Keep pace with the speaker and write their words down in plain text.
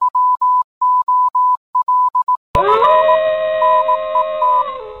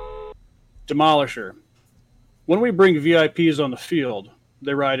Demolisher. When we bring VIPs on the field,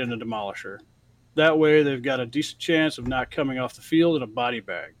 they ride in a Demolisher. That way, they've got a decent chance of not coming off the field in a body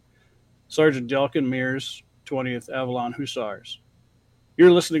bag. Sergeant Delkin Mears, 20th Avalon Hussars.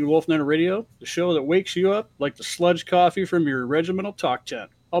 You're listening to Wolf Network Radio, the show that wakes you up like the sludge coffee from your regimental talk tent.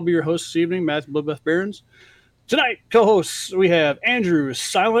 I'll be your host this evening, Matthew Bloodbath Barons. Tonight, co-hosts, we have Andrew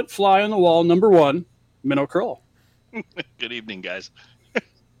Silent Fly on the Wall, number 1, Minnow Kroll. Good evening, guys.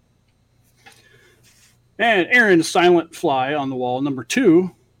 And Aaron Silent Fly on the Wall, number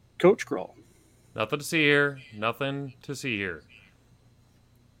 2, Coach Kroll. Nothing to see here. Nothing to see here.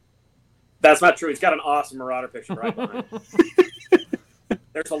 That's not true. He's got an awesome Marauder picture right behind him.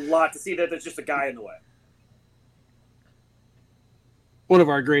 There's a lot to see there. There's just a guy in the way. One of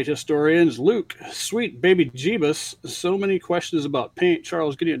our great historians, Luke, sweet baby Jeebus. So many questions about paint.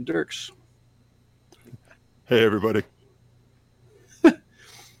 Charles Gideon Dirks. Hey, everybody.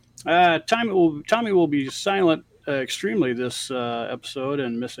 Tommy will be silent extremely this episode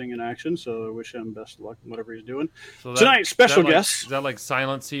and missing in action, so I wish him best of luck in whatever he's doing. So Tonight, special guest. Is that like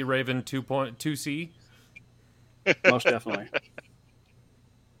Silent Sea Raven 2.2C? Most definitely.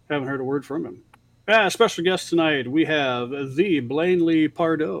 Haven't heard a word from him. Special guest tonight, we have the Blaine Lee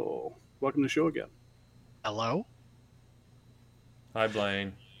Pardo. Welcome to the show again. Hello. Hi,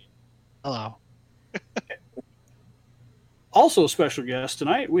 Blaine. Hello. Also special guest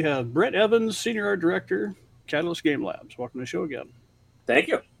tonight, we have Brett Evans, Senior Art Director, Catalyst Game Labs. Welcome to the show again. Thank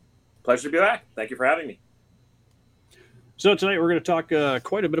you. Pleasure to be back. Thank you for having me. So tonight we're going to talk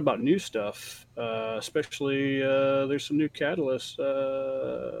quite a bit about new stuff, especially there's some new Catalyst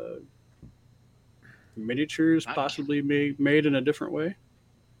miniatures possibly made in a different way.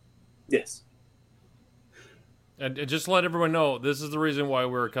 Yes. And just to let everyone know, this is the reason why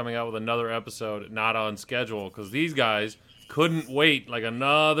we're coming out with another episode not on schedule, because these guys couldn't wait like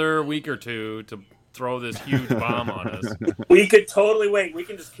another week or two to throw this huge bomb on us. We could totally wait. We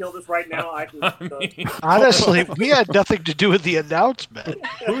can just kill this right now. Honestly, we had nothing to do with the announcement.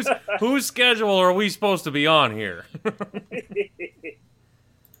 Whose schedule are we supposed to be on here?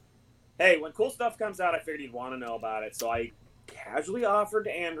 Hey, when cool stuff comes out, I figured you'd want to know about it, so I casually offered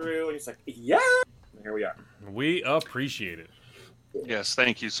to Andrew, and he's like, yeah! And here we are. We appreciate it. Yes,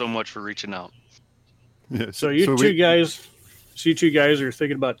 thank you so much for reaching out. Yeah, So you two guys are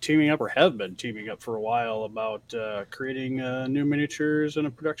thinking about teaming up, or have been teaming up for a while, about creating new miniatures in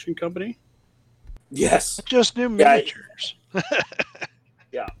a production company? Yes. Just new miniatures.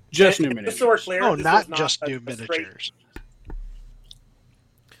 Yeah. Just new miniatures. Just so we're clear, No, this not is just a new straight- miniatures.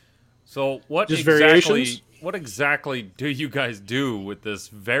 So what Just exactly do you guys do with this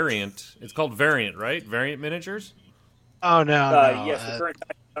variant? It's called Variant, right? Variant miniatures? Oh, no. Yes, the current.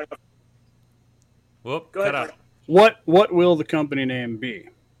 Whoop, Go cut ahead. out. What will the company name be?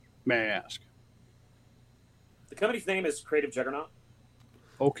 May I ask? The company's name is Creative Juggernaut.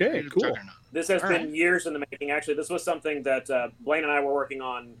 Okay, cool. This has All been right. years in the making. Actually, this was something that Blaine and I were working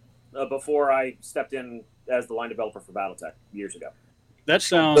on before I stepped in as the line developer for BattleTech years ago. That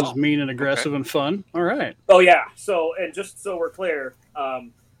sounds mean and aggressive and fun. All right. Oh, yeah. So, and just so we're clear,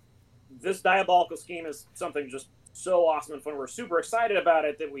 this diabolical scheme is something just so awesome and fun. We're super excited about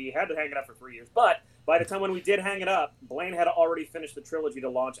it that we had to hang it up for 3 years. But by the time when we did hang it up, Blaine had already finished the trilogy to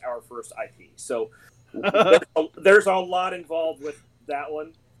launch our first IP. So there's a lot involved with that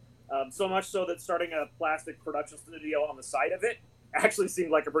one. So much so that starting a plastic production studio on the side of it actually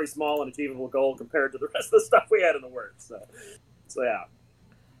seemed like a pretty small and achievable goal compared to the rest of the stuff we had in the works. So yeah.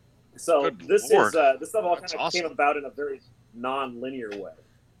 So Good this Lord. is this stuff all kind That's of awesome. came about in a very non-linear way.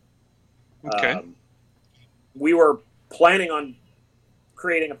 Okay. We were planning on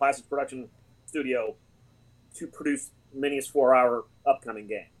creating a plastic production studio to produce Minis for our upcoming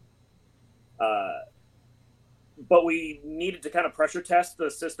game. But we needed to kind of pressure test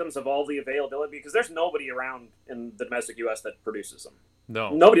the systems of all the availability because there's nobody around in the domestic U.S. that produces them.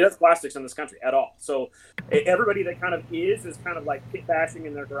 No. Nobody does plastics in this country at all. So everybody that kind of is kind of like kit bashing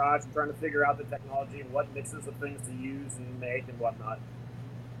in their garage and trying to figure out the technology and what mixes of things to use and make and whatnot.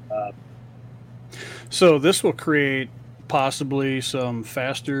 So this will create possibly some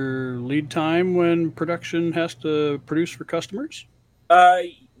faster lead time when production has to produce for customers?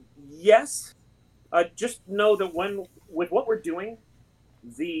 Yes. Just know that with what we're doing,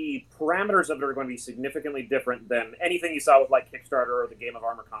 the parameters of it are going to be significantly different than anything you saw with like Kickstarter or the Game of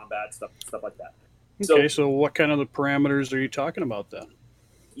Armor Combat, stuff like that. Okay, so what kind of the parameters are you talking about then?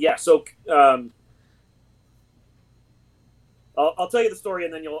 Yeah, so I'll tell you the story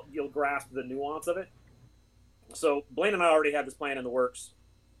and then you'll grasp the nuance of it. So Blaine and I already had this plan in the works.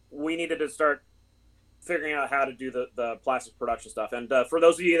 We needed to start figuring out how to do the plastic production stuff. And for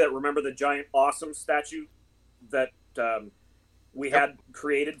those of you that remember the giant awesome statue that we had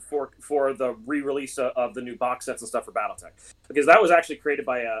created for the re-release of the new box sets and stuff for BattleTech, because that was actually created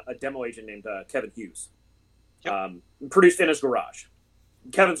by a demo agent named Kevin Hughes. Produced in his garage.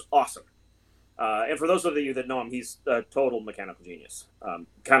 Kevin's awesome. And for those of you that know him, he's a total mechanical genius.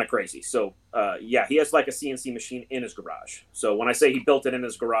 Kind of crazy. So, he has like a CNC machine in his garage. So when I say he built it in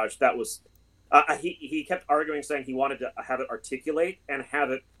his garage, that was... he kept arguing, saying he wanted to have it articulate and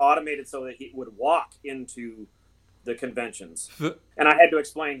have it automated so that he would walk into the conventions. And I had to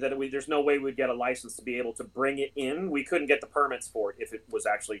explain that there's no way we'd get a license to be able to bring it in. We couldn't get the permits for it if it was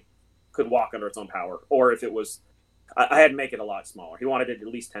actually could walk under its own power, or if it was... I had to make it a lot smaller. He wanted it at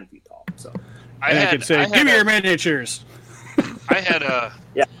least 10 feet tall. So I could say, "Give me your miniatures." I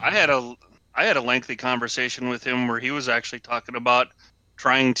had a lengthy conversation with him where he was actually talking about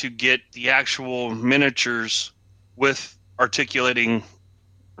trying to get the actual miniatures with articulating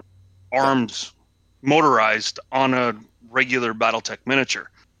arms motorized on a regular BattleTech miniature.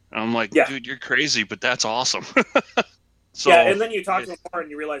 And I'm like, dude, you're crazy, but that's awesome. So, and then you talk to him more and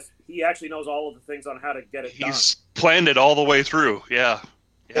you realize he actually knows all of the things on how to get it done. He's planned it all the way through. Yeah,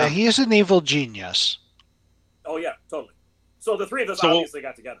 he is an evil genius. Oh, yeah, totally. So the three of us obviously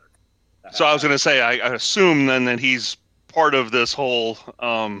got together. So I was going to say, I assume then that he's part of this whole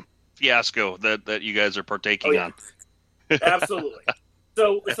fiasco that you guys are partaking on. Absolutely.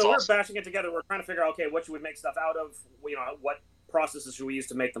 So awesome. We're bashing it together. We're trying to figure out, okay, what should we make stuff out of? What processes should we use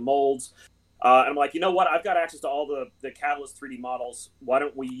to make the molds? And I'm like, you know what? I've got access to all the Catalyst 3D models. Why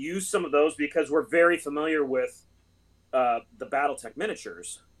don't we use some of those? Because we're very familiar with the BattleTech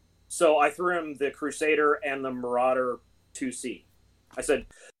miniatures. So I threw him the Crusader and the Marauder 2C. I said,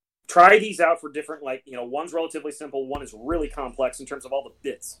 try these out for different, one's relatively simple, one is really complex in terms of all the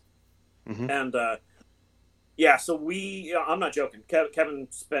bits. Mm-hmm. And so I'm not joking. Kevin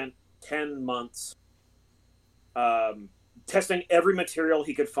spent 10 months testing every material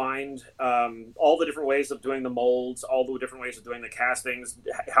he could find, all the different ways of doing the molds, all the different ways of doing the castings,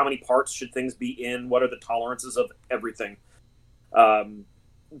 how many parts should things be in, what are the tolerances of everything.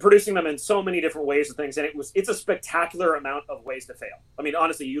 Producing them in so many different ways of things, and it's a spectacular amount of ways to fail. I mean,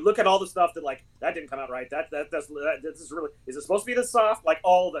 honestly, you look at all the stuff that didn't come out right. This is really, is it supposed to be this soft? Like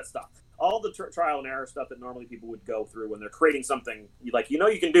all of that stuff, all the trial and error stuff that normally people would go through when they're creating something. You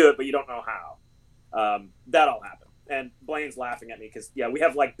can do it, but you don't know how. That all happened. And Blaine's laughing at me because we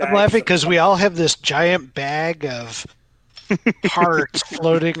have bags. I'm laughing because we all have this giant bag of parts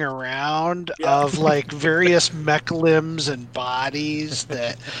floating around of various mech limbs and bodies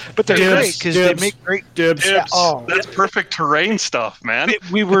but they're great because they make great dibs. That's perfect terrain stuff, man.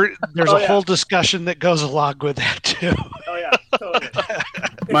 There's a whole discussion that goes along with that too. Oh yeah, totally.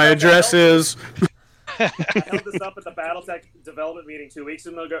 My address is. I held this up at the BattleTech development meeting 2 weeks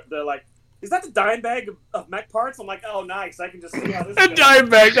ago. They're like, "Is that the dime bag of mech parts?" I'm like, "Oh, nice! I can just see how this." A dime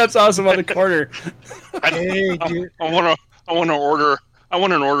bag. That's awesome on the corner. Hey, dude. I want to order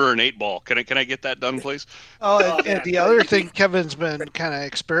an 8-ball. Can I get that done, please? And the other thing Kevin's been kind of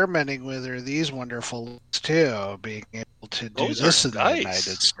experimenting with are these wonderful looks too, being able to do this in the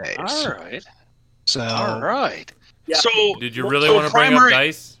United States. All right. All right. Yeah. So, did you really want to bring up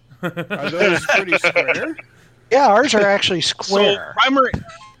dice? Are those pretty square? Yeah, ours are actually square.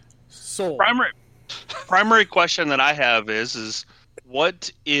 So primary question that I have is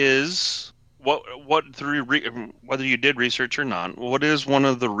what through whether you did research or not, what is one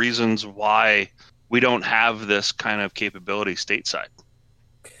of the reasons why we don't have this kind of capability stateside?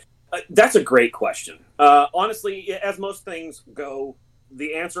 That's a great question. Honestly, as most things go,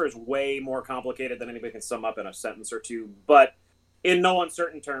 the answer is way more complicated than anybody can sum up in a sentence or two. But in no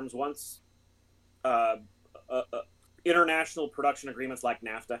uncertain terms, once international production agreements like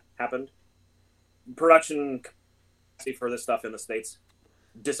NAFTA happened, production for this stuff in the States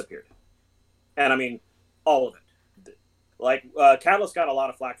disappeared. And I mean, all of it. Catalyst got a lot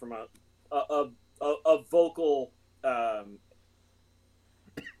of flack from a vocal,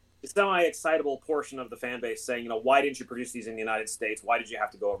 semi-excitable portion of the fan base saying, why didn't you produce these in the United States? Why did you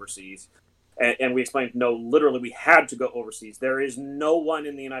have to go overseas? And we explained, no, literally, we had to go overseas. There is no one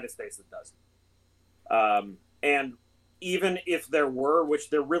in the United States that does it. And even if there were, which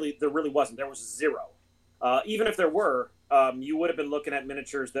there really wasn't, there was zero. Even if there were, you would have been looking at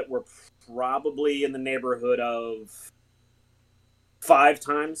miniatures that were probably in the neighborhood of 5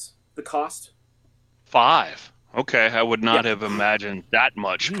 times the cost. 5? Okay, I would not have imagined that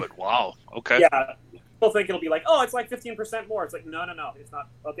much, but wow. Okay. Yeah, people think it'll be like, oh, it's like 15% more. It's like, no, it's not.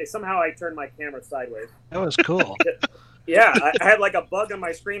 Okay, somehow I turned my camera sideways. That was cool. Yeah, I had like a bug on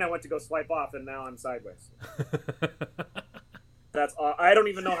my screen. I went to go swipe off, and now I'm sideways. That's I don't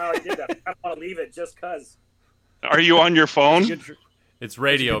even know how I did that. I want to leave it just because. Are you on your phone? It's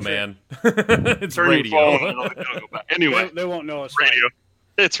radio, man. It's Turn radio. your phone. It'll go back. Anyway, They won't know it's radio.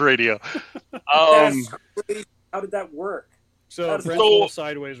 It's radio. That's crazy. How did that work? So That's Brent's a little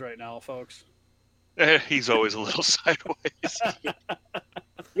sideways right now, folks. He's always a little sideways.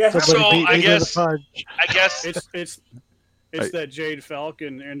 Yeah, So I guess It's that Jade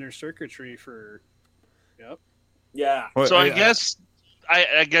Falcon and their circuitry for. Yep. yeah. So I guess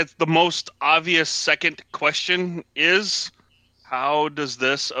the most obvious second question is, how does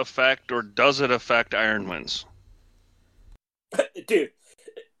this affect, or does it affect Iron Winds? Dude,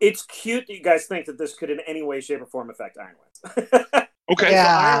 it's cute that you guys think that this could in any way, shape, or form affect Iron Winds. Okay. Yeah.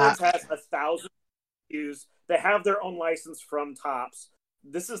 So Iron Winds has 1,000 views. They have their own license from Topps.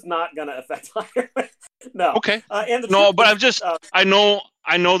 This is not going to affect Iron Winds. No. Okay. And But I'm just I know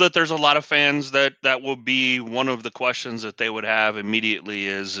that there's a lot of fans that will be one of the questions that they would have immediately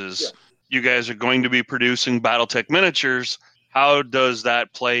is you guys are going to be producing BattleTech miniatures. How does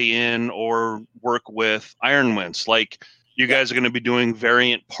that play in or work with Iron Winds? Like, you guys are going to be doing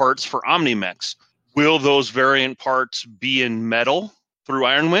variant parts for Omnimex. Will those variant parts be in metal through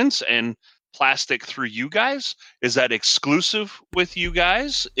Iron Winds and plastic through you guys? Is that exclusive with you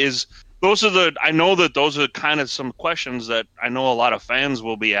guys? I know that those are kind of some questions that I know a lot of fans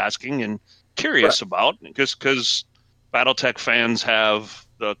will be asking and curious about, because BattleTech fans have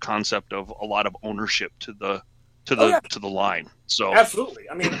the concept of a lot of ownership to the line. So absolutely.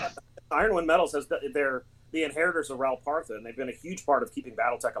 I mean, Iron Wind Metals they're the inheritors of Ral Partha, and they've been a huge part of keeping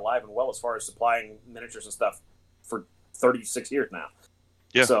BattleTech alive and well as far as supplying miniatures and stuff for 36 years now.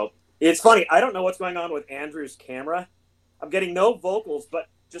 Yeah. So it's funny. I don't know what's going on with Andrew's camera. I'm getting no vocals, but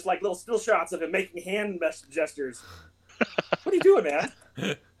just like little still shots of him making hand gestures. What are you doing, man?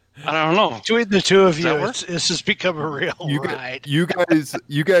 I don't know. Between the two of you, this has become a real ride. You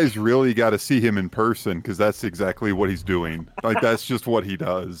guys really got to see him in person, because that's exactly what he's doing. Like, that's just what he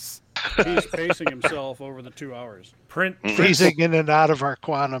does. He's pacing himself over the 2 hours. Freezing in and out of our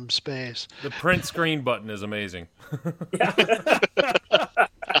quantum space. The print screen button is amazing.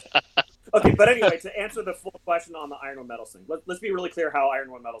 Okay, but anyway, to answer the full question on the Iron Wind Metals thing, let's be really clear how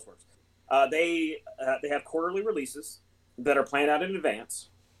Iron Wind Metals works. They have quarterly releases that are planned out in advance.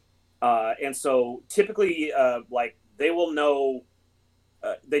 And so typically, they will know,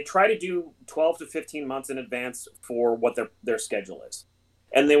 they try to do 12 to 15 months in advance for what their schedule is.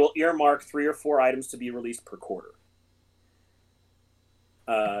 And they will earmark 3 or 4 items to be released per quarter.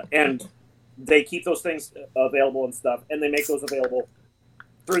 And they keep those things available and stuff, and they make those available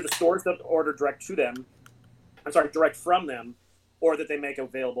through the stores that order direct from them, or that they make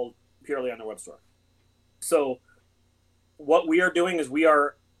available purely on their web store. So what we are doing is we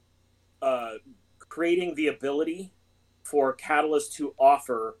are creating the ability for Catalyst to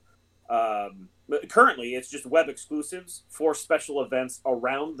offer, currently it's just web exclusives for special events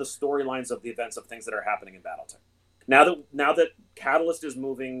around the storylines of the events of things that are happening in BattleTech. Now that Catalyst is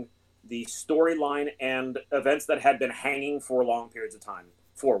moving the storyline and events that had been hanging for long periods of time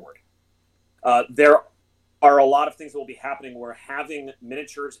forward, there are a lot of things that will be happening where having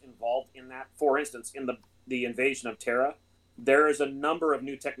miniatures involved in that. For instance, in the invasion of Terra, there is a number of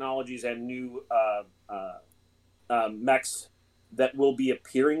new technologies and new mechs that will be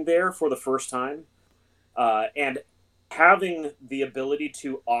appearing there for the first time. And having the ability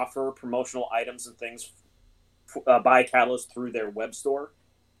to offer promotional items and things by Catalyst through their web store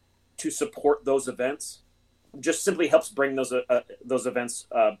to support those events just simply helps bring those events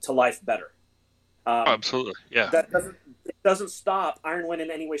to life better. Absolutely, yeah. It doesn't stop Iron Wind in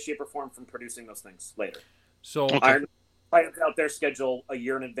any way, shape, or form from producing those things later. So Iron plans out their schedule a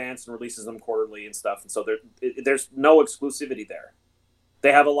year in advance and releases them quarterly and stuff, and so there's no exclusivity there.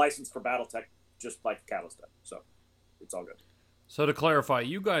 They have a license for BattleTech just like Catalyst does, so it's all good. So to clarify,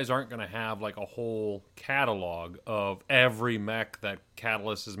 you guys aren't going to have like a whole catalog of every mech that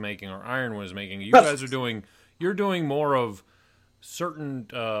Catalyst is making or Iron Wind is making. You guys you're doing more of certain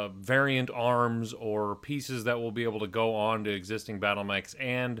variant arms or pieces that will be able to go on to existing battle mechs,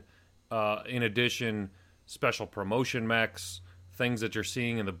 and in addition, special promotion mechs, things that you're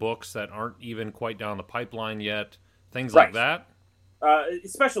seeing in the books that aren't even quite down the pipeline yet, things like that.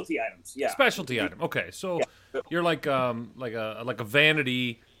 Specialty items, yeah. Specialty item. Okay, so you're like a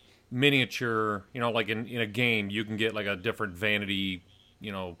vanity miniature. You know, like in a game, you can get like a different vanity,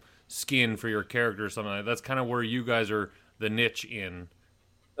 skin for your character or something like that. That's kind of where you guys are the niche in.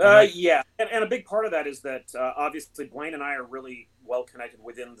 Yeah, and a big part of that is that obviously Blaine and I are really well connected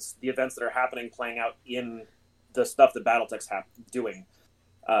within the events that are happening, playing out in the stuff that BattleTech's doing,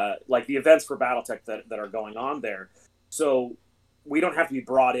 like the events for BattleTech that are going on there. So we don't have to be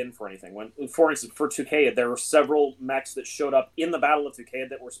brought in for anything. When, for instance, for Tucaid, there were several mechs that showed up in the Battle of Tucaid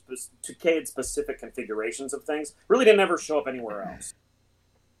that were Tucaid-specific configurations of things. Really didn't ever show up anywhere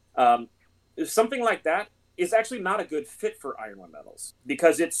else. Something like that is actually not a good fit for Iron One Metals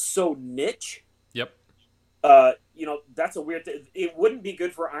because it's so niche. Yep. That's a weird thing. It wouldn't be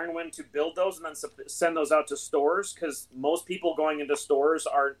good for Iron One to build those and then send those out to stores because most people going into stores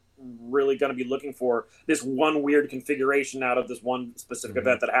aren't really going to be looking for this one weird configuration out of this one specific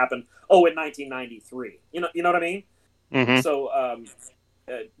event that happened. In 1993. You know what I mean? Mm-hmm. So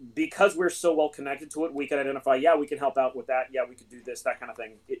because we're so well connected to it, we can identify. Yeah, we can help out with that. Yeah, we could do this, that kind of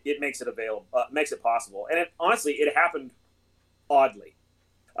thing. It makes it available, makes it possible. And honestly, it happened oddly.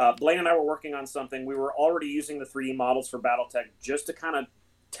 Blaine and I were working on something. We were already using the 3D models for BattleTech just to kind of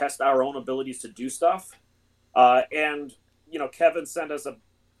test our own abilities to do stuff. And Kevin sent us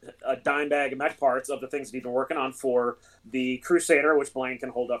a dime bag of mech parts of the things that he'd been working on for the Crusader, which Blaine can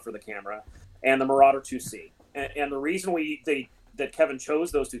hold up for the camera, and the Marauder 2C. And the reason that Kevin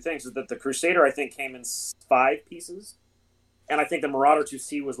chose those two things is that the Crusader, I think, came in 5 pieces, and I think the Marauder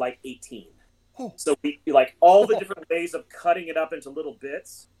 2C was like 18. So we like all the different ways of cutting it up into little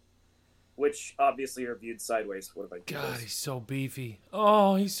bits, which obviously are viewed sideways. What if I do God, this? he's so beefy.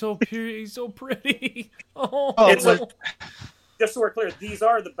 Oh, he's so pure. He's so pretty. Oh, Just so we're clear, these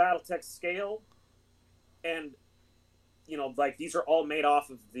are the BattleTech scale, and these are all made off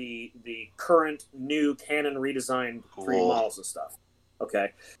of the current new Canon redesigned 3D models and stuff.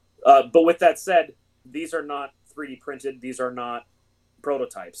 Okay, but with that said, these are not 3D printed. These are not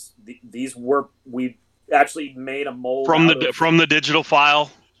prototypes. We actually made a mold from the digital file.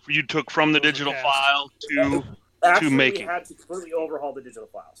 You took from the digital file to making. We had to completely overhaul the digital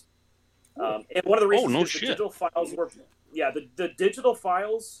files. And one of the reasons the digital files were the digital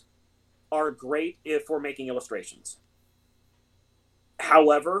files are great if we're making illustrations.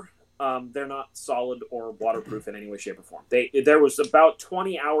 However, they're not solid or waterproof in any way, shape, or form. There was about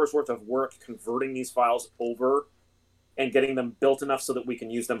 20 hours worth of work converting these files over and getting them built enough so that we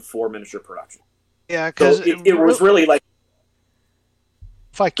can use them for miniature production. Yeah, because so it was really like...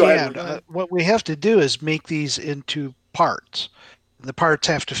 If I can, what we have to do is make these into parts. The parts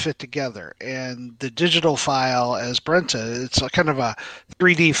have to fit together. And the digital file, as Brent said, it's kind of a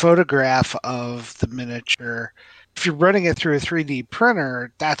 3D photograph of the miniature. If you're running it through a 3D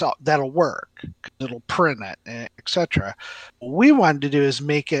printer, that'll work. It'll print it, etc. What we wanted to do is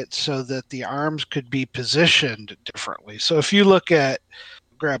make it so that the arms could be positioned differently. So if you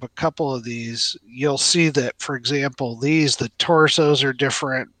grab a couple of these, you'll see that, for example, the torsos are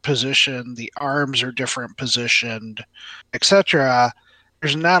different positioned, the arms are different positioned, etc.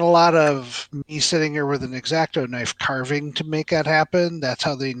 There's not a lot of me sitting here with an X-Acto knife carving to make that happen. That's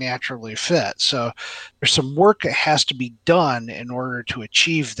how they naturally fit. So there's some work that has to be done in order to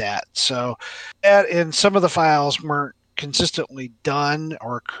achieve that. So and some of the files weren't consistently done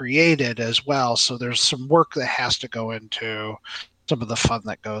or created as well. So there's some work that has to go into some of the fun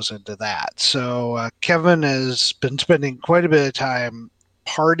that goes into that. So Kevin has been spending quite a bit of time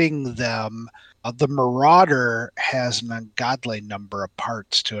parting them. The Marauder has an ungodly number of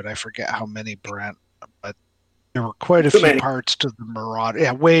parts to it. I forget how many, Brent, but there were quite a few parts to the Marauder.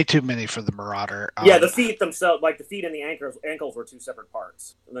 Yeah, way too many for the Marauder. The feet themselves, like the feet and the ankles were 2 separate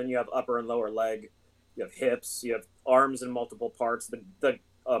parts. And then you have upper and lower leg. You have hips. You have arms in multiple parts. The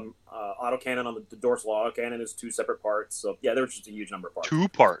autocannon on the dorsal autocannon is 2 separate parts. So yeah, there was just a huge number of parts. 2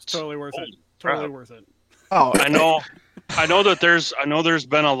 parts. Totally worth it. Totally worth it. Oh, I know that there's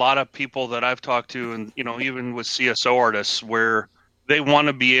been a lot of people that I've talked to, and even with CSO artists, where they want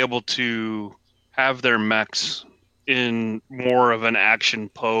to be able to have their mechs in more of an action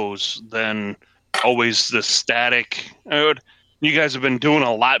pose than always the static. You guys have been doing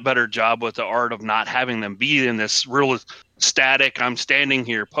a lot better job with the art of not having them be in this real static, I'm standing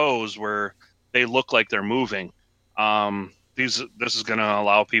here pose where they look like they're moving. This is going to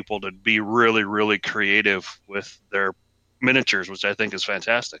allow people to be really, really creative with their miniatures, which I think is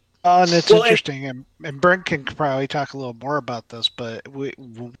fantastic. And it's interesting, and Brent can probably talk a little more about this, but we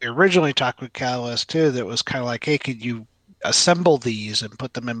originally talked with Catalyst too, that was kind of like, hey, could you assemble these and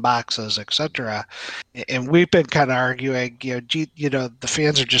put them in boxes, etc. And we've been kind of arguing, the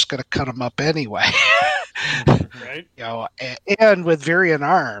fans are just going to cut them up anyway. Right. And with variant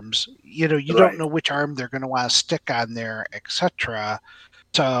arms, you don't know which arm they're going to want to stick on there, etc.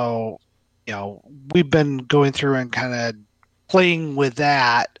 So, we've been going through and kind of playing with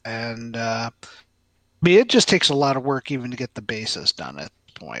that, and it just takes a lot of work even to get the bases done at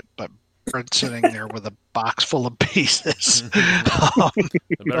this point. But sitting there with a box full of pieces.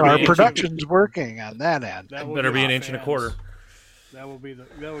 Our production's working on that end. That better be an inch and a quarter. That will give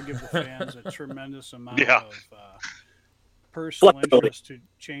the fans a tremendous amount Yeah. of personal interest to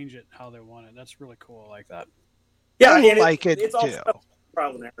change it how they want it. That's really cool. I like that. Yeah, I and like it it's too. also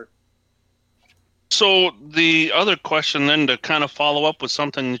trial and error. So the other question then, to kind of follow up with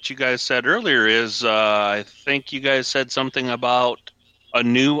something that you guys said earlier, is I think you guys said something about a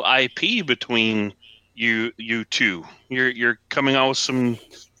new IP between you two. You're coming out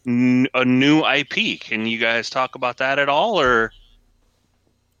with a new IP. Can you guys talk about that at all, or?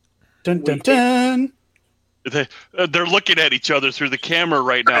 Dun dun dun. They're looking at each other through the camera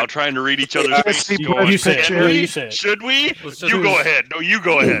right now, trying to read each other's faces. You say it. Should we? You go ahead. No, you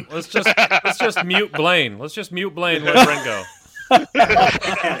go ahead. Let's just mute Blaine. Let's just mute Blaine. Let Brent go.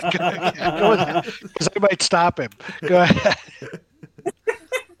 Go ahead, because I might stop him. Go ahead.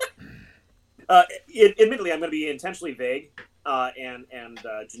 Admittedly, I'm going to be intentionally vague and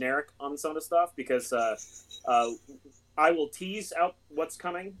generic on some of the stuff because I will tease out what's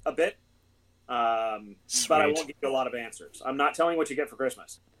coming a bit, but I won't give you a lot of answers. I'm not telling what you get for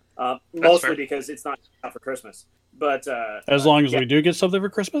Christmas, mostly fair. because it's not for Christmas. But as long as we do get something for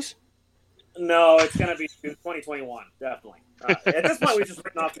Christmas? No, it's going to be 2021, definitely. At this point, we've just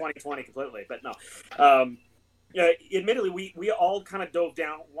written off 2020 completely, but no. Admittedly, we all kind of dove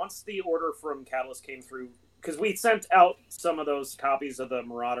down once the order from Catalyst came through, because we sent out some of those copies of the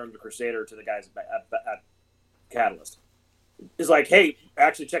Marauder and the Crusader to the guys at Catalyst. It's like, hey,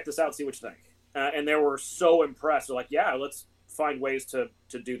 actually check this out, see what you think. And they were so impressed. They're like, yeah, let's find ways to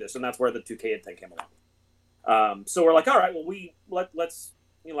do this. And that's where the 2K thing came along. So we're like, all right, well, let's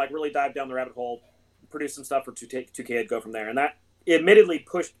really dive down the rabbit hole, produce some stuff for 2K, go from there. And that admittedly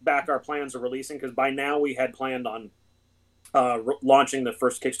pushed back our plans of releasing, because by now we had planned on launching the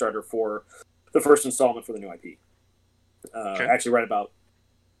first Kickstarter for the first installment for the new IP. Okay. Actually, right about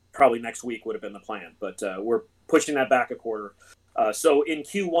probably next week would have been the plan, but we're pushing that back a quarter. So in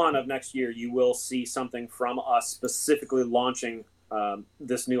Q1 of next year, you will see something from us specifically launching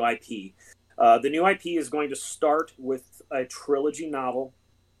this new IP. The new IP is going to start with a trilogy novel.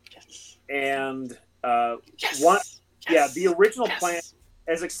 Yes. And Yes. the original plan,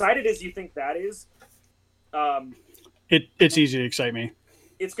 as excited as you think that is, It's easy to excite me.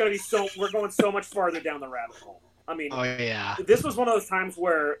 it's going to be we're going so much farther down the rabbit hole. I mean, Oh yeah. this was one of those times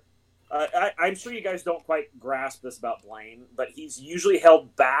where I'm sure you guys don't quite grasp this about Blaine, but he's usually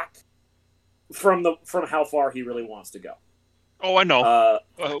held back from how far he really wants to go. Oh, I know.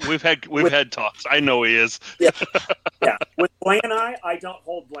 We've had talks. I know he is. Yeah. With Blaine and I don't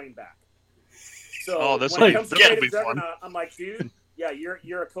hold Blaine back. So this when it comes to that'll Creative be fun. Juggernaut, I'm like, dude, yeah,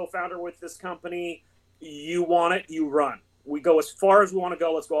 you're a co-founder with this company. You want it, you run. We go as far as we want to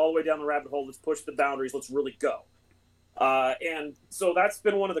go. Let's go all the way down the rabbit hole. Let's push the boundaries. Let's really go. And so that's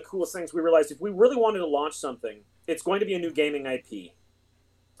been one of the coolest things. We realized if we really wanted to launch something, it's going to be a new gaming IP.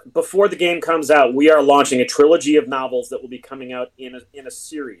 Before the game comes out, we are launching a trilogy of novels that will be coming out in a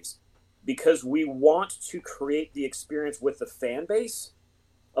series, because we want to create the experience with the fan base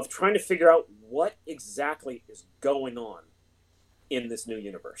of trying to figure out what exactly is going on in this new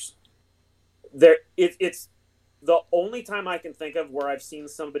universe. It's the only time I can think of where I've seen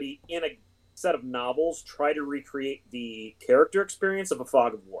somebody in a set of novels try to recreate the character experience of a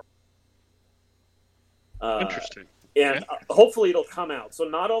Fog of War. Interesting. And hopefully it'll come out. So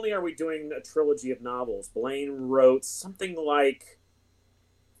not only are we doing a trilogy of novels, Blaine wrote something like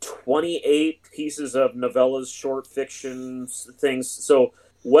 28 pieces of novellas, short fiction things. So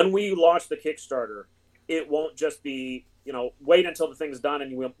when we launch the Kickstarter, it won't just be, wait until the thing's done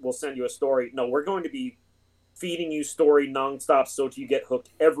and we'll send you a story. No, we're going to be feeding you story nonstop so you get hooked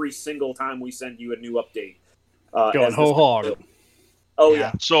every single time we send you a new update. Going whole hog. Oh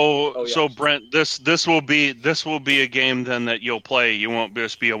yeah. So Brent, this will be a game then that you'll play. You won't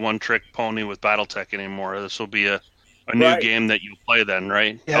just be a one-trick pony with BattleTech anymore. This will be a new game that you play then,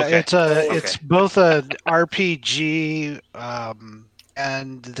 right? Yeah, okay. It's both an RPG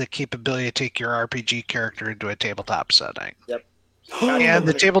and the capability to take your RPG character into a tabletop setting. Yep. And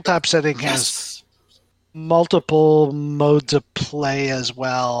the tabletop setting has multiple modes of play as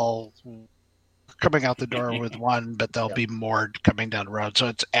well, coming out the door with one, but there'll be more coming down the road. So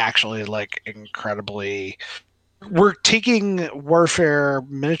it's actually incredibly. We're taking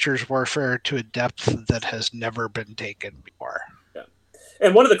miniatures warfare, to a depth that has never been taken before. Yeah.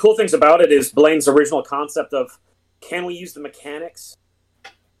 And one of the cool things about it is Blaine's original concept of, can we use the mechanics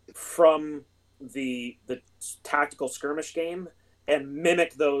from the tactical skirmish game and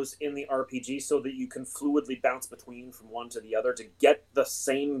mimic those in the RPG so that you can fluidly bounce between from one to the other to get the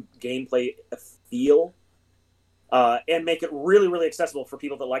same gameplay feel, and make it really, really accessible for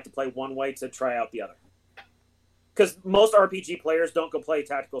people that like to play one way to try out the other. Because most RPG players don't go play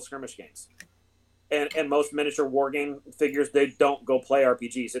tactical skirmish games. And most miniature wargame figures, they don't go play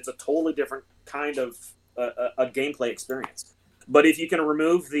RPGs. It's a totally different kind of a gameplay experience. But if you can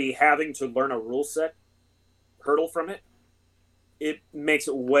remove the having to learn a rule set hurdle from it, it makes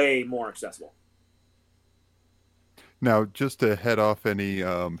it way more accessible. Now, just to head off any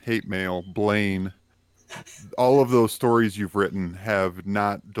hate mail, Blaine, all of those stories you've written have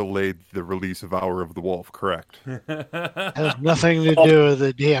not delayed the release of Hour of the Wolf, correct? Has nothing to do with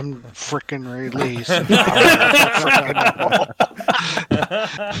the damn frickin' release.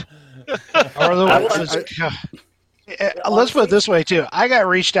 Let's put it this way too. I got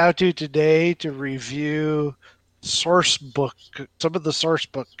reached out to today to review source book, some of the source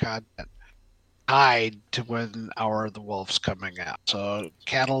book content tied to when Hour of the Wolf's coming out. So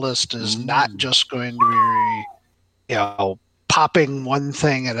Catalyst is not just going to be, popping one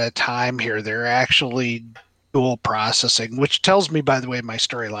thing at a time here. They're actually dual processing, which tells me, by the way, my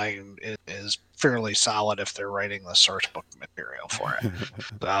storyline is fairly solid if they're writing the source book material for it.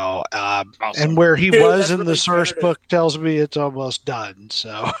 So, awesome. And where he was in the source book tells me it's almost done.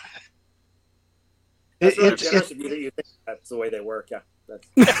 So, it's generous of you that you think that's the way they work. Yeah.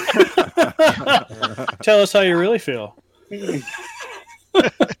 Tell us how you really feel.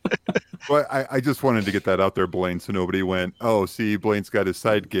 Well, I just wanted to get that out there, Blaine, so nobody went, "Oh, see, Blaine's got his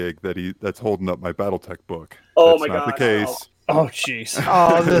side gig that's holding up my BattleTech book." Oh, that's my not God! the case. Oh, jeez.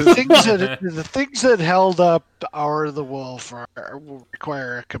 The things that held up Hour of the Wolf will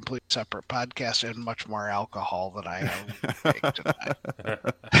require a complete separate podcast and much more alcohol than I have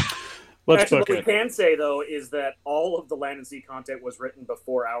tonight. Let's Actually, book what it. we can say, though, is that all of the Land and Sea content was written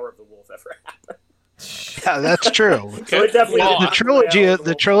before Hour of the Wolf ever happened. Yeah, that's true. So it definitely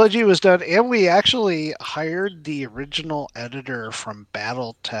the trilogy was done, and we actually hired the original editor from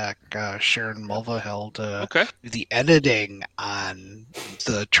BattleTech, Sharon Mulvihill, to do the editing on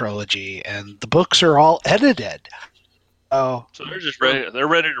the trilogy, and the books are all edited. So they're just ready. They're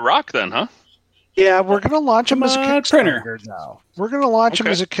ready to rock, then, huh? Yeah, we're going to launch them as a Kickstarter printer. now. We're going to launch them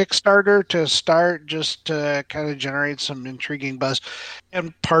as a Kickstarter to start, just to kind of generate some intriguing buzz.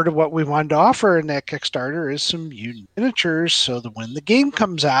 And part of what we wanted to offer in that Kickstarter is some miniatures, so that when the game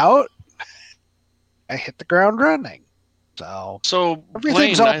comes out, I hit the ground running. So Blaine,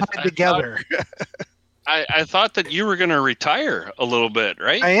 everything's all tied together. I thought that you were going to retire a little bit,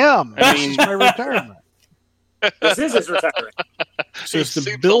 right? I am. I This is my retirement. This is his retirement. So it's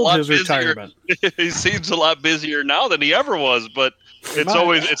to build his retirement. He seems a lot busier now than he ever was, but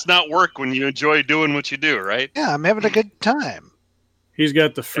it's not work when you enjoy doing what you do, right? Yeah, I'm having a good time. He's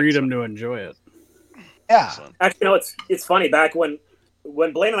got the freedom to enjoy it. Yeah. Actually, it's funny. Back when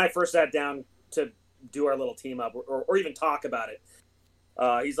Blaine and I first sat down to do our little team up or even talk about it,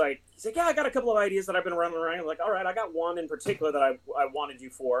 he's like, yeah, I got a couple of ideas that I've been running around. I'm like, all right, I got one in particular that I wanted you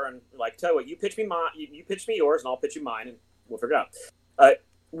for, and like, tell you what, you pitch me yours, and I'll pitch you mine, and we'll figure it out.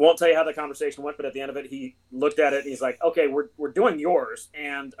 Won't tell you how the conversation went, but at the end of it, he looked at it and he's like, okay, we're doing yours,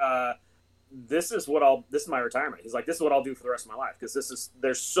 and this is my retirement. He's like, this is what I'll do for the rest of my life, because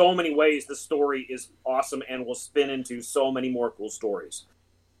there's so many ways this story is awesome and will spin into so many more cool stories.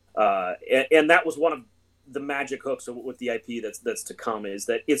 And that was one of the magic hooks with the IP that's to come, is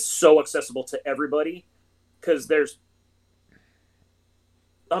that it's so accessible to everybody, because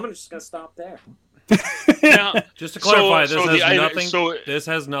I'm just going to stop there. Now, just to clarify, this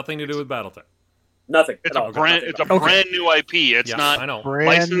has nothing to do with BattleTech. Nothing. It's a brand new IP. It's not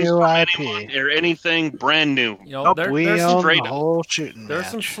brand new IP or anything. Brand new. There's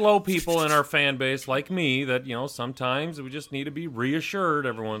some slow people in our fan base like me that sometimes we just need to be reassured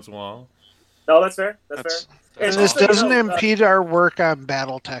every once in a while. No, that's fair. That's fair. And this doesn't impede our work on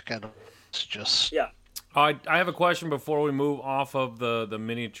BattleTech at all. It's just I have a question before we move off of the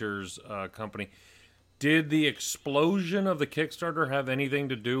miniatures company. Did the explosion of the Kickstarter have anything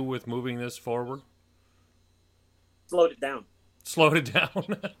to do with moving this forward? Slowed it down. So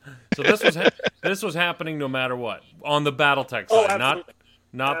this was happening no matter what on the BattleTech side,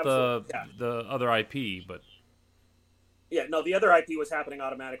 not the other IP, but. Yeah, no, the other IP was happening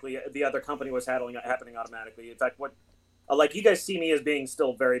automatically. The other company was happening automatically. In fact, like you guys see me as being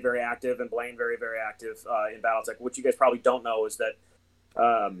still very, very active, and Blaine very, very active in BattleTech. What you guys probably don't know is that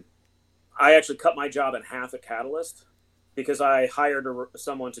I actually cut my job in half at Catalyst because I hired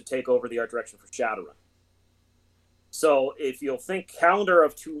someone to take over the art direction for Shadowrun. So if you'll think calendar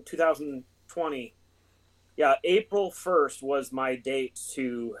of 2020, Yeah, April 1st was my date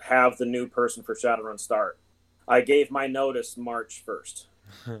to have the new person for Shadowrun start. I gave my notice March 1st.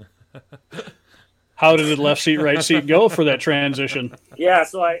 How did the left seat, right seat go for that transition? Yeah,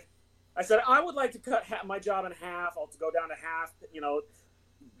 so I said I would like to cut my job in half. I'll go down to half.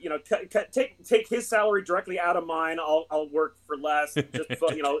 Take his salary directly out of mine. I'll work for less.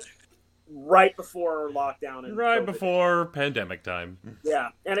 Just right before lockdown and right COVID. Before pandemic time. Yeah,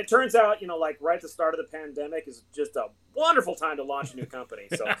 and it turns out right at the start of the pandemic is just a wonderful time to launch a new company.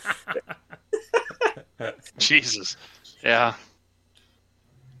 So, Jesus, yeah.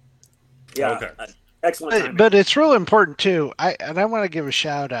 Okay. Excellent timing. But it's real important too. I want to give a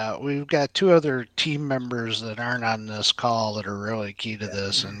shout out. We've got 2 other team members that aren't on this call that are really key to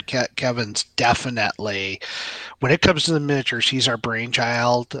this, and Kevin's definitely, when it comes to the miniatures, he's our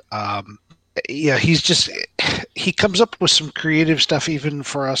brainchild. He comes up with some creative stuff even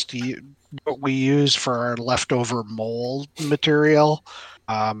for us to what we use for our leftover mold material.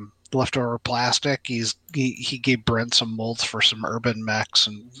 Leftover plastic. He gave Brent some molds for some urban mechs,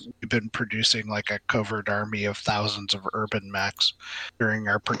 and we've been producing like a covert army of thousands of urban mechs during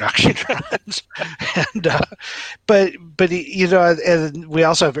our production runs. And but and we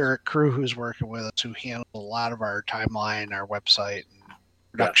also have Eric Crew who's working with us, who handles a lot of our timeline, our website, and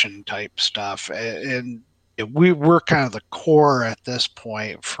production type stuff. And we're kind of the core at this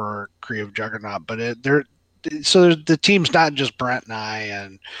point for Creative Juggernaut, but so the team's not just Brent and I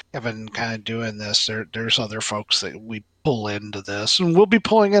and Kevin kind of doing this. There's other folks that we pull into this, and we'll be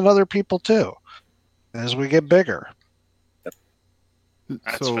pulling in other people too as we get bigger.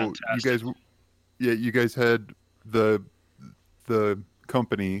 That's so fantastic. you guys had the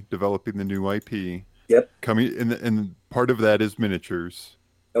company developing the new IP. Yep. Coming and part of that is miniatures.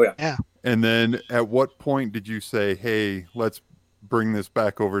 Oh yeah. Yeah. And then at what point did you say, "Hey, let's bring this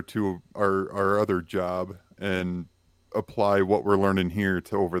back over to our other job and apply what we're learning here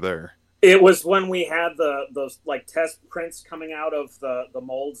to over there"? It was when we had those test prints coming out of the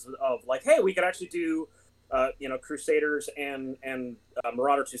molds of hey, we could actually do Crusaders and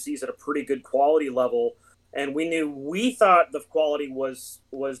Marauder 2Cs at a pretty good quality level, and we thought the quality was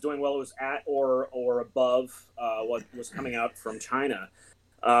doing well. It was at or above what was coming out from China,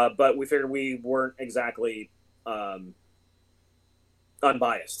 but we figured we weren't exactly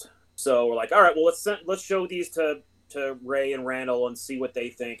unbiased. So we're like, all right, well, let's show these to Ray and Randall and see what they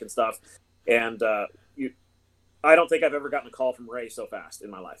think and stuff. And I don't think I've ever gotten a call from Ray so fast in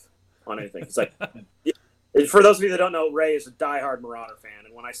my life on anything. It's like, for those of you that don't know, Ray is a diehard Marauder fan,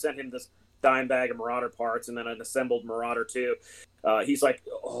 and when I sent him this dime bag of Marauder parts and then an assembled Marauder 2, he's like,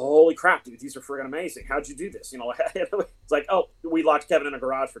 holy crap, dude, these are friggin' amazing. How'd you do this? It's like, oh, we locked Kevin in a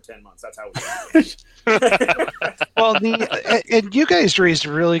garage for 10 months. That's how we did it. Well, and you guys raised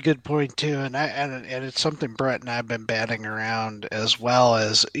a really good point too, and it's something Brett and I've been batting around as well.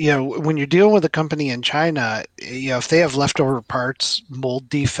 As when you're dealing with a company in China, if they have leftover parts, mold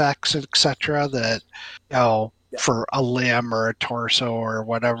defects, etc., that for a limb or a torso or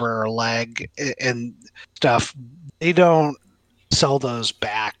whatever, or a leg and stuff, they don't sell those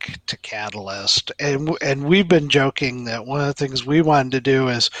back to Catalyst. And we've been joking that one of the things we wanted to do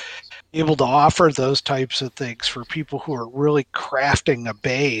is be able to offer those types of things for people who are really crafting a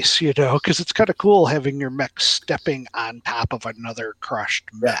base, because it's kind of cool having your mech stepping on top of another crushed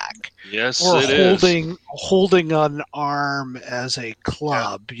mech. Yes, or it is. holding an arm as a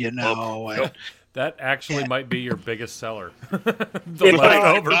club, Yep. That actually might be your biggest seller. The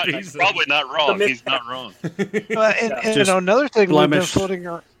leftover pieces. Probably not wrong. He's not wrong. Another thing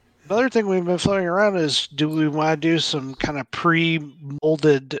we've been floating around is, do we want to do some kind of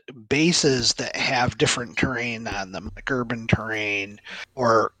pre-molded bases that have different terrain on them, like urban terrain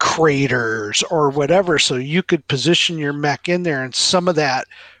or craters or whatever, so you could position your mech in there, and some of that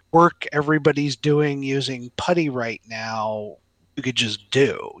work everybody's doing using putty right now, you could just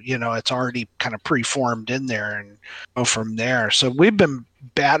do. It's already kind of preformed in there and go from there. So we've been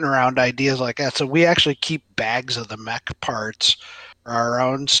batting around ideas like that. So we actually keep bags of the mech parts for our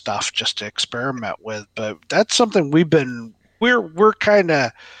own stuff just to experiment with. But that's something we're kind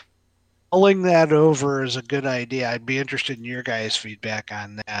of mulling that over as a good idea. I'd be interested in your guys' feedback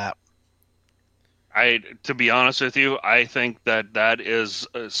on that. To be honest with you, I think that is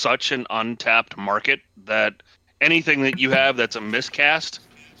such an untapped market that anything that you have that's a miscast,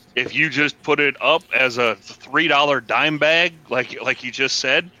 if you just put it up as a $3 dime bag, like you just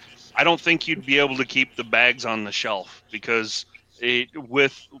said, I don't think you'd be able to keep the bags on the shelf, because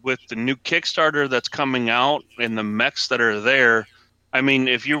with the new Kickstarter that's coming out and the mechs that are there, I mean,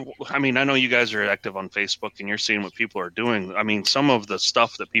 I know you guys are active on Facebook and you're seeing what people are doing. I mean, some of the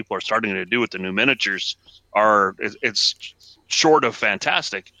stuff that people are starting to do with the new miniatures it's short of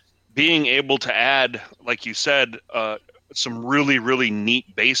fantastic. Being able to add, like you said, some really, really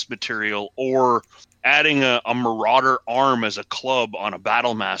neat base material, or adding a Marauder arm as a club on a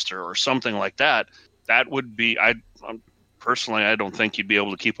Battlemaster or something like that, that would be, personally, I don't think you'd be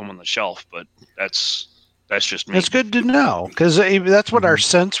able to keep them on the shelf, but that's just me. It's good to know, because that's what our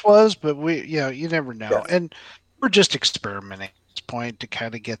sense was, but you never know. Yes. And we're just experimenting at this point to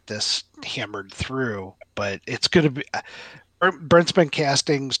kind of get this hammered through, but it's going to be... Brent's been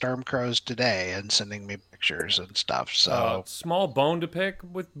casting Stormcrows today and sending me pictures and stuff. So small bone to pick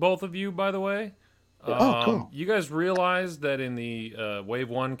with both of you, by the way. Cool. You guys realize that in the Wave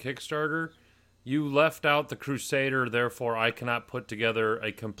 1 Kickstarter, you left out the Crusader, therefore I cannot put together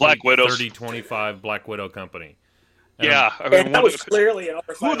a complete 30-25 Black Widow company. Yeah, I mean, that was clearly an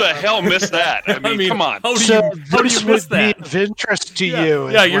oversight. Who the hell missed that? I mean, come on. How do you miss that? Of interest to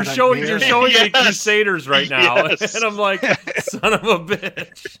you? Yeah, you're showing the Crusaders right now, Yes. and I'm like, son of a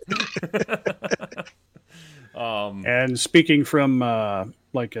bitch. And speaking from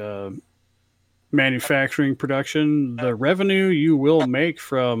like a manufacturing production, the revenue you will make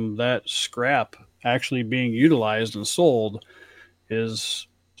from that scrap actually being utilized and sold is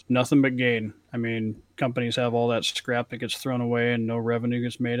nothing but gain. I mean, companies have all that scrap that gets thrown away and no revenue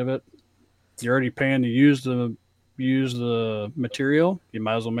gets made of it. You're already paying to use the material. You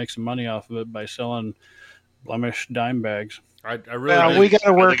might as well make some money off of it by selling blemish dime bags. I really we got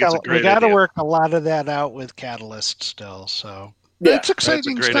to work. We got to work a lot of that out with Catalyst still. So Yeah, it's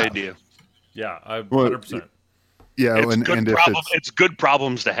exciting That's a great stuff. idea. Yeah, 100%. Yeah, It's good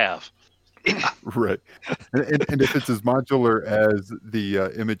problems to have. Right, and if it's as modular as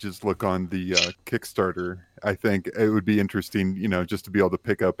the images look on the Kickstarter, I think it would be interesting, just to be able to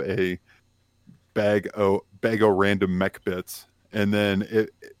pick up a bag of random mech bits, and then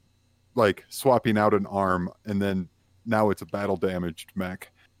it like swapping out an arm, and then now it's a battle damaged mech,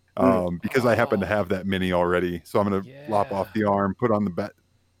 because I happen to have that mini already, so I'm gonna lop off the arm, put on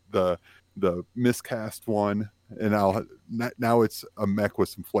the miscast one. And now it's a mech with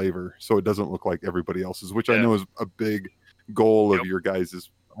some flavor, so it doesn't look like everybody else's, which I know is a big goal of your guys'.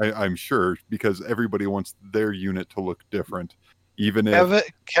 I'm sure, because everybody wants their unit to look different. Even if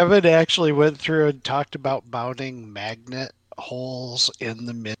Kevin actually went through and talked about mounting magnet holes in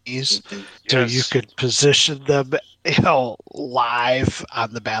the minis, so you could position them, live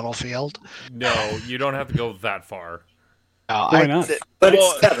on the battlefield. No, you don't have to go that far. Why not? But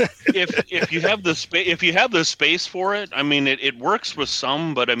if you have the space for it, I mean, it works with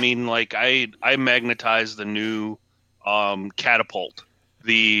some, but I mean, like I magnetized the new catapult,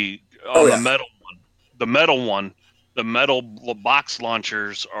 the metal one. The metal box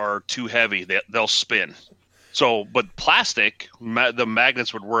launchers are too heavy; they'll spin. So, but plastic, the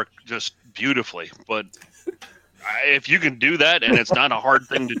magnets would work just beautifully. But if you can do that, and it's not a hard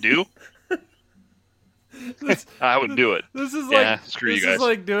thing to do. I would do it. This is screw you guys. This is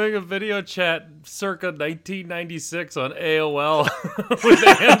like doing a video chat circa 1996 on AOL with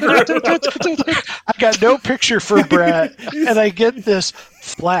Andrew. I got no picture for Brett, and I get this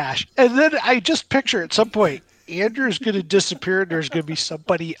flash, and then I just picture at some point Andrew's going to disappear, and there's going to be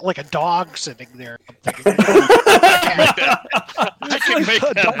somebody like a dog sitting there. I can make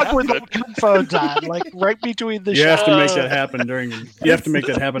A that dog with happen. the headphones on, like right between the You have shots. to make that happen during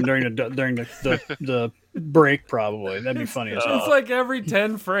the break, probably. That'd be funny as hell. It's like every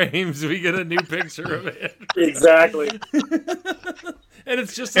 10 frames we get a new picture of it. exactly. And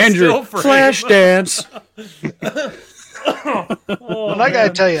it's just a Andrew, still frame. flash dance. Well, I got to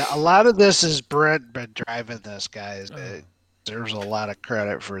tell you, a lot of this is Brent been driving this, guys. There's a lot of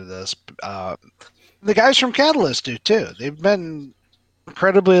credit for this. The guys from Catalyst do too. They've been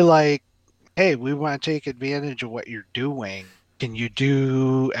incredibly like, hey, we want to take advantage of what you're doing. Can you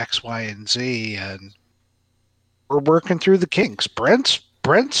do X, Y, and Z? And we're working through the kinks. Brent's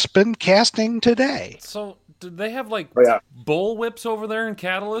been casting today. So, do they have like Oh, yeah. bull whips over there in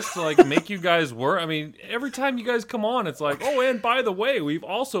Catalyst to like make you guys work? I mean, every time you guys come on, it's like, oh, and by the way, we've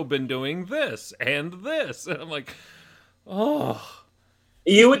also been doing this and this. And I'm like, oh.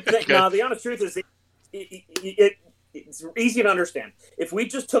 You would think. No, the honest truth is, it's easy to understand. If we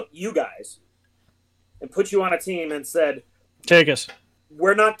just took you guys and put you on a team and said, Take us.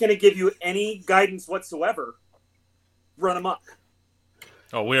 we're not going to give you any guidance whatsoever, run amok.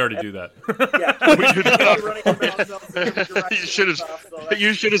 Oh, we already do that. Yeah. We do that.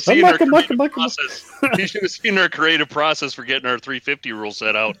 You should have seen our creative process. You should have seen our creative process for getting our 350 rule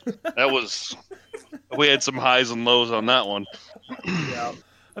set out. We had some highs and lows on that one. Yeah.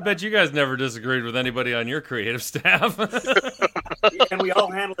 I bet you guys never disagreed with anybody on your creative staff. And we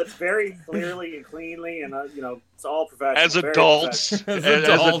all handle it very clearly and cleanly, and it's all professional. As adults, as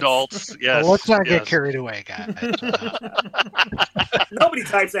adults, yes. Well, let's not get carried away, guys. Nobody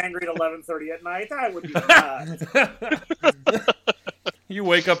types angry at 11:30 at night. That would be nuts. You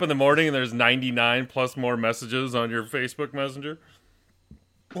wake up in the morning and there's 99 plus more messages on your Facebook Messenger.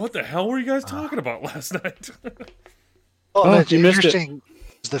 What the hell were you guys talking about last night? Well, that's you missed it. interesting.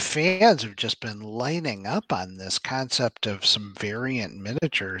 The fans have just been lining up on this concept of some variant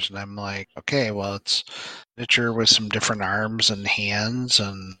miniatures, and I'm like, okay, well, it's miniature with some different arms and hands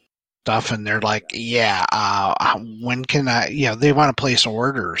and stuff, and they're like, yeah, when can I? They want to place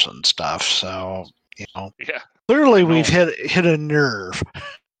orders and stuff. So, clearly we've hit a nerve.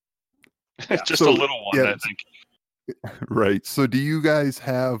 Just a little one, I think. Right. So, do you guys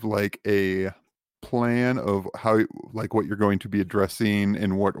have like a plan of how, like, what you're going to be addressing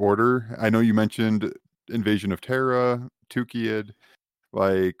in what order? I know you mentioned Invasion of Terra, Tukid,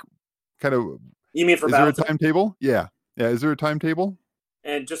 like, kind of. You mean for is Battletech? there a timetable? Yeah. Is there a timetable?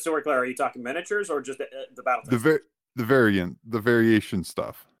 And just so we're clear, are you talking miniatures or just the Battletech? The variation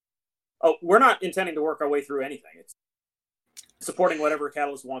stuff. Oh, we're not intending to work our way through anything. It's supporting whatever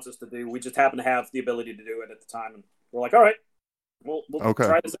Catalyst wants us to do. We just happen to have the ability to do it at the time, and we're like, all right, we'll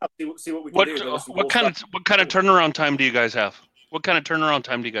try this out, see what we can do. What kind of turnaround time do you guys have? What kind of turnaround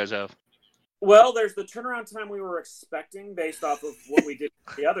time do you guys have? Well, there's the turnaround time we were expecting based off of what we did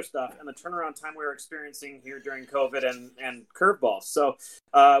with the other stuff, and the turnaround time we were experiencing here during COVID and curveballs. So,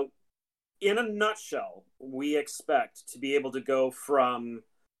 in a nutshell, we expect to be able to go from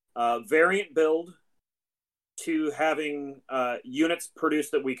variant build to having units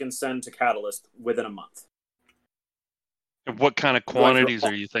produced that we can send to Catalyst within a month. And what kind of quantities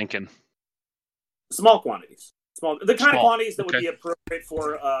are you thinking? Small quantities. The kind of quantities that would be appropriate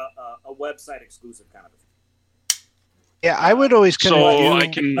for a website exclusive kind of thing. Yeah, I would always we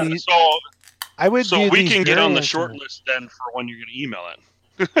can get on the short list then for when you're going to email it.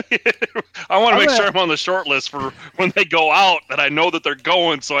 I want to make sure I'm on the short list for when they go out, that I know that they're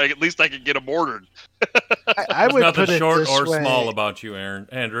going, so at least I can get them ordered. I would nothing put it short this or way. small about you,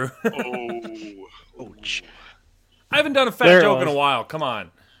 Andrew. Ouch. I haven't done a fat joke in a while. Come on.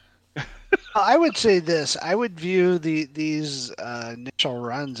 I would say this. I would view these initial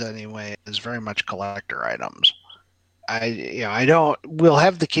runs anyway as very much collector items. We'll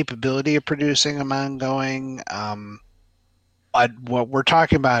have the capability of producing them ongoing. But what we're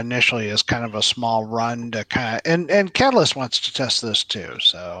talking about initially is kind of a small run to kind of, and Catalyst wants to test this too.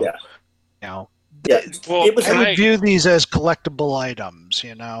 So, Well, I would view these as collectible items.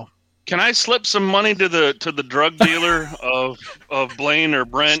 Can I slip some money to the drug dealer of Blaine or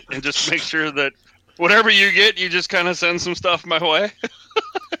Brent and just make sure that whatever you get, you just kind of send some stuff my way?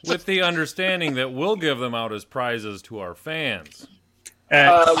 With the understanding that we'll give them out as prizes to our fans. We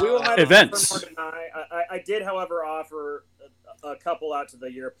will have events. I did, however, offer a couple out to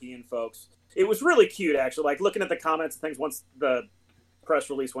the European folks. It was really cute, actually. Like, looking at the comments and things once the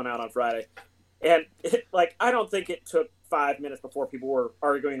press release went out on Friday. And, I don't think it took 5 minutes before people were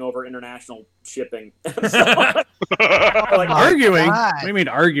arguing over international shipping. Arguing? What do you mean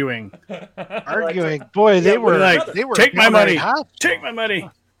arguing? Arguing. Boy, they were take my money. Take my money.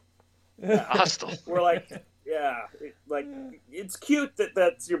 Hostile. We're like, it's cute that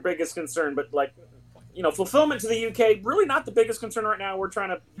that's your biggest concern, but fulfillment to the UK, really not the biggest concern right now. We're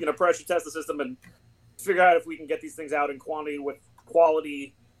trying to, pressure test the system and figure out if we can get these things out in quantity with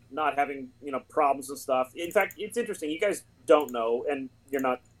quality, not having, problems and stuff. In fact, it's interesting. You guys don't know, and you're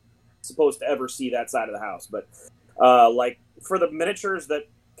not supposed to ever see that side of the house. But, for the miniatures that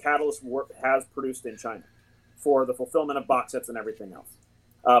Catalyst has produced in China, for the fulfillment of box sets and everything else,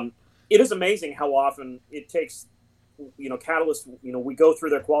 it is amazing how often it takes, Catalyst, we go through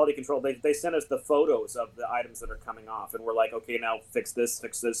their quality control. They send us the photos of the items that are coming off, and we're like, okay, now fix this,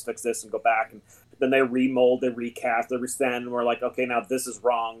 and go back. And then they remold, they recast, they resend, and we're like, okay, now this is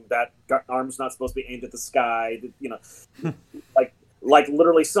wrong. That arm's not supposed to be aimed at the sky. Like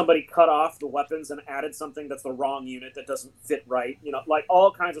literally somebody cut off the weapons and added something that's the wrong unit that doesn't fit right.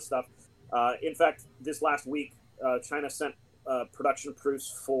 All kinds of stuff. In fact, this last week, China sent production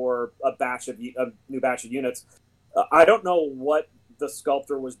proofs for a new batch of units. I don't know what the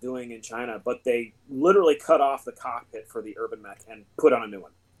sculptor was doing in China, but they literally cut off the cockpit for the Urban Mech and put on a new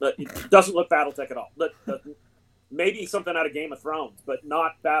one. It doesn't look Battletech at all. Maybe something out of Game of Thrones, but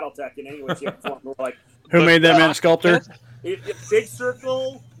not Battletech in any way, shape, or form. We're like, who made that man a sculptor? Big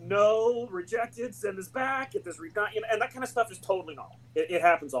circle, no, rejected, send us back. If there's and that kind of stuff is totally normal. It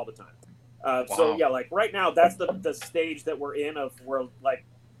happens all the time. So yeah, like right now, that's the stage that we're in of we're like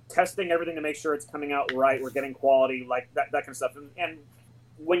testing everything to make sure it's coming out right. We're getting quality, like that kind of stuff. And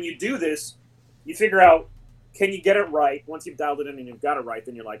when you do this, you figure out, can you get it right? Once you've dialed it in and you've got it right,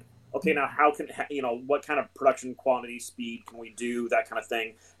 then you're like, okay, now how can, what kind of production quantity, speed can we do, that kind of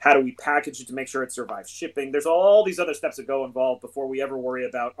thing? How do we package it to make sure it survives shipping? There's all these other steps that go involved before we ever worry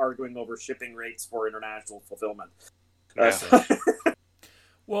about arguing over shipping rates for international fulfillment.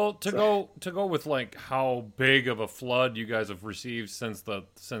 Well, to go with like how big of a flood you guys have received since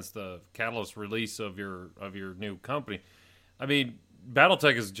the Catalyst release of your new company, I mean,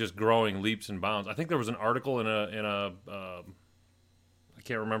 BattleTech is just growing leaps and bounds. I think there was an article in a I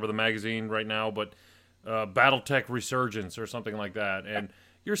can't remember the magazine right now, but BattleTech Resurgence or something like that, and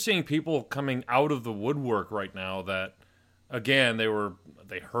you're seeing people coming out of the woodwork right now that, again, they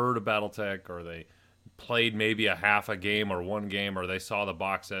heard of BattleTech or they played maybe a half a game or one game, or they saw the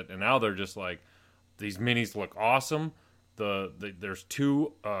box set, and now they're just like, these minis look awesome. There's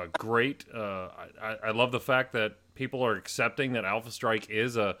two great. I love the fact that people are accepting that Alpha Strike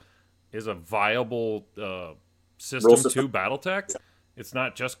is a viable system to BattleTech. It's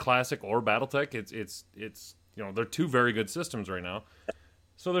not just Classic or BattleTech. It's they're two very good systems right now.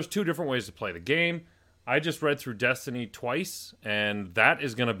 So there's two different ways to play the game. I just read through Destiny twice, and that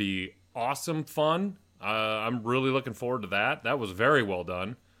is going to be awesome fun. I'm really looking forward to that. That was very well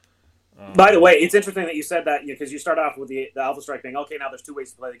done. By the way, it's interesting that you said that, because you start off with the Alpha Strike thing. Okay, now there's two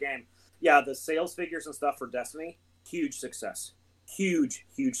ways to play the game. Yeah, the sales figures and stuff for Destiny, huge success. Huge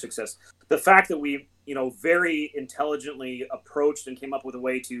success. The fact that we, very intelligently approached and came up with a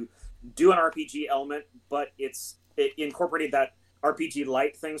way to do an RPG element, but it incorporated that RPG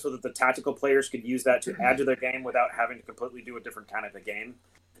light thing so that the tactical players could use that to add to their game without having to completely do a different kind of a game.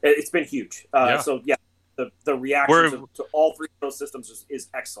 It's been huge. So yeah, the reaction to all three of those systems is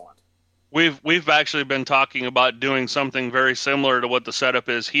excellent. We've actually been talking about doing something very similar to what the setup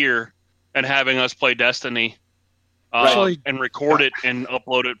is here, and having us play Destiny, and record it and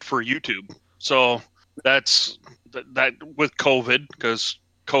upload it for YouTube. So that's that with COVID, because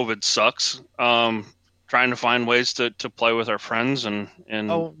COVID sucks. Trying to find ways to play with our friends and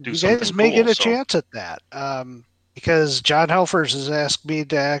do something. You guys may get a chance at that. Because John Helfers has asked me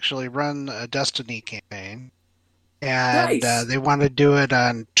to actually run a Destiny campaign, and nice. They want to do it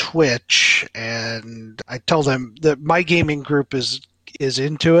on Twitch. And I told them that my gaming group is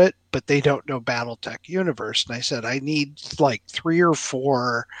into it, but they don't know BattleTech Universe. And I said, I need like 3 or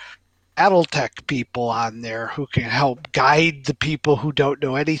 4 BattleTech people on there who can help guide the people who don't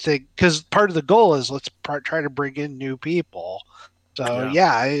know anything. Because part of the goal is let's try to bring in new people. So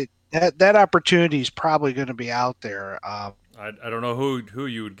that opportunity is probably going to be out there. I don't know who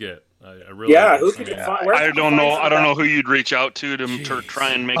you would get. I really who could you find? I don't know who you'd reach out to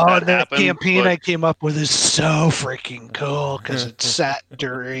try and make that happen. The campaign I came up with is so freaking cool because it's set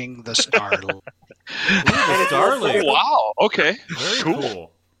during the Starlink. Starlink. Oh, wow. Okay. Very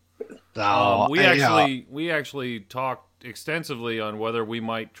cool. So, we actually talked extensively on whether we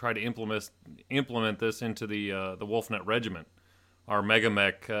might try to implement this into the Wolfnet Regiment, our Mega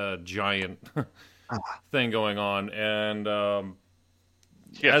Mech giant thing going on, and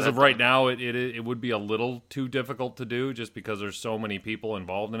as of right now, it would be a little too difficult to do just because there's so many people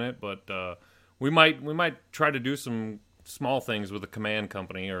involved in it. But we might try to do some small things with the Command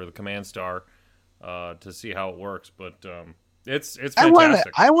Company or the Command Star to see how it works. But it's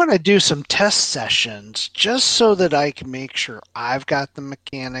fantastic. I want to do some test sessions just so that I can make sure I've got the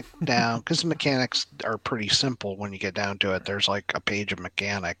mechanic down, because the mechanics are pretty simple when you get down to it. There's like a page of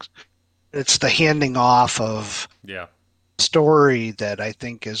mechanics. It's the handing off of story that I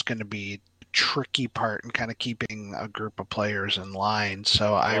think is going to be the tricky part in kind of keeping a group of players in line.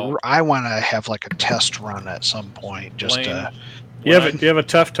 So I want to have like a test run at some point just Blaine, to. You have a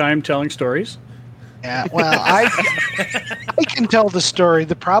tough time telling stories? Yeah, well, I can tell the story.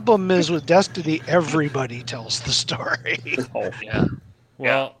 The problem is with Destiny, everybody tells the story. Oh, yeah.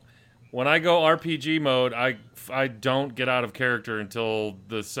 Well, when I go RPG mode, I don't get out of character until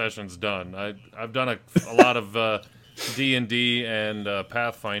the session's done. I've done a lot of D&D and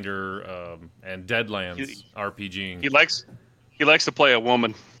Pathfinder and Deadlands RPGing. He likes to play a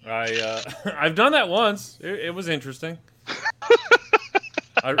woman. I've done that once. It was interesting.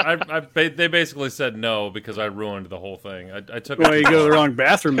 They basically said no because I ruined the whole thing. I took. Well, you go to the wrong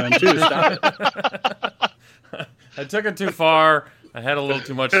bathroom then too. Stop it. I took it too far. I had a little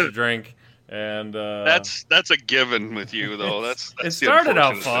too much to drink, and that's a given with you though. That's it started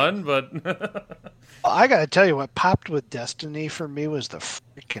out fun, but I got to tell you what popped with Destiny for me was the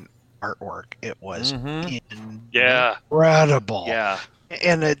freaking artwork. It was incredible. Yeah.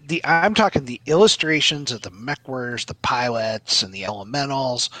 And I'm talking the illustrations of the mech warriors, the pilots, and the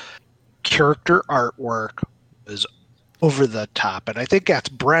elementals. Character artwork was over the top, and I think that's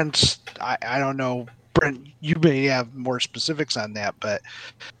Brent's. I don't know, Brent. You may have more specifics on that, but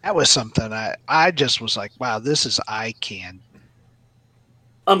that was something I just was like, wow, this is eye candy.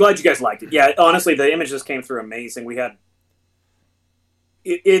 I'm glad you guys liked it. Yeah, honestly, the images came through amazing. We had.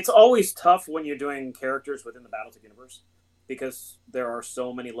 It's always tough when you're doing characters within the BattleTech universe, because there are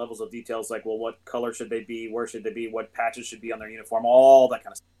so many levels of details, like, well, what color should they be? Where should they be? What patches should be on their uniform? All that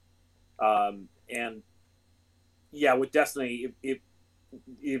kind of stuff. And yeah, with Destiny, it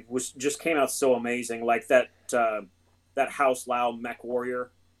was just came out so amazing. Like that House Lao mech warrior,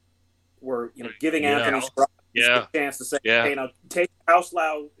 where giving Anthony Scruggs a chance to say, hey, take House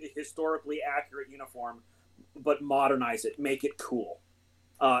Lao historically accurate uniform, but modernize it, make it cool.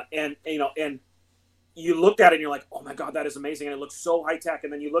 And you looked at it and you're like, oh my God, that is amazing. And it looks so high tech.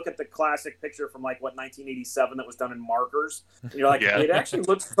 And then you look at the classic picture from 1987 that was done in markers. And you're like, it actually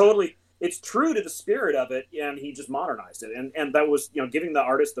looks it's true to the spirit of it. And he just modernized it. And that was, giving the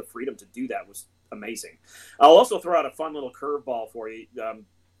artist the freedom to do that was amazing. I'll also throw out a fun little curveball for you.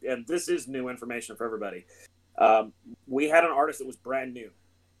 And this is new information for everybody. We had an artist that was brand new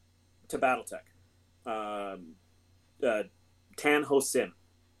to BattleTech. Tan Ho Sim.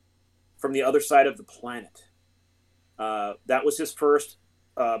 From the other side of the planet. That was his first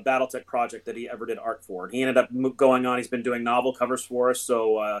BattleTech project that he ever did art for. And he ended up going on. He's been doing novel covers for us.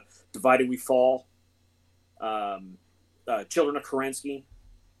 So Divided We Fall, Children of Kerensky,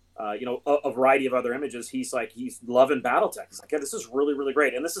 a variety of other images. He's loving BattleTech. He's like, yeah, this is really, really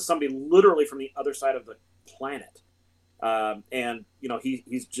great. And this is somebody literally from the other side of the planet.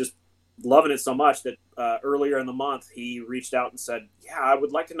 He's just loving it so much that earlier in the month he reached out and said, yeah, I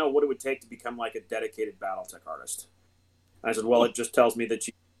would like to know what it would take to become like a dedicated BattleTech artist. And I said, well, it just tells me that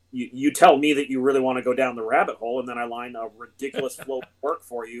you tell me that you really want to go down the rabbit hole, and then I line a ridiculous flow of work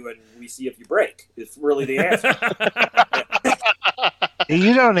for you, and we see if you break. It's really the answer.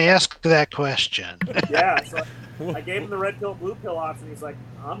 You don't ask that question. Yeah, so I gave him the red pill, blue pill option. He's like,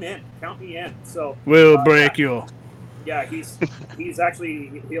 I'm in. Count me in. So we'll break you. Yeah, he's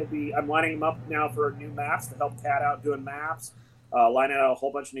actually I'm lining him up now for new maps to help Cat out doing maps, lining out a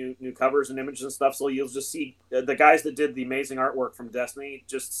whole bunch of new covers and images and stuff. So you'll just see the guys that did the amazing artwork from Destiny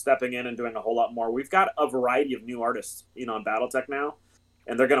just stepping in and doing a whole lot more. We've got a variety of new artists, on BattleTech now,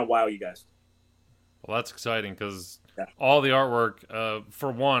 and they're gonna wow you guys. Well, that's exciting because all the artwork,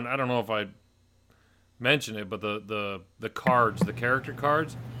 for one, I don't know if I mentioned it, but the cards, the character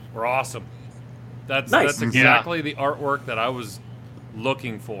cards, were awesome. That's exactly the artwork that I was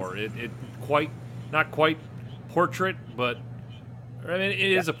looking for. It not quite portrait, but I mean it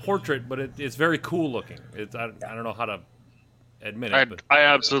is a portrait, but it's very cool looking. I don't know how to admit it. I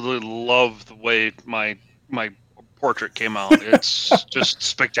absolutely love the way my portrait came out. It's just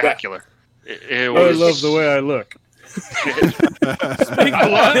spectacular. I love the way I look.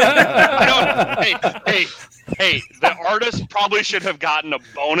 Hey, the artist probably should have gotten a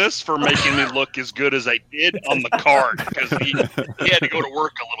bonus for making me look as good as I did on the card, because he had to go to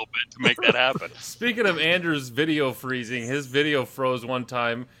work a little bit to make that happen. Speaking of Andrew's video freezing, his video froze one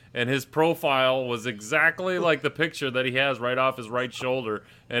time, and his profile was exactly like the picture that he has right off his right shoulder,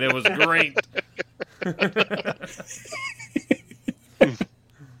 and it was great.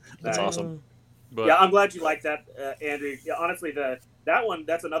 That's awesome. But, yeah, I'm glad you like that, Andrew. Yeah, honestly,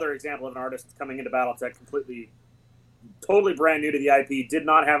 that's another example of an artist coming into BattleTech totally brand new to the IP, did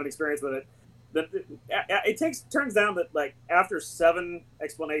not have an experience with it. Turns down that after 7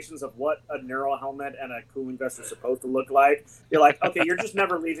 explanations of what a neural helmet and a cooling vest are supposed to look like, you're like, okay, you're just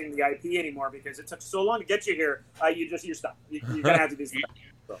never leaving the IP anymore because it took so long to get you here. You're stuck. You're gonna have to do stuff.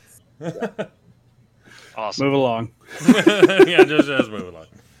 So, yeah. Awesome. Move along. Yeah, just move along.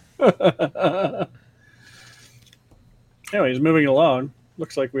 Anyways, moving along.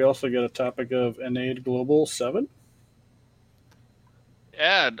 Looks like we also get a topic of Enade Global 7.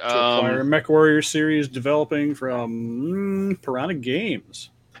 Yeah, to acquire Mech Warrior series developing from Piranha Games.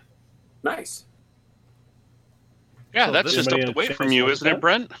 Nice. Yeah, that's just up the way from you, isn't it,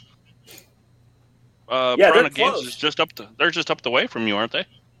 Brent? Yeah, Piranha Games is just up they're just up the way from you, aren't they?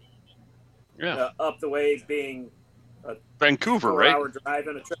 Yeah. Up the way being Vancouver, 4-hour drive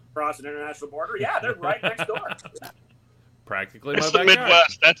and a trip across an international border. Yeah, they're right next door. Practically it's my the backyard.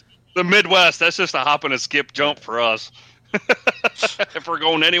 Midwest. That's the Midwest. That's just a hop and a skip jump for us. If we're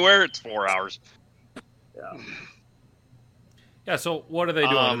going anywhere, it's 4 hours. Yeah. Yeah. So what are they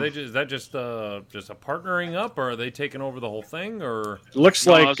doing? Is that just a partnering up, or are they taking over the whole thing? Or looks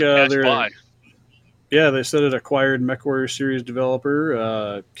like they're Yeah, they said it acquired MechWarrior series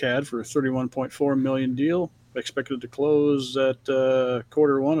developer CAD for a $31.4 million deal, expected to close at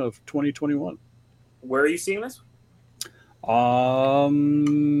Q1 of 2021. Where are you seeing this?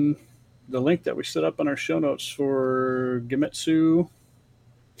 The link that we set up on our show notes for Gemitsu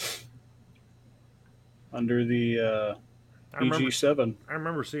under the EG7. I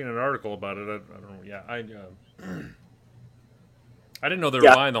remember seeing an article about it. I don't know. Yeah, I didn't know they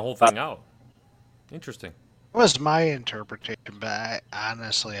were buying the whole thing out. Interesting. That was my interpretation, but I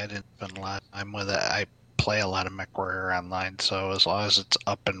didn't spend a lot of time with it. I play a lot of MechWarrior online, so as long as it's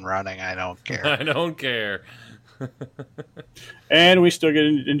up and running, I don't care. I don't care. And we still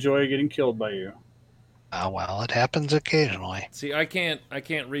enjoy getting killed by you. Well, it happens occasionally. See, I can't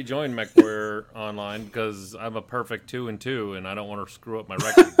rejoin MechWarrior online because I'm a perfect 2-2, and I don't want to screw up my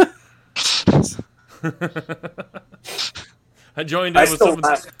record. I joined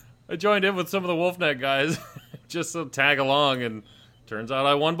in with some of the Wolfnet guys just to tag along, and turns out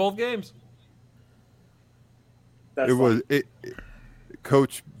I won both games.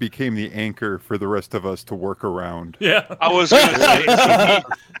 Coach became the anchor for the rest of us to work around. Yeah, I was going to say.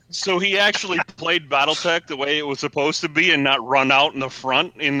 So he actually played BattleTech the way it was supposed to be, and not run out in the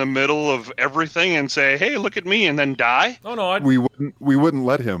front, in the middle of everything, and say, "Hey, look at me," and then die. Oh no, we wouldn't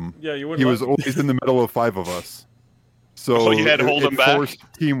let him. Yeah, you wouldn't. He was always in the middle of 5 of us. So you had to hold him back. Forced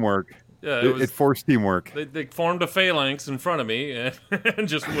teamwork. Yeah, it forced teamwork. They formed a phalanx in front of me and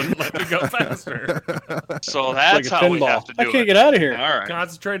just wouldn't let me go faster. So that's like how we have to do it. I can't get out of here. All right.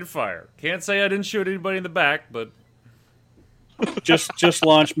 Concentrated fire. Can't say I didn't shoot anybody in the back, but just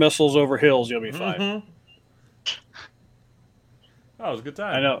launch missiles over hills. You'll be fine. Mm-hmm. Oh, it was a good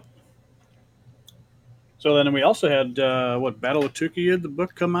time. I know. So then we also had Battle of Tukiyid, the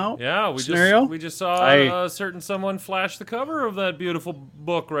book, come out. Yeah, we just saw a certain someone flash the cover of that beautiful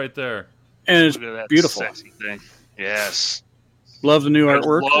book right there, and it's beautiful. Sexy thing. Yes, love the new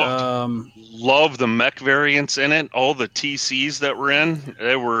artwork. Love the mech variants in it. All the TCs that were in,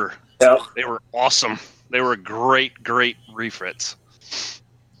 they were awesome. They were great refits.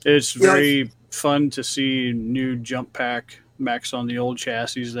 It's very fun to see new jump pack mechs on the old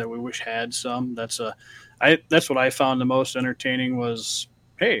chassis that we wish had some. That's what I found the most entertaining was,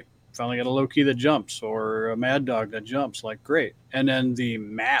 hey, finally got a Loki that jumps or a Mad Dog that jumps. Like, great. And then the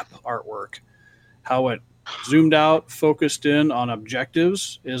map artwork, how it zoomed out, focused in on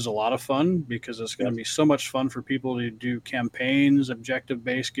objectives is a lot of fun because it's going to be so much fun for people to do campaigns,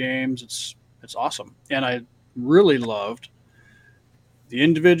 objective-based games. It's awesome. And I really loved the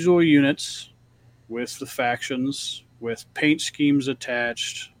individual units with the factions, with paint schemes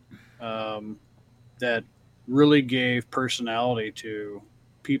attached, that really gave personality to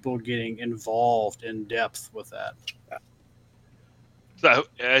people getting involved in depth with that. So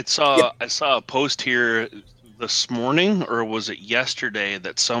I saw a post here this morning, or was it yesterday,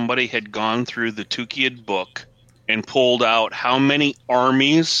 that somebody had gone through the Tukiyid book and pulled out how many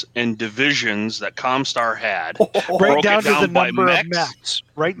armies and divisions that Comstar had. Right down to the number of mechs.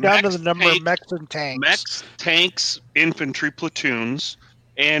 Right down to the number of mechs and tanks. Mechs, tanks, infantry platoons,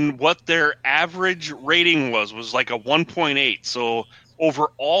 and what their average rating was like a 1.8. So over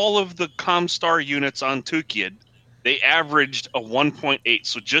all of the Comstar units on Tukiyid, they averaged a 1.8.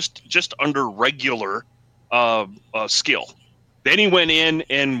 So just under regular skill. Then he went in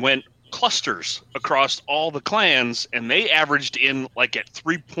and went clusters across all the clans, and they averaged in like at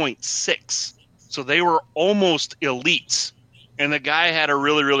 3.6. So they were almost elites. And the guy had a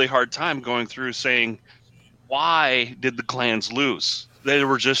really, really hard time going through saying, why did the clans lose? They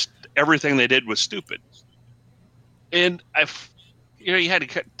were just, everything they did was stupid. And you had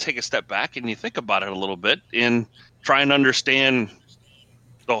to take a step back and you think about it a little bit and try and understand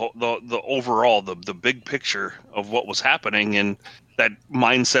the overall, the big picture of what was happening, and that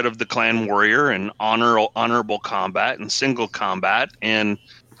mindset of the clan warrior and honorable combat and single combat, and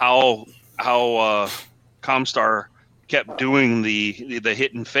how Comstar kept doing the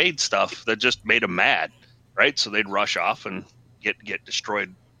hit and fade stuff that just made them mad, right? So they'd rush off and get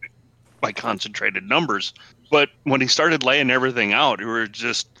destroyed by concentrated numbers. But when he started laying everything out, it were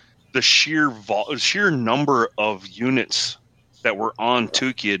just the sheer number of units that were on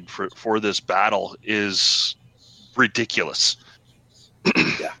Tukiyid for this battle is ridiculous.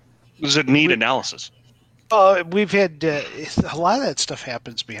 Yeah. It was a neat analysis. We've had a lot of that stuff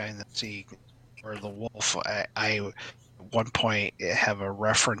happens behind the scene. Or the Wolf, I at one point have a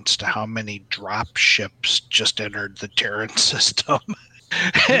reference to how many drop ships just entered the Terran system,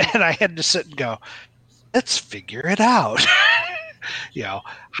 and I had to sit and go, "Let's figure it out."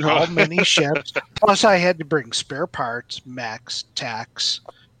 How many ships? Plus, I had to bring spare parts, mechs, tax,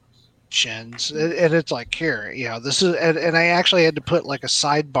 shins, and it's like, here, this is, and I actually had to put like a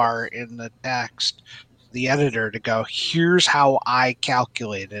sidebar in the text, the editor, to go, here's how I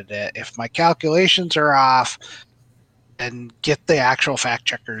calculated it. If my calculations are off, and get the actual fact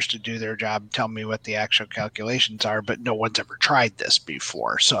checkers to do their job and tell me what the actual calculations are, but no one's ever tried this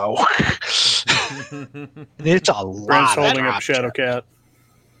before, so it's a lot. Brent's holding up Shadowcat.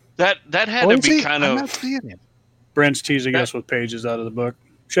 That had to be kind I'm of. not seeing him. Brent's teasing us with pages out of the book.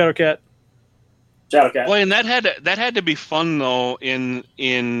 Shadowcat. Well, and that had to be fun though,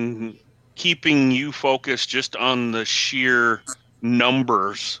 in keeping you focused just on the sheer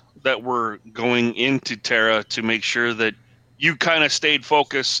numbers that were going into Terra, to make sure that you kind of stayed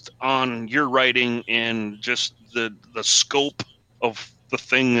focused on your writing and just the scope of the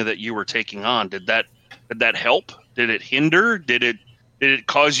thing that you were taking on. Did that help? Did it hinder? Did it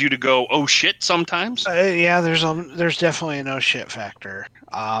cause you to go, oh shit, sometimes? Yeah, there's definitely a no shit factor.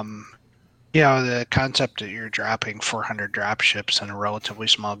 The concept that you're dropping 400 drop ships in a relatively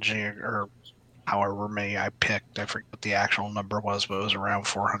small or however many I picked, I forget what the actual number was, but it was around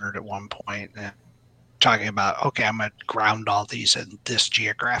 400 at one point. And talking about, okay, I'm going to ground all these in this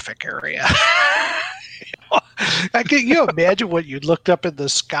geographic area. Can you imagine what you looked up in the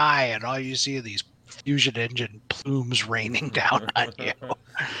sky and all you see are these fusion engine plumes raining down on you?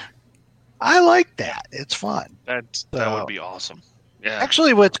 I like that. It's fun. That would be awesome. Yeah.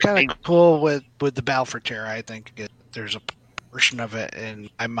 Actually, what's kind of cool with the Battle for Terra, I think there's a portion of it in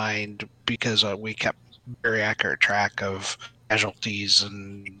my mind, because we kept very accurate track of casualties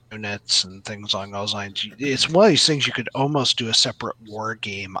and units and things along those lines. It's one of these things you could almost do a separate war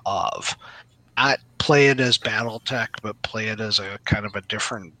game of. Not play it as BattleTech, but play it as a kind of a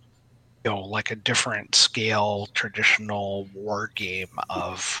different, like a different scale traditional war game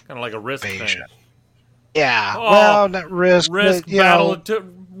of kind of like a Risk invasion. thing. Yeah, well, not Risk. Risk but,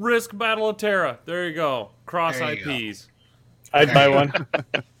 Risk Battle of Terra. There you go. Cross IPs. I'd buy one.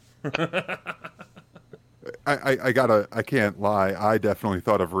 I can't lie. I definitely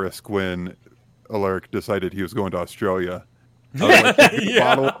thought of Risk when Alaric decided he was going to Australia. I was like,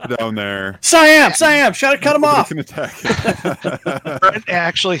 bottle down there. Siam, cut him off. Can attack. Brent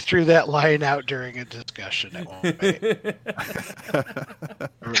actually threw that line out during a discussion at one point.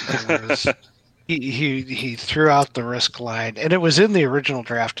 He threw out the Risk line, and it was in the original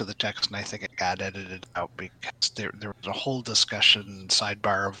draft of the text, and I think it got edited out because there was a whole discussion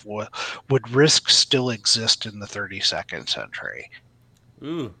sidebar of would Risk still exist in the 32nd century.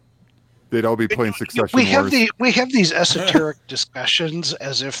 Ooh. They'd all be playing Succession Wars. We have these esoteric discussions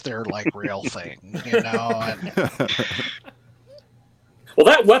as if they're like real things, And, well,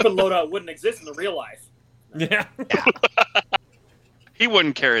 that weapon loadout wouldn't exist in the real life. Yeah. He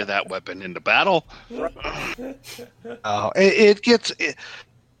wouldn't carry that weapon into battle. Oh, it gets.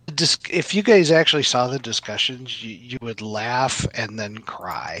 If you guys actually saw the discussions, you would laugh and then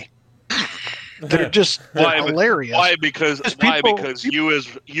cry. They're just hilarious. Why? Because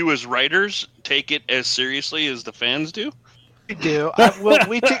you as writers take it as seriously as the fans do. We do.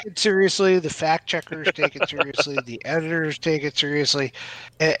 We take it seriously. The fact checkers take it seriously. The editors take it seriously,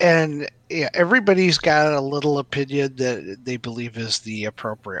 and everybody's got a little opinion that they believe is the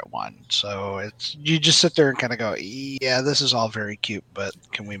appropriate one. So you just sit there and kind of go, "Yeah, this is all very cute, but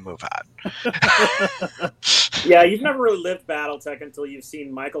can we move on?" Yeah, you've never really lived BattleTech until you've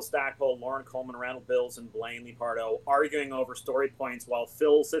seen Michael Stackpole, Lauren Coleman, Randall Bills, and Blaine Lepardo arguing over story points while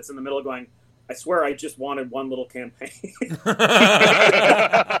Phil sits in the middle going, I swear I just wanted one little campaign.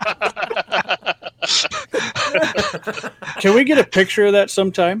 Can we get a picture of that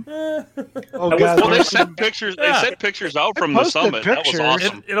sometime? Oh God! Well, they sent pictures. They sent pictures out from the summit. Pictures. That was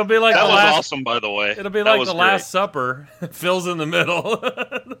awesome. It'll be like that the was last, awesome, by the way. It'll be like the Last Supper. Phil's in the middle.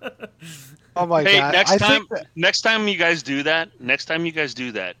 Oh my God! Next time you guys do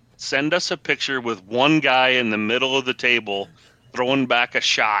that, send us a picture with one guy in the middle of the table throwing back a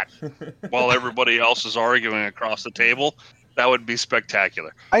shot while everybody else is arguing across the table. That would be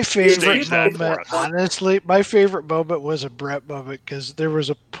spectacular. My favorite moment, honestly, was a Brent moment, because there was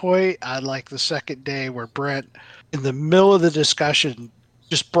a point on like the second day where Brent, in the middle of the discussion,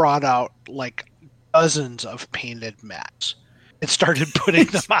 just brought out like dozens of painted mats and started putting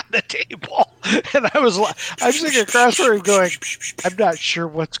them on the table. And I'm sitting across from him going, I'm not sure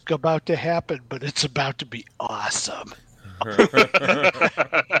what's about to happen, but it's about to be awesome.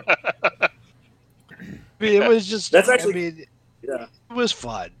 It was just. That's actually. Yeah. It was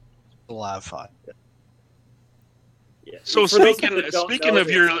fun. A lot of fun. Yeah. So speaking of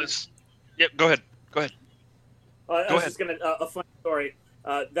your list, go ahead. I was just gonna a funny story.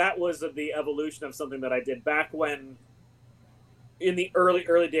 That was the evolution of something that I did back when in the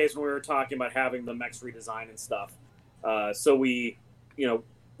early days when we were talking about having the mechs redesigned and stuff. So we,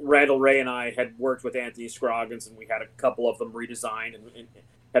 Randall Ray and I had worked with Anthony Scroggins, and we had a couple of them redesigned and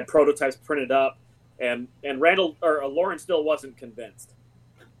had prototypes printed up. And Lauren still wasn't convinced.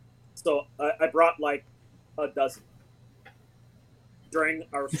 So I brought like a dozen during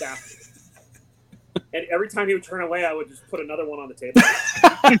our staff meeting. And every time he would turn away, I would just put another one on the table.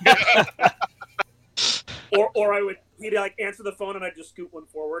 or he'd like answer the phone and I'd just scoot one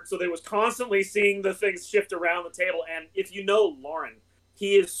forward. So they was constantly seeing the things shift around the table. And if you know Lauren,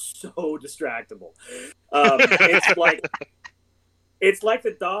 he is so distractible. It's like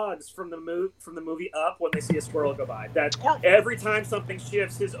the dogs from the movie Up when they see a squirrel go by. That every time something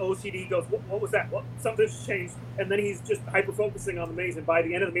shifts, his OCD goes, "What was that? Something's changed," and then he's just hyper focusing on the minis. And by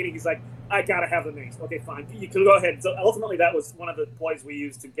the end of the meeting, he's like, "I gotta have the minis." Okay, fine, you can go ahead. So ultimately, that was one of the ploys we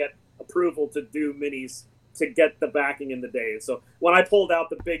used to get approval to do minis, to get the backing in the day. So when I pulled out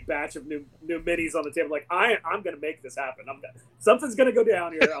the big batch of new minis on the table, like I'm gonna make this happen. Something's gonna go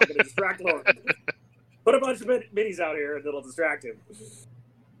down here. I'm gonna distract Lauren. Put a bunch of minis out here and it'll distract him.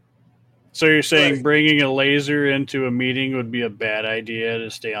 So you're saying bringing a laser into a meeting would be a bad idea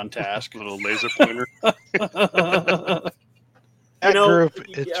to stay on task? A little laser pointer. That group,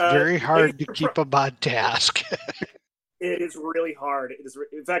 it's very hard to keep them on task. It is really hard. It is.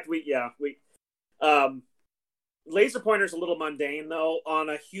 In fact, laser pointer's a little mundane though. On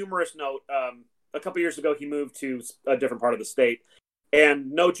a humorous note, a couple years ago, he moved to a different part of the state.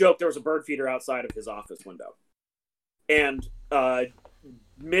 And no joke, there was a bird feeder outside of his office window. And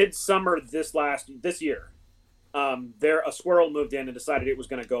midsummer this year, a squirrel moved in and decided it was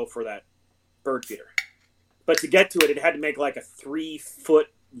going to go for that bird feeder. But to get to it, it had to make like a 3-foot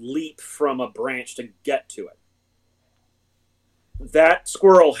leap from a branch to get to it. That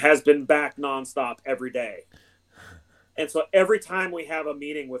squirrel has been back nonstop every day. And so every time we have a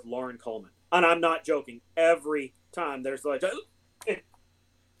meeting with Lauren Coleman, and I'm not joking, every time there's like...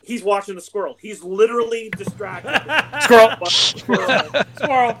 He's watching the squirrel. He's literally distracted.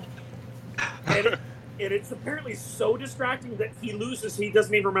 Squirrel. And it's apparently so distracting that he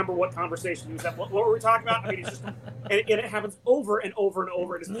doesn't even remember what conversation he was having. What were we talking about? I mean, it's just, and it happens over and over and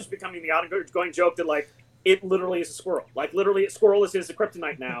over. It's just becoming the ongoing joke that, like, it literally is a squirrel. Like, literally, a squirrel is his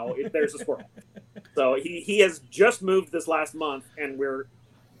kryptonite now. There's a squirrel. So he has just moved this last month, and we're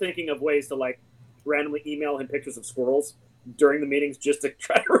thinking of ways to, like, randomly email him pictures of squirrels during the meetings just to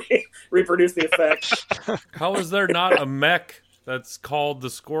try to reproduce the effect. How is there not a mech that's called the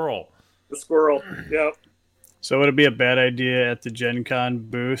squirrel? The squirrel, yep. So would it be a bad idea at the Gen Con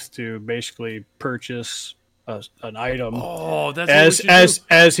booth to basically purchase an item as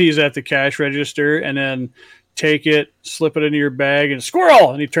he's at the cash register, and then take it, slip it into your bag, and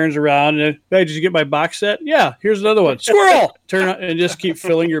squirrel? And he turns around and, "Hey, did you get my box set? Yeah, here's another one. Squirrel!" Turn on and just keep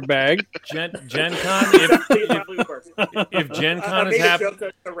filling your bag. Gen Con, if Gen Con is happening,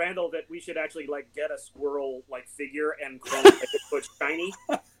 to Randall that we should actually like get a squirrel like figure and chrome it put shiny,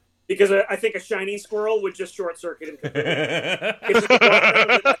 because I think a shiny squirrel would just short circuit him.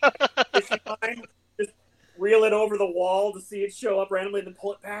 Just reel it over the wall to see it show up randomly, and then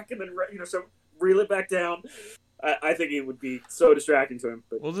pull it back, and then so reel it back down. I think it would be so distracting to him.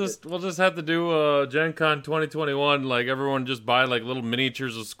 But we'll just have to do Gen Con 2021. Like, everyone just buy like little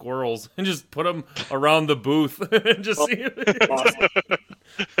miniatures of squirrels and just put them around the booth and just see. Awesome.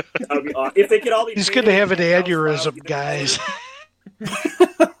 That would be awesome. If they could all be. He's going to have an aneurysm, guys.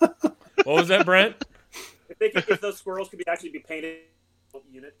 What was that, Brent? If those squirrels could actually be painted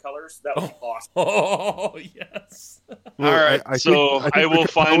unit colors, that would be awesome. Oh yes. All right, I will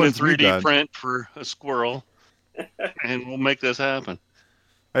find a 3D print for a squirrel, and we'll make this happen.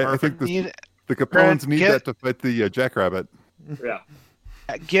 I think the Capones need that to fit the Jackrabbit. Yeah.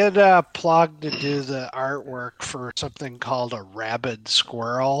 Get Plug to do the artwork for something called a rabid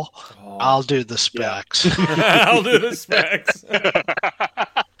squirrel. Oh. I'll do the specs. Yeah. I'll do the specs.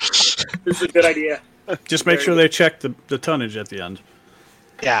 This is a good idea. Just make sure they check the tonnage at the end.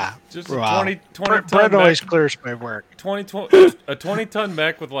 Yeah. Just a 20 ton Brett always clears my work. A 20-ton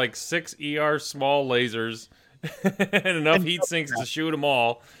mech with like 6 ER small lasers and enough heat sinks to shoot them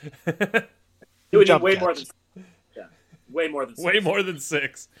all. It would need way more than. Way more than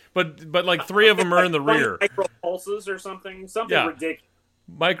 6. But like 3 of them are in the rear. Micro pulses or something ridiculous.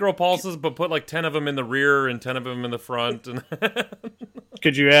 Micro pulses, but put like 10 of them in the rear and 10 of them in the front.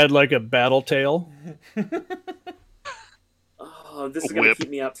 Could you add like a battle tail? Oh, this is going to keep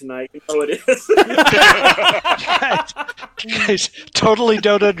me up tonight. You know it is. guys totally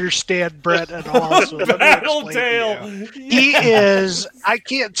don't understand Brett at all. So Tattletale. He is. I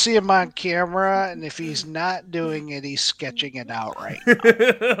can't see him on camera, and if he's not doing it, he's sketching it out right now.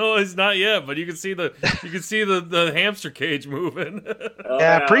 Oh, it's not yet, but you can see the hamster cage moving.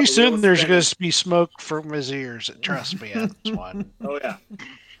 Yeah, pretty soon there's going to be smoke from his ears. Trust me on this one. Oh yeah.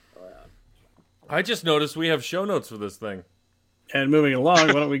 I just noticed we have show notes for this thing. And moving along,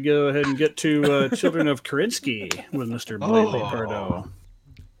 why don't we go ahead and get to Children of Karinsky with Mr. Blately Pardo.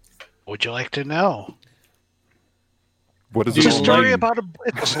 Would you like to know? What is It's a it? story about a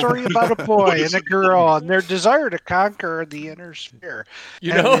boy and a girl and their desire to conquer the inner sphere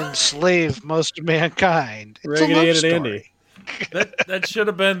and enslave most of mankind. It's a love story. Andy. That should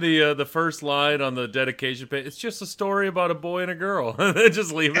have been the first line on the dedication page. It's just a story about a boy and a girl.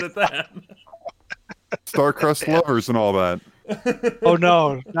 Just leave it at that. Star-crossed lovers and all that. Oh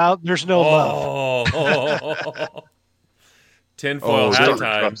no! Now there's no love. Tinfoil hat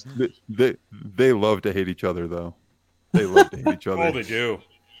time. They love to hate each other, though. They love to hate each other. Oh, they do.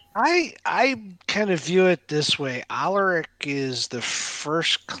 I kind of view it this way. Alaric is the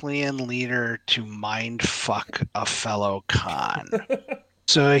first clan leader to mind fuck a fellow Khan.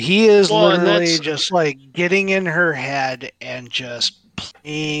 So he is literally just like getting in her head and just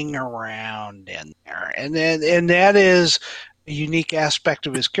playing around in there. And that is a unique aspect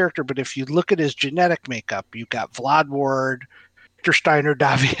of his character. But if you look at his genetic makeup, you've got Vlad Ward, Victor Steiner,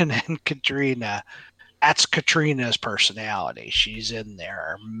 Davian, and Katrina. That's Katrina's personality. She's in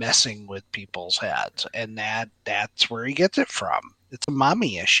there messing with people's heads, and that's where he gets it from. It's a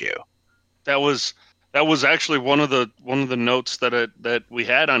mommy issue. That was actually one of the notes that we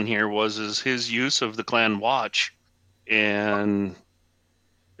had on here was his use of the clan watch, and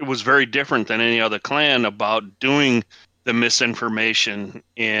it was very different than any other clan about doing the misinformation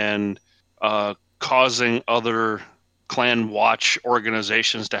and causing other clan watch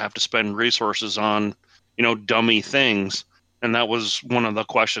organizations to have to spend resources on dummy things. And that was one of the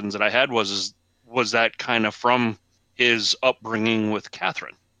questions that I had was that kind of from his upbringing with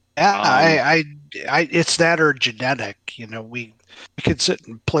Catherine? Yeah, I it's that or genetic. We could sit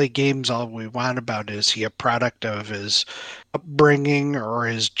and play games all we want about is he a product of his upbringing or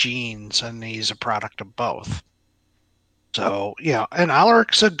his genes, and he's a product of both. So, and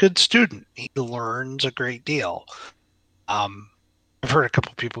Alaric's a good student. He learns a great deal. I've heard a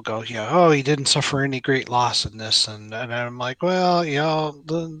couple people go, he didn't suffer any great loss in this. And I'm like, well,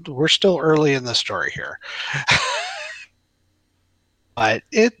 we're still early in the story here. But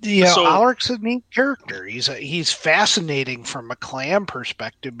Alaric's a neat character. He's fascinating from a clan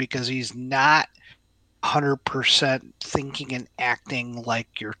perspective because he's not 100% thinking and acting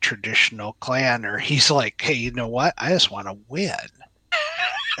like your traditional clanner. He's like, hey, you know what? I just want to win.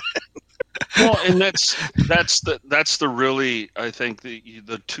 Well, and that's the really, I think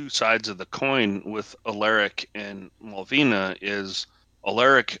the two sides of the coin with Alaric and Malvina is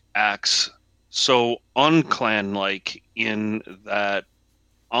Alaric acts so unclan-like in that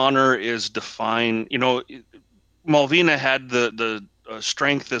honor is defined. Malvina had the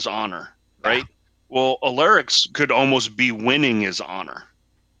strength as honor, right? Yeah. Well, Alaric's could almost be winning his honor,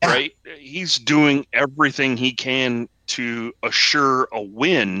 right? He's doing everything he can to assure a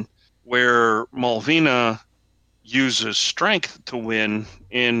win, where Malvina uses strength to win.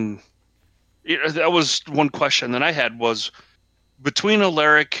 That was one question that I had was between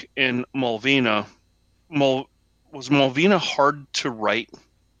Alaric and Malvina. Was Malvina hard to write?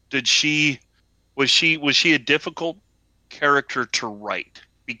 Was she a difficult character to write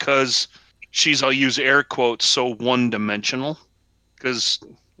because she's, I'll use air quotes, so one-dimensional? Because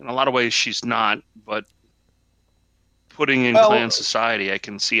in a lot of ways she's not, but putting in clan society, I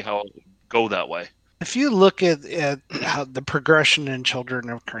can see how it would go that way. If you look at how the progression in Children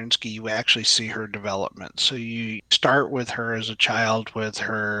of Karinsky, you actually see her development. So you start with her as a child with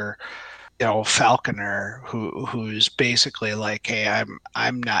her, falconer, who's basically like, hey,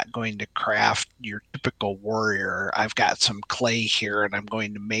 I'm not going to craft your typical warrior. I've got some clay here, and I'm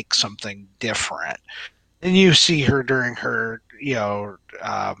going to make something different. And you see her during her,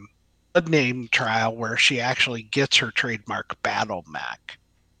 name trial where she actually gets her trademark battle mech.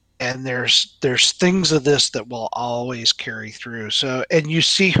 And there's things of this that will always carry through. So, and you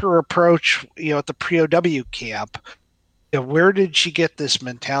see her approach, at the POW camp. Where did she get this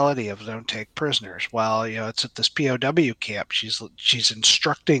mentality of don't take prisoners? Well, it's at this POW camp. She's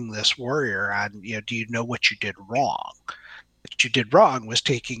instructing this warrior on, do you know what you did wrong? What you did wrong was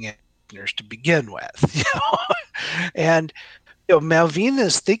taking prisoners to begin with, and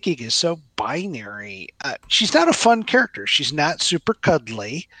Malvina's thinking is so binary. She's not a fun character. She's not super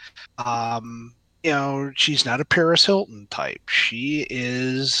cuddly. She's not a Paris Hilton type. She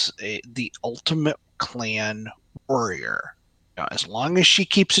is the ultimate clan warrior. As long as she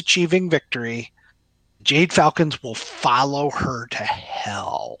keeps achieving victory, Jade Falcons will follow her to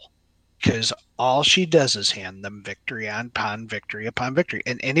hell, because all she does is hand them victory upon victory upon victory.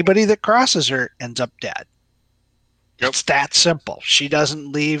 And anybody that crosses her ends up dead. Yep. It's that simple. She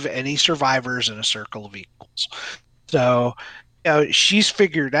doesn't leave any survivors in a circle of equals. So she's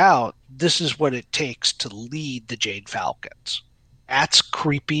figured out this is what it takes to lead the Jade Falcons. That's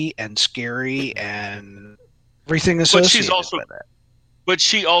creepy and scary and everything associated with it. But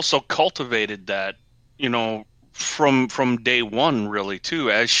she also cultivated that, from day one, really, too.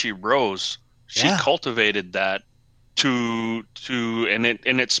 As she rose, she cultivated that and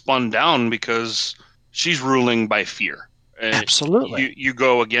it spun down because she's ruling by fear. Absolutely. You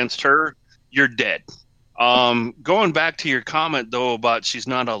go against her, you're dead. Going back to your comment, though, about she's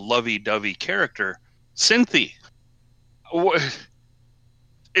not a lovey-dovey character, Cynthia,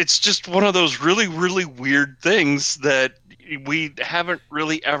 it's just one of those really, really weird things that we haven't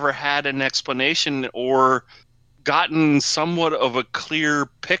really ever had an explanation or gotten somewhat of a clear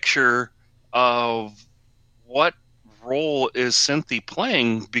picture of what role is Cynthia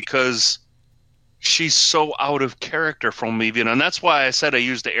playing, because she's so out of character from Malvina. And that's why I said I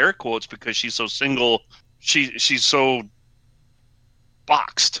used the air quotes, because she's so single. She's so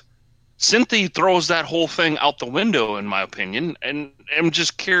boxed. Cynthia throws that whole thing out the window, in my opinion. And I'm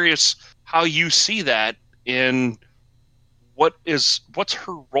just curious how you see that in what's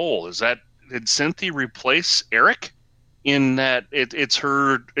her role? Did Cynthia replace Eric in that it's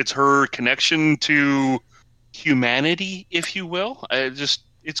her connection to humanity, if you will?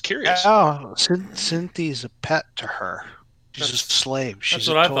 It's curious. Oh, Cynthia's a pet to her. She's a slave. She's that's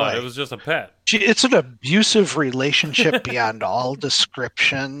what a toy. I thought. It was just a pet. It's an abusive relationship beyond all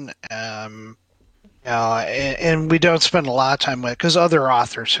description. And we don't spend a lot of time with it because other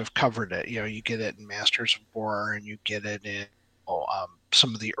authors have covered it. You get it in Masters of War, and you get it in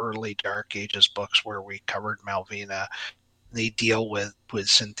some of the early Dark Ages books where we covered Malvina. They deal with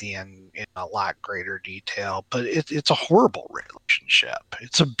Cynthia in a lot greater detail, but it's a horrible relationship.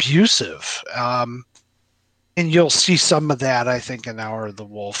 It's abusive. And you'll see some of that, I think, in Hour of the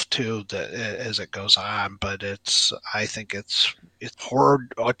Wolf too, as it goes on. But I think it's horror.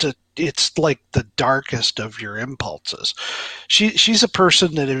 It's like the darkest of your impulses. She's a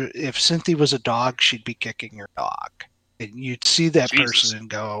person that if Cynthia was a dog, she'd be kicking her dog, and you'd see that person and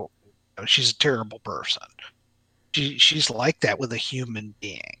go, she's a terrible person. She's like that with a human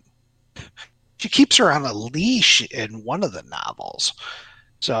being. She keeps her on a leash in one of the novels.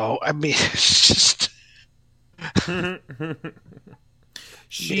 So I mean, it's just.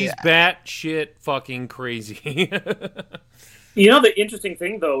 She's batshit fucking crazy. The interesting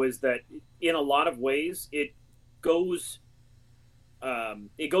thing, though, is that in a lot of ways it goes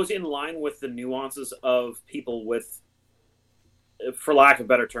in line with the nuances of people with, for lack of a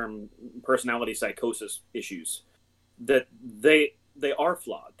better term, personality psychosis issues. That they are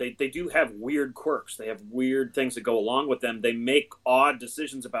flawed. They do have weird quirks. They have weird things that go along with them. They make odd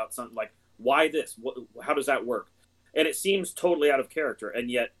decisions about something like, why this? How does that work? And it seems totally out of character, and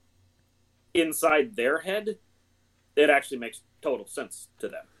yet inside their head, it actually makes total sense to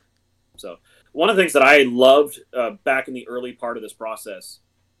them. So one of the things that I loved back in the early part of this process,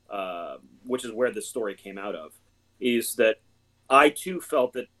 which is where this story came out of, is that I too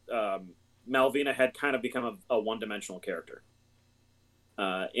felt that Malvina had kind of become a one-dimensional character.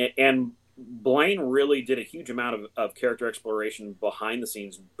 And Blaine really did a huge amount of character exploration behind the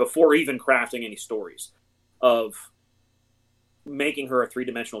scenes before even crafting any stories, of making her a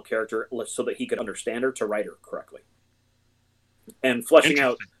three-dimensional character so that he could understand her to write her correctly. And fleshing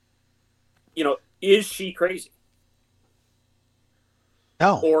out, is she crazy?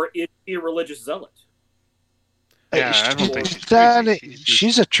 No. Or is she a religious zealot? Yeah, I don't think she's crazy.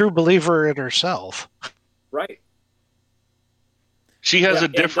 She's a true believer in herself. Right. She has a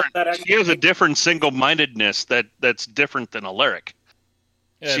different single-mindedness that's different than Alaric.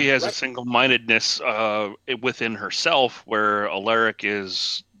 She has a single-mindedness within herself, where Alaric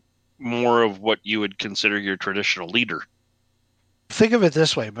is more of what you would consider your traditional leader. Think of it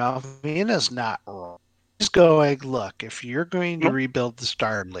this way: Malvina's not wrong. She's going, look, if you're going to rebuild the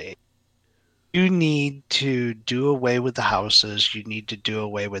Star League, you need to do away with the houses. You need to do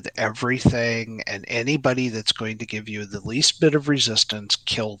away with everything, and anybody that's going to give you the least bit of resistance,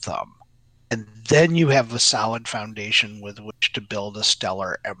 kill them. And then you have a solid foundation with which to build a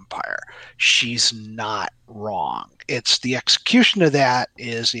stellar empire. She's not wrong. It's the execution of that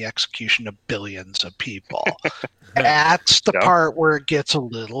is the execution of billions of people. That's the part where it gets a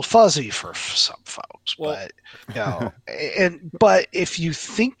little fuzzy for some folks. Well, but if you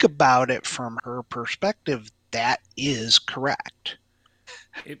think about it from her perspective, that is correct.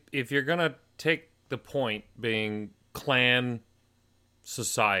 If you're gonna take the point being clan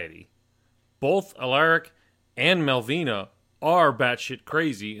society, both Alaric and Melvina are batshit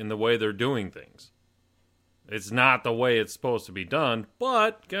crazy in the way they're doing things. It's not the way it's supposed to be done,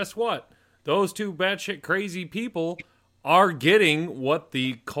 but guess what? Those two batshit crazy people are getting what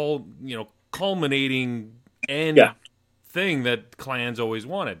the culminating end thing that clans always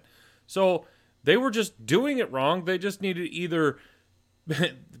wanted. So they were just doing it wrong. They just needed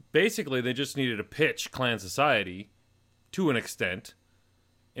basically they just needed to pitch clan society to an extent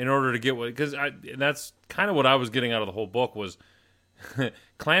in order to get what, because that's kind of what I was getting out of the whole book was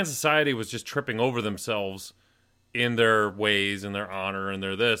clan society was just tripping over themselves in their ways and their honor and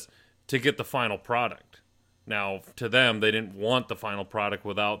their this to get the final product. Now, to them, they didn't want the final product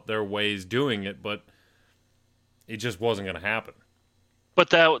without their ways doing it, but it just wasn't going to happen.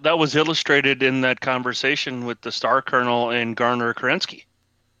 But that was illustrated in that conversation with the Star Colonel and Garner Kerensky.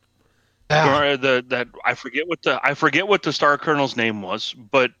 I forget what the Star Colonel's name was,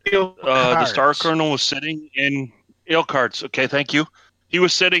 but the Star Colonel was sitting in Ilkarts. Okay, thank you. He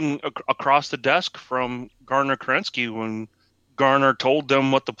was sitting across the desk from Garner Kerensky when Garner told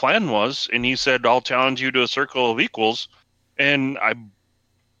them what the plan was, and he said, "I'll challenge you to a circle of equals." And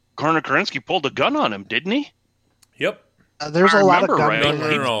Garner Kerensky pulled a gun on him, didn't he? Yep. There's a lot of gun. Right.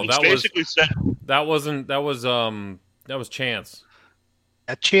 No. That was Chance.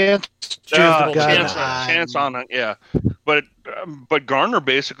 A chance on it, yeah. But Garner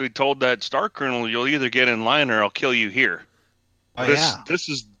basically told that Star Colonel, "You'll either get in line or I'll kill you here." This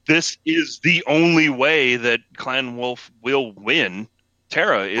is the only way that Clan Wolf will win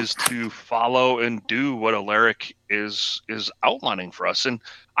Terra is to follow and do what Alaric is outlining for us. And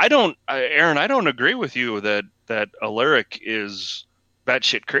Aaron, I don't agree with you that Alaric is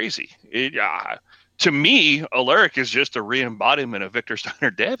batshit crazy. To me, Alaric is just a re-embodiment of Victor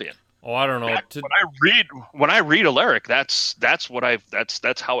Steiner Davian. Oh, I don't know. When I read Alaric, that's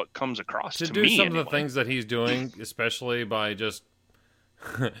how it comes across to do me. Some of the things that he's doing, especially by just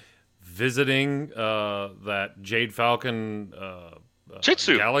visiting that Jade Falcon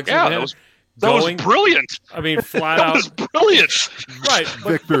Jitsu galaxy. Yeah, that was brilliant. I mean, flat out. That was brilliant. Right.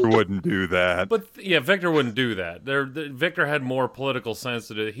 Victor wouldn't do that. But yeah, Victor wouldn't do that. Victor had more political sense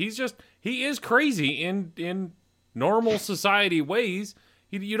to it. He is crazy in normal society ways.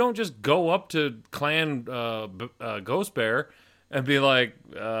 You don't just go up to Clan Ghost Bear and be like,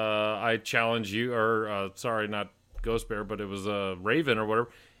 I challenge you, or sorry, not Ghost Bear, but it was Raven or whatever.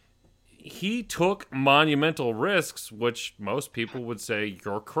 He took monumental risks, which most people would say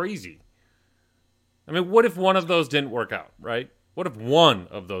you're crazy. I mean, what if one of those didn't work out, right? What if one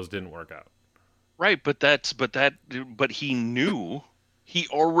of those didn't work out? Right, but he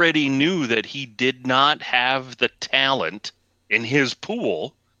already knew that he did not have the talent in his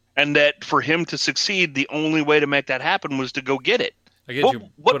pool, and that for him to succeed, the only way to make that happen was to go get it. I get you.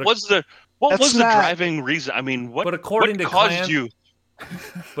 What was the driving reason? I mean, what caused you?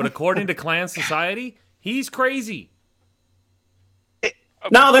 But according to Clan Society, he's crazy.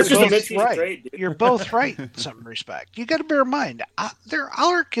 No, that's just a mid-season trade. Dude. You're both right in some respect. You got to bear in mind,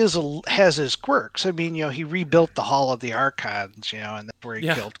 Alaric has his quirks. I mean, he rebuilt the Hall of the Archons, and that's where he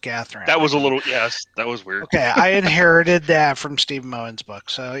killed Catherine. That was that was weird. Okay, I inherited that from Steve Moen's book.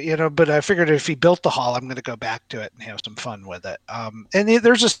 So, but I figured if he built the hall, I'm going to go back to it and have some fun with it. And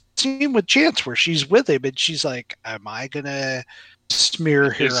there's a scene with Chance where she's with him and she's like, am I going to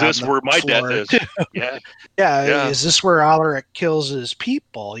smear here? Is this where my death is? Yeah. Is this where Alaric kills his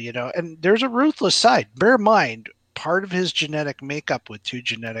people? And there's a ruthless side. Bear in mind, part of his genetic makeup with two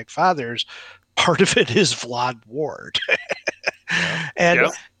genetic fathers, part of it is Vlad Ward.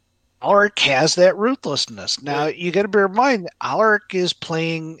 Alaric has that ruthlessness. Now, you got to bear in mind, Alaric is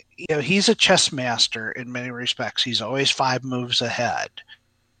playing, he's a chess master in many respects. He's always 5 moves ahead.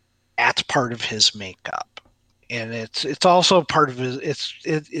 That's part of his makeup. And it's also part of his.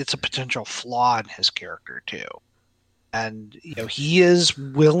 It's a potential flaw in his character too, and he is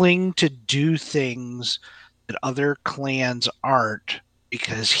willing to do things that other clans aren't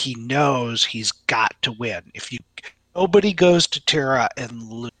because he knows he's got to win. Nobody goes to Terra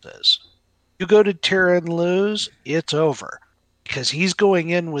and loses. You go to Terra and lose, it's over because he's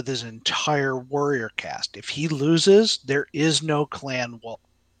going in with his entire warrior cast. If he loses, there is no Clan Wolf.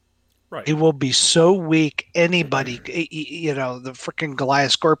 Right. They will be so weak, anybody, the freaking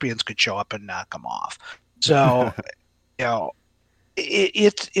Goliath Scorpions could show up and knock them off. So,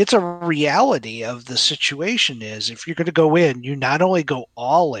 it's a reality of the situation is if you're going to go in, you not only go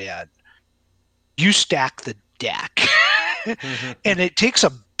all in, you stack the deck. And it takes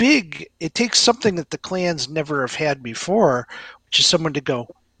something that the clans never have had before, which is someone to go,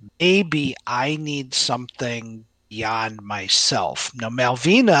 maybe I need something beyond myself. Now,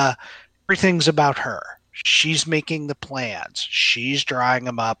 Malvina, everything's about her. She's making the plans. She's drawing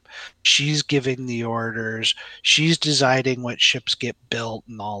them up. She's giving the orders. She's deciding what ships get built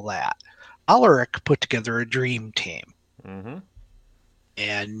and all that. Alaric put together a dream team. Mm-hmm.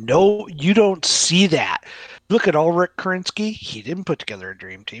 And no, you don't see that. Look at Ulrich Kerensky. He didn't put together a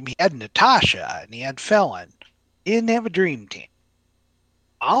dream team. He had Natasha and he had Felon. He didn't have a dream team.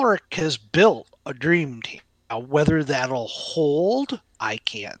 Alaric has built a dream team. Now, whether that'll hold, I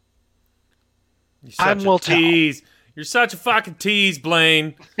can't. Time will tell. You're such a fucking tease,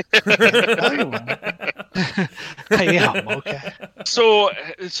 Blaine. I am, okay. So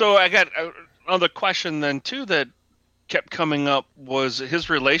I got another question then too that kept coming up was his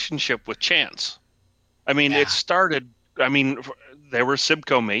relationship with Chance. I mean, It started. I mean, they were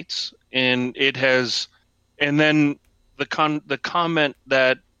Sibco mates, and then the comment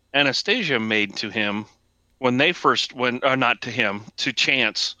that Anastasia made to him when they first to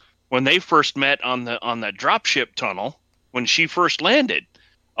Chance when they first met on that dropship tunnel when she first landed,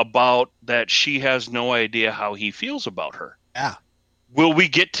 about that she has no idea how he feels about her. Yeah. Will we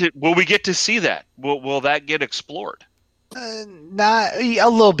get to see that? Will that get explored? Not a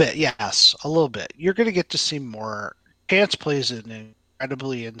little bit, yes, a little bit. You're going to get to see more. Chance plays an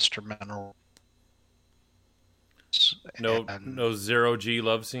incredibly instrumental. No zero G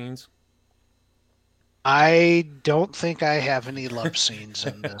love scenes. I don't think I have any love scenes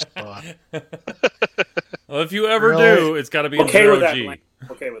in this book. Well, if you ever do, it's got to be in okay zero with G. that,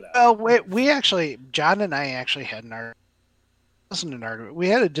 okay with that. Well, we actually, John and I actually had an argument. It wasn't an argument. We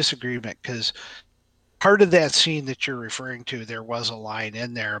had a disagreement because part of that scene that you're referring to, there was a line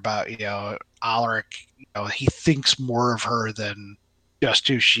in there about, Alaric, he thinks more of her than just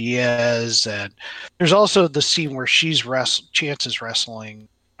who she is. And there's also the scene where Chance is wrestling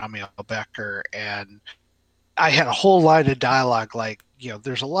Amiel Becker, and I had a whole line of dialogue like,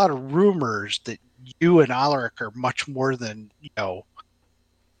 there's a lot of rumors that you and Alaric are much more than,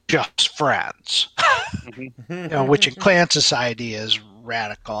 just friends. Which in clan society is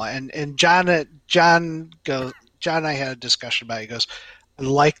radical. And John and I had a discussion about it. He goes, I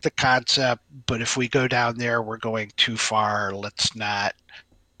like the concept, but if we go down there, we're going too far. Let's not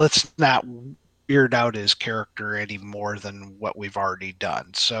weird out his character any more than what we've already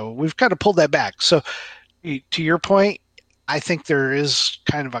done. So we've kind of pulled that back. So to your point, I think there is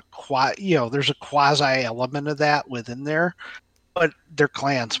kind of there's a quasi element of that within there, but they're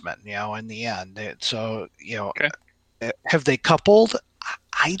clansmen, in the end. So, Okay. Have they coupled?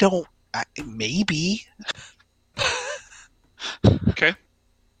 Maybe. Okay.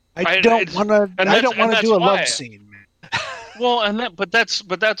 I don't want to do a love scene. Well, but that's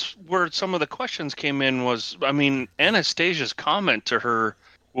where some of the questions came in. Was, I mean, Anastasia's comment to her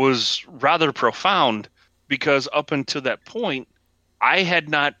was rather profound, because up until that point, I had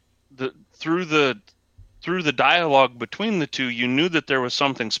not through the dialogue between the two, you knew that there was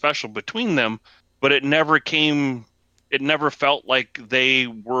something special between them, but it never felt like they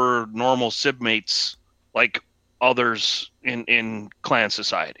were normal sibmates like others in clan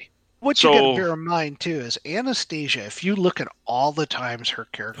society. What you got to bear in mind too is Anastasia, if you look at all the times her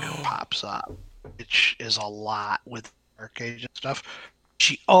character pops up, which is a lot with arcade and stuff,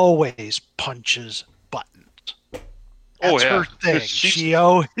 she always punches buttons. That's her thing. She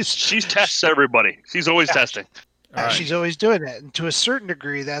tests everybody. She's always testing. She's always doing it. And to a certain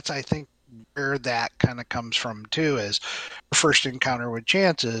degree, that's, I think, where that kind of comes from too, is her first encounter with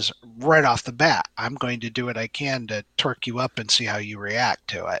Chance is right off the bat, I'm going to do what I can to torque you up and see how you react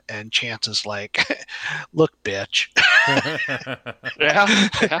to it. And Chance is like, look, bitch. Yeah.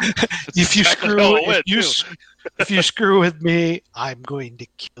 If you screw with me, I'm going to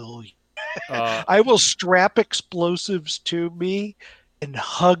kill you. I will strap explosives to me and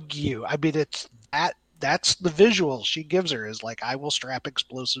hug you. I mean, it's that's the visual she gives her, is like, I will strap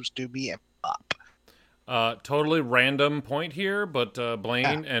explosives to me and up. Totally random point here, but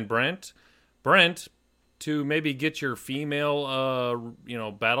Blaine and Brent, to maybe get your female,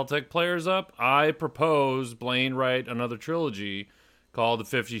 BattleTech players up, I propose Blaine write another trilogy called The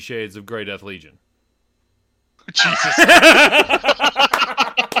 50 Shades of Grey Death Legion. Jesus.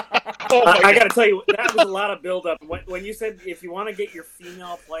 I got to tell you, that was a lot of build-up. When you said if you want to get your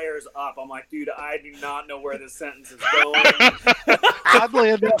female players up, I'm like, dude, I do not know where this sentence is going. Oddly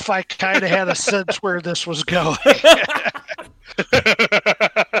enough, I kind of had a sense where this was going.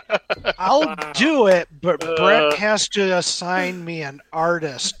 I'll do it, but Brett has to assign me an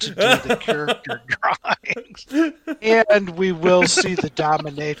artist to do the character drawings, and we will see the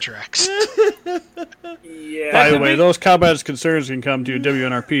dominatrix. Yeah. By the way, those comments, concerns can come to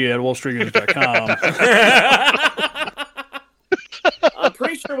WNRP@wolfstringers.com. I'm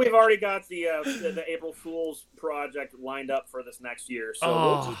pretty sure we've already got the April Fool's project lined up for this next year, so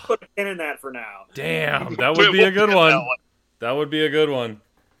we'll just put a pin in that for now. Damn, that would be a good one. That would be a good one.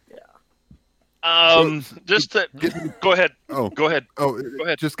 Just to, go ahead. Go ahead. Go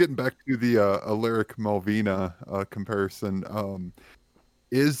ahead. Just getting back to the Alaric Malvina comparison,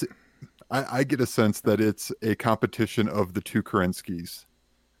 I get a sense that it's a competition of the two Kerenskys,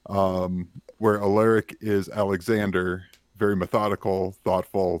 where Alaric is Alexander, very methodical,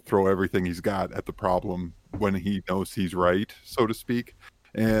 thoughtful, throw everything he's got at the problem when he knows he's right, so to speak.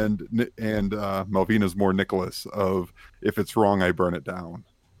 And Malvina's more Nicholas of, if it's wrong, I burn it down.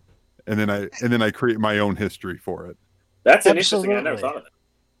 And then I create my own history for it. That's an interesting. I never thought of it.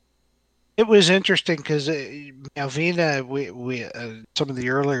 It was interesting because Malvina, we some of the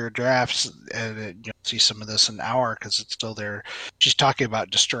earlier drafts, and you'll see some of this in Hour because it's still there. She's talking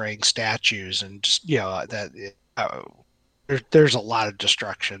about destroying statues and just that there's a lot of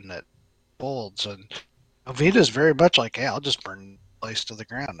destruction that folds, and Malvina's very much like, hey, I'll just burn the place to the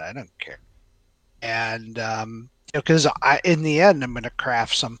ground. I don't care. And because in the end, I'm going to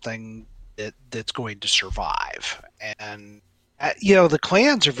craft something that's going to survive. And, the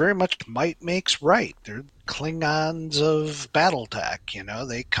clans are very much might makes right. They're Klingons of Battletech.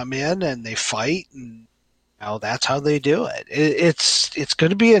 They come in and they fight, and that's how they do it. It's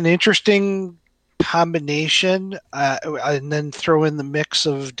going to be an interesting combination, and then throw in the mix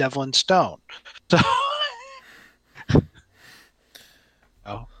of Devlin Stone. So.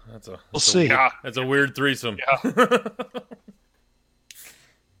 We'll see. That's a weird threesome. Yeah.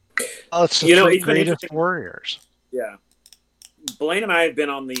 It's the three greatest warriors. Yeah. Blaine and I have been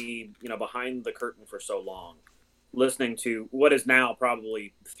on the, behind the curtain for so long, listening to what is now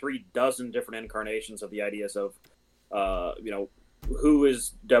probably 36 different incarnations of the ideas of, who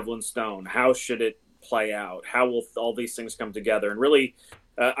is Devlin Stone? How should it play out? How will all these things come together? And really,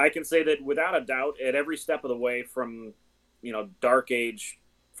 I can say that without a doubt, at every step of the way from, Dark Age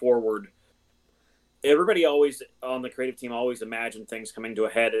forward, everybody always on the creative team always imagined things coming to a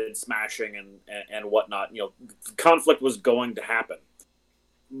head and smashing and whatnot. Conflict was going to happen,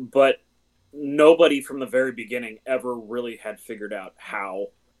 but nobody from the very beginning ever really had figured out how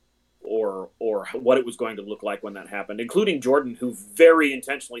or what it was going to look like when that happened, including Jordan, who very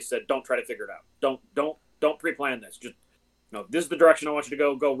intentionally said, don't try to figure it out. Don't pre-plan this. Just, this is the direction I want you to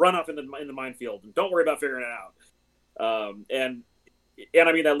go. Go run off in the minefield and don't worry about figuring it out. And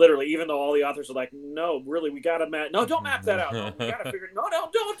I mean that literally, even though all the authors are like, no, really, we got to map. No, don't map that out. No, we got to figure it. No,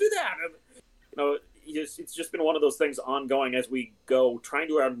 don't do that. And, it's just been one of those things ongoing as we go, trying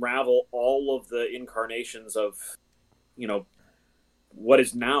to unravel all of the incarnations of, what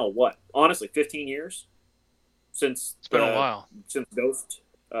is now honestly 15 years since it's been a while since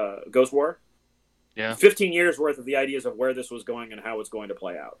Ghost War. Yeah, 15 years worth of the ideas of where this was going and how it's going to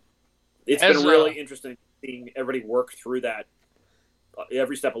play out. It's been really interesting seeing everybody work through that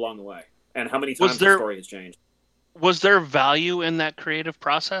every step along the way, and how many times the story has changed. Was there value in that creative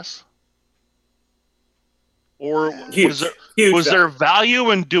process, or was there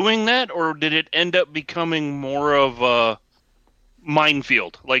value in doing that, or did it end up becoming more of a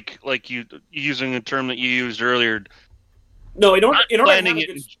minefield, like you using a term that you used earlier? No, in order to have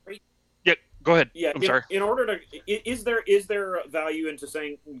yeah, go ahead. Yeah, I'm sorry. In order to, is there value into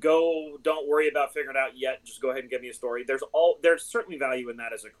saying, go, don't worry about figuring it out yet, just go ahead and give me a story? There's certainly value in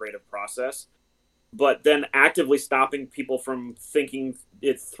that as a creative process, but then actively stopping people from thinking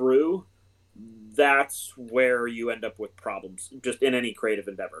it through, that's where you end up with problems, just in any creative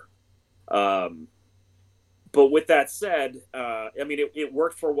endeavor. But with that said, it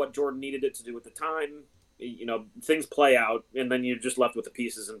worked for what Jordan needed it to do at the time. Things play out, and then you're just left with the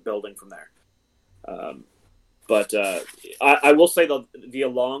pieces and building from there. But I will say the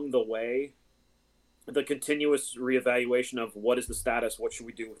along the way, the continuous reevaluation of what is the status, what should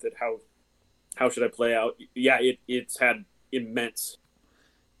we do with it, how should I play out? Yeah, it's had immense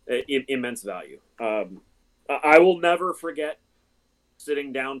value. I will never forget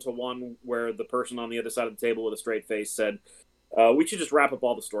sitting down to one where the person on the other side of the table with a straight face said, we should just wrap up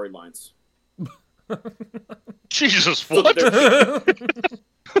all the storylines. Jesus, what?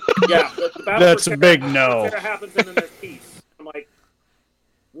 Yeah, the battle That's for a big Terra, no. Terra happens, and then there's peace. I'm like,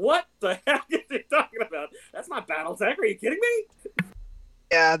 what the heck are they talking about? That's not BattleTech. Are you kidding me?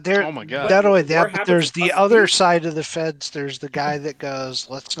 Yeah, there. Oh my God. Not only What that, but happens there's if the us other peace? side of the fence. There's the guy that goes,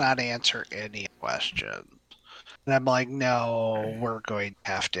 "Let's not answer any questions." And I'm like, no, we're going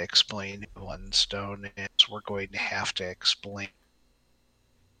to have to explain who One-Stone is. We're going to have to explain.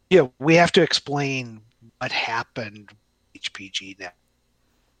 Yeah, we have to explain what happened with HPG now.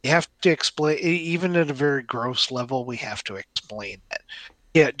 You have to explain, even at a very gross level, we have to explain it.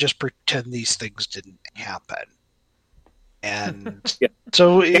 Yeah, just pretend these things didn't happen. And Yeah.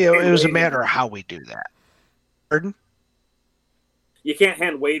 so it was a matter of how we do that. Pardon? You can't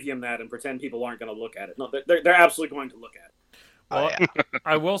hand wave him that and pretend people aren't going to look at it. No, they're absolutely going to look at it. Well, Oh, yeah.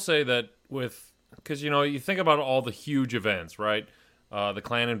 I will say that because you think about all the huge events, right? The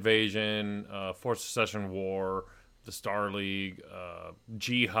clan invasion, forced secession war, the Star League,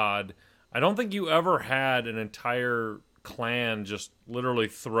 Jihad. I don't think you ever had an entire clan just literally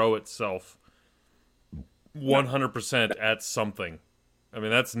throw itself 100% at something. I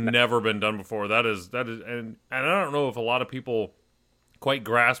mean, that's never been done before. That is, and I don't know if a lot of people quite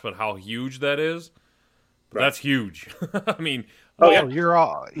grasp at how huge that is. But Right. that's huge. I mean, Oh, you're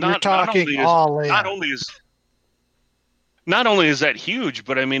talking all in. Not only is that huge,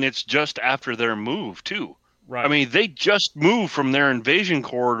 but I mean it's just after their move too. right. I mean they just moved from their invasion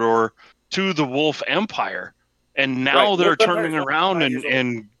corridor to the Wolf Empire, and now Right. they're Wolf Empire's turning only around 5 years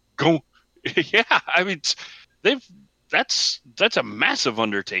and go. Yeah, I mean that's a massive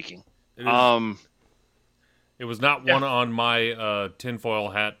undertaking. It is. It was not one on my tinfoil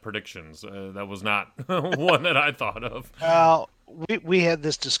hat predictions. That was not one that I thought of. Well, we had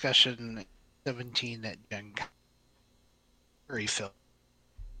this discussion in 17 at Gen Con. Very Phil.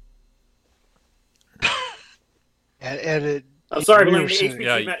 and it. I'm sorry, we Blaine. were The sitting- HPG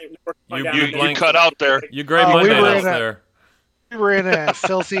Yeah, network went you down You and blanked. cut out there. You Grey Oh, we Monday were us in a- there. We were in a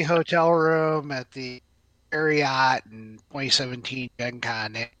filthy hotel room at the Marriott in 2017 Gen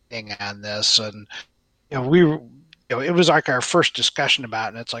Con hitting on this, and it was like our first discussion about it,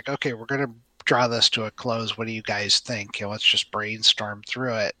 and it's like, okay, we're going to draw this to a close. What do you guys think? Let's just brainstorm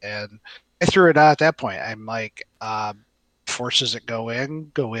through it. And I threw it out at that point. I'm like, forces that go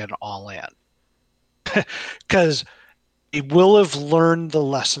in all in. Because we will have learned the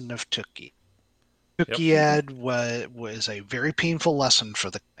lesson of Tookie. Tookie Ed was a very painful lesson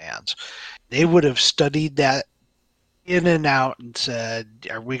for the clans. They would have studied that in and out and said,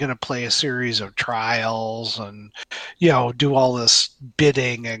 are we going to play a series of trials and do all this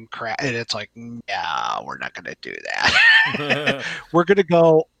bidding and crap? And it's like, no, we're not going to do that. We're going to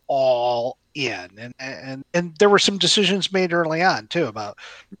go all in. And there were some decisions made early on too about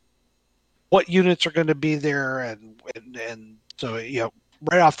what units are going to be there, and so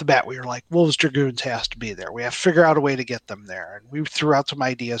right off the bat we were like, Wolves Dragoons has to be there. We have to figure out a way to get them there, and we threw out some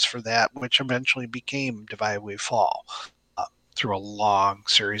ideas for that, which eventually became Divide We Fall through a long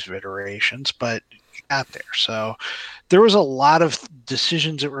series of iterations, but it got there. So there was a lot of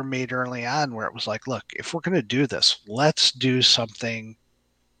decisions that were made early on where it was like, look, if we're going to do this, let's do something.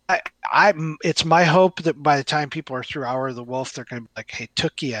 It's my hope that by the time people are through Hour of the Wolf, they're going to be like, hey,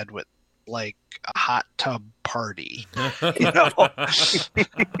 Tookie Ed with like a hot tub party. Yes.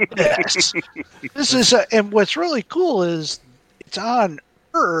 This is and what's really cool is it's on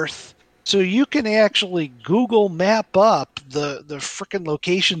Earth, so you can actually Google map up the freaking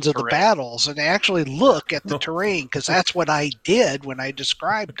locations of the battles and actually look at the terrain, because that's what I did when I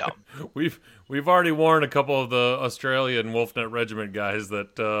described them. We've already warned a couple of the Australian Wolfnet Regiment guys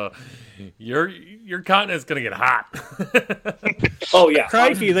that your continent's going to get hot. Oh yeah,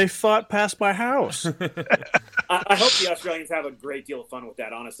 Crikey, they fought past my house. I hope the Australians have a great deal of fun with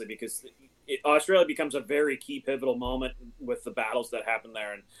that, honestly, because Australia becomes a very key pivotal moment with the battles that happen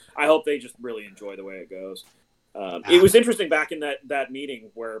there, and I hope they just really enjoy the way it goes. It was interesting back in that meeting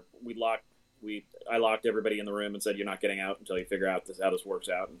where I locked everybody in the room and said, you're not getting out until you figure out how this works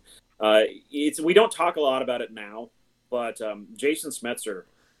out. And, we don't talk a lot about it now, but Jason Smetzer,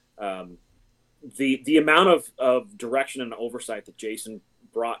 the amount of direction and oversight that Jason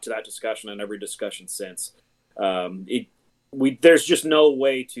brought to that discussion and every discussion since, there's just no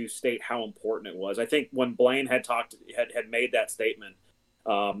way to state how important it was. I think when Blaine had made that statement,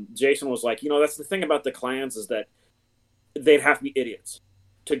 Jason was like, that's the thing about the clans is that they'd have to be idiots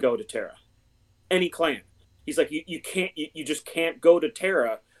to go to Terra. Any clan. He's like, you just can't go to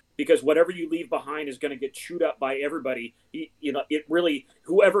Terra because whatever you leave behind is going to get chewed up by everybody. It really,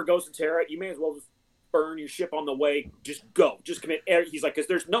 whoever goes to Terra, you may as well just burn your ship on the way. Just go. Just commit. He's like, because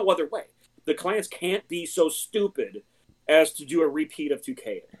there's no other way. The clans can't be so stupid as to do a repeat of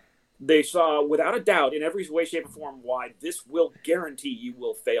 2K. They saw, without a doubt, in every way, shape, or form, why this will guarantee you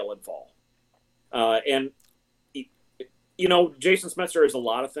will fail and fall. And Jason Smetzer is a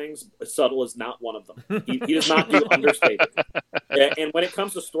lot of things. Subtle is not one of them. He does not do understated. And when it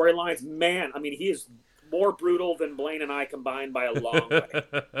comes to storylines, man, I mean, he is more brutal than Blaine and I combined by a long way.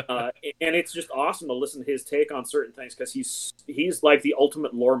 And it's just awesome to listen to his take on certain things because he's like the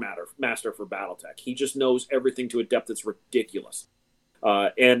ultimate lore master for BattleTech. He just knows everything to a depth that's ridiculous.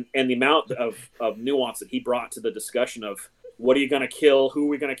 And the amount of nuance that he brought to the discussion of what are you going to kill, who are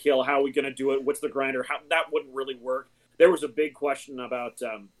we going to kill, how are we going to do it, what's the grinder, how that wouldn't really work. There was a big question about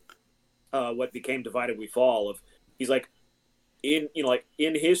what became Divided We Fall. He's like, in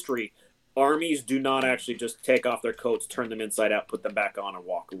history, armies do not actually just take off their coats, turn them inside out, put them back on, and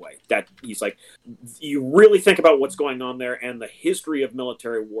walk away. That he's like, you really think about what's going on there and the history of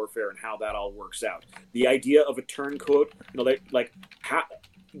military warfare and how that all works out. The idea of a turncoat,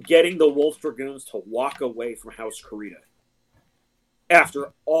 getting the Wolf Dragoons to walk away from House Kurita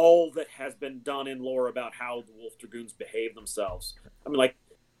after all that has been done in lore about how the Wolf Dragoons behave themselves. I mean, like,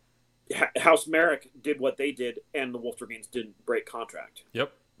 House Merrick did what they did, and the Wolf Dragoons didn't break contract.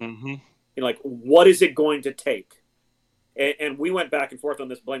 Yep. Mm-hmm. What is it going to take? And we went back and forth on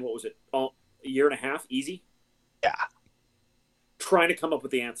this, Blaine, what was it, a year and a half, easy? Yeah. Trying to come up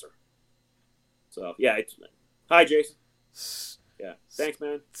with the answer. So, yeah. Hi, Jason. Yeah. Thanks,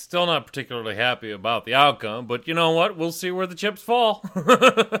 man. Still not particularly happy about the outcome, but you know what? We'll see where the chips fall.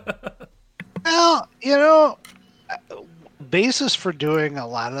 Well, basis for doing a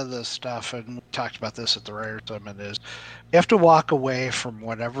lot of this stuff, and we talked about this at the Writer Summit, is you have to walk away from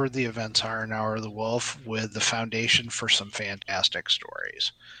whatever the events are in Hour of the Wolf with the foundation for some fantastic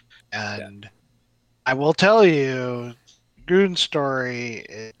stories. And I will tell you, Goon story,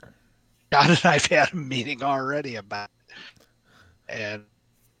 John and I've had a meeting already about it. And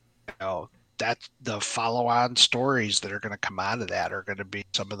that's the follow-on stories that are going to come out of that are going to be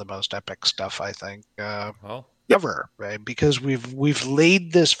some of the most epic stuff, I think, ever, right? Because we've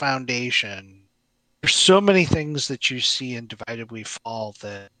laid this foundation. There's so many things that you see in Divided We Fall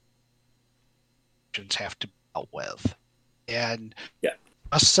that have to be dealt with, and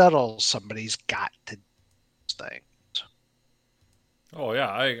to settle, somebody's got to do these things. Oh yeah,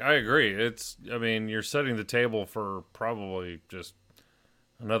 I agree. You're setting the table for probably just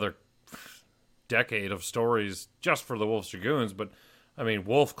another decade of stories just for the Wolf Dragoons, but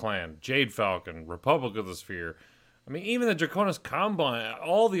Wolf Clan, Jade Falcon, Republic of the Sphere. Even the Draconis Combine,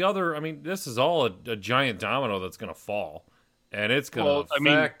 all the other. This is all a giant domino that's going to fall, and it's going to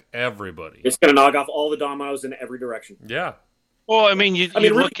affect everybody. It's going to knock off all the dominoes in every direction. Yeah. Well, you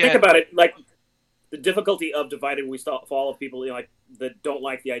look think about it, like the difficulty of Divided We Fall of people that don't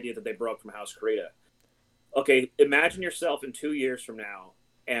like the idea that they broke from House Kurita. Okay, imagine yourself in 2 years from now,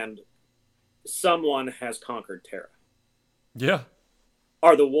 and someone has conquered Terra. Yeah.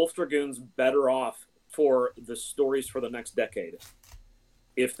 Are the Wolf Dragoons better off for the stories for the next decade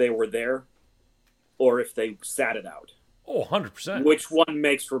if they were there or if they sat it out? Oh, 100%. Which one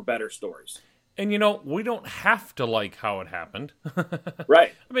makes for better stories? And, we don't have to like how it happened.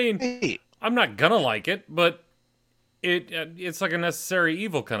 Right. I'm not going to like it, but it's like a necessary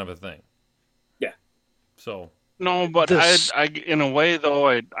evil kind of a thing. Yeah. So... No, but I in a way though,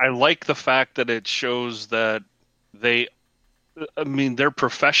 I like the fact that it shows that they're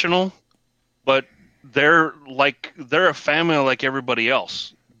professional, but they're a family like everybody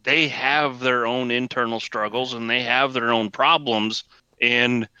else. They have their own internal struggles and they have their own problems,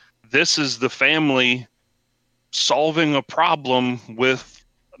 and this is the family solving a problem with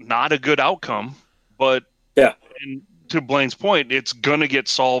not a good outcome, but and to Blaine's point, it's gonna get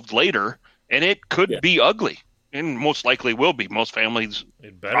solved later, and it could be ugly. And most likely will be. Most families'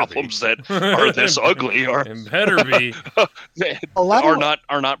 problems that are this ugly are better be are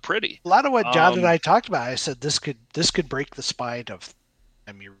not pretty. A lot of what John and I talked about, I said this could break the spine of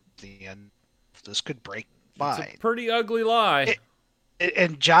the end. This could break the spine. It's a pretty ugly lie.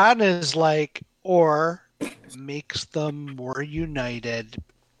 And John is like, or makes them more united,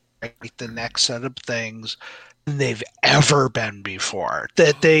 right, the next set of things than they've ever been before.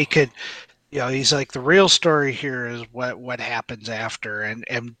 That they could. He's like, the real story here is what happens after, and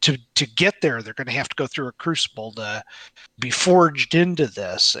to get there, they're going to have to go through a crucible to be forged into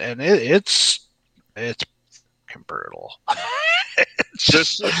this, and it's brutal.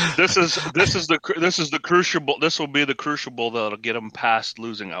 This is the crucible. This will be the crucible that'll get them past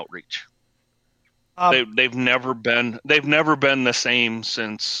losing Outreach. They've never been the same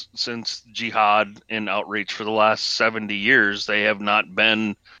since Jihad and Outreach for the last 70 years. They have not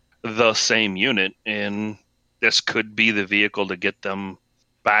been the same unit, and this could be the vehicle to get them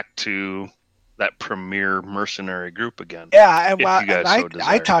back to that premier mercenary group again. Yeah, and,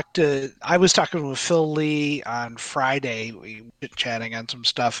 I was talking with Phil Lee on Friday. We were chatting on some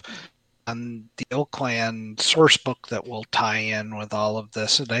stuff on the Oak Clan source book that will tie in with all of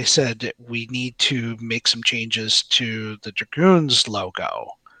this, and I said we need to make some changes to the Dragoons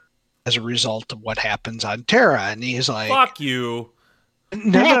logo as a result of what happens on Terra. And he's like, "Fuck you."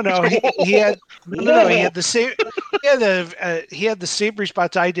 No. He had the same. He had the same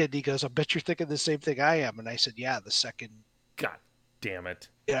response I did. He goes, "I bet you're thinking the same thing I am." And I said, "Yeah, the second." God damn it!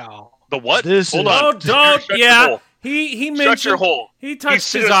 Yeah. The what? Hold on. Don't. Yeah. He mentioned. Shut your hole. He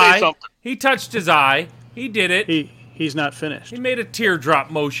touched his eye. He touched his eye. He did it. He's not finished. He made a teardrop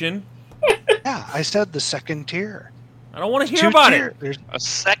motion. Yeah, I said the second tier. I don't want to hear about it. There's a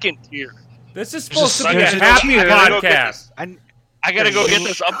second tier. This is supposed to be a happy podcast. I gotta go get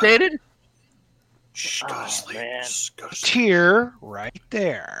this updated. Go to sleep. Man. Tier right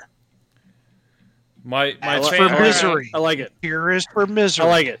there. My for misery. I like it. Tier is for misery. I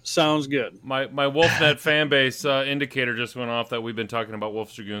like it. Sounds good. My WolfNet fan base indicator just went off that we've been talking about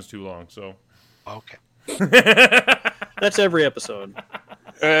Wolf's Dragoons too long. So okay. That's every episode.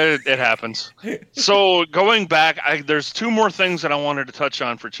 It happens. So going back, there's two more things that I wanted to touch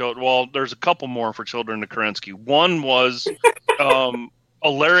on for children. Well, there's a couple more for Children of Kerensky. One was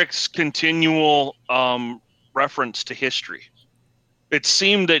Alaric's continual reference to history. It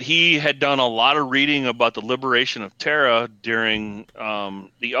seemed that he had done a lot of reading about the liberation of Terra during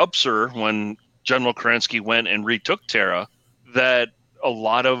the Upsur when General Kerensky went and retook Terra, that a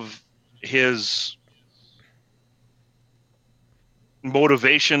lot of his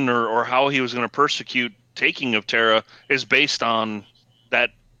motivation or how he was going to persecute taking of Terra is based on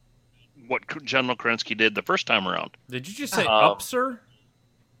that, what General Kerensky did the first time around. Did you just say Upsur?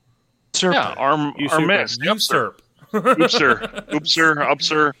 Yeah, Armist. Usurp.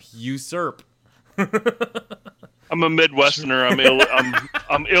 Upsur. Usurp. I'm a Midwesterner.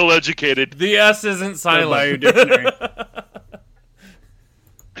 I'm ill-educated. The S isn't silent.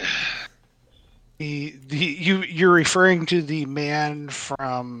 You're referring to the man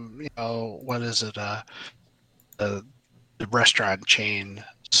from, what is it? The restaurant chain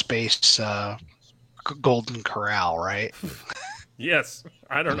Space Golden Corral, right? Yes,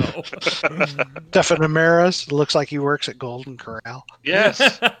 I don't know. Stefan Amaris looks like he works at Golden Corral. Yes,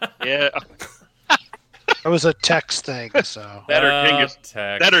 yeah. It was a Tex thing, so that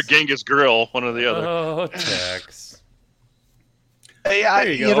or Genghis Grill, one or the other. Oh, Tex. Yeah,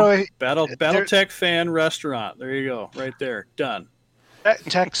 there you go. BattleTech fan restaurant. There you go, right there, done.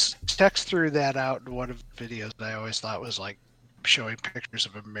 Tex threw that out in one of the videos that I always thought was like showing pictures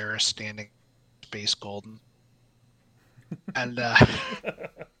of Amaris standing Space Golden. And it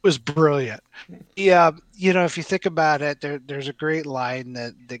was brilliant. Yeah, if you think about it, there's a great line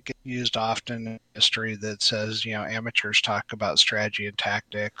that gets used often in history that says, amateurs talk about strategy and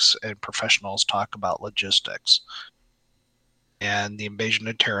tactics and professionals talk about logistics. And the invasion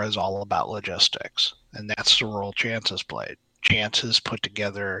of Terra is all about logistics. And that's the role Chance has played. Chance has put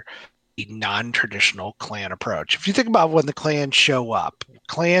together a non-traditional clan approach. If you think about when the clans show up,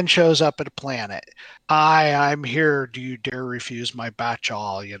 clan shows up at a planet. Hi, I'm here. Do you dare refuse my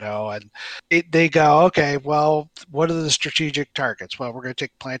bachal? And they go, okay, well, what are the strategic targets? Well, we're going to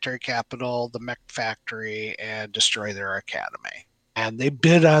take planetary capital, the mech factory, and destroy their academy. And they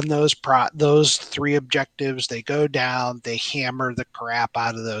bid on those three objectives. They go down, they hammer the crap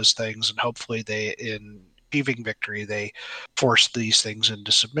out of those things, and hopefully in achieving victory, they force these things into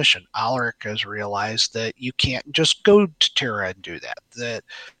submission. Alaric has realized that you can't just go to Terra and do that. That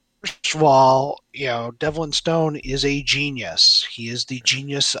first of all, Devlin Stone is a genius. He is the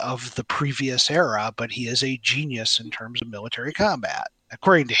genius of the previous era, but he is a genius in terms of military combat.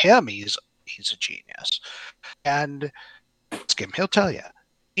 According to him, he's a genius. And ask him, he'll tell you.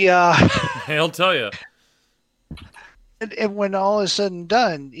 Yeah, he'll tell you. And when all is said and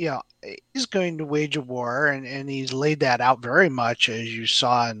done, he's going to wage a war, and he's laid that out very much, as you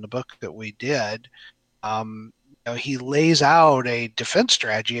saw in the book that we did. He lays out a defense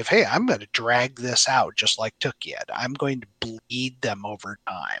strategy of, hey, I'm going to drag this out just like Tukyid. I'm going to bleed them over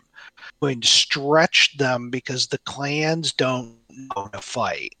time. I'm going to stretch them because the clans don't know how to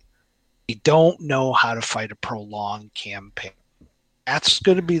fight. They don't know how to fight a prolonged campaign. That's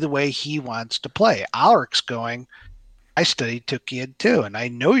going to be the way he wants to play. Alaric's going, I studied Tukyid too, and I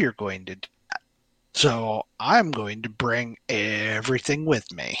know you're going to do that. So I'm going to bring everything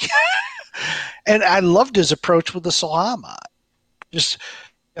with me. And I loved his approach with the Salama.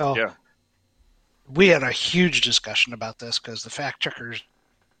 We had a huge discussion about this because the fact checkers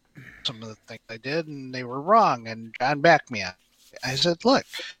some of the things I did, and they were wrong, and John backed me up. I said, look,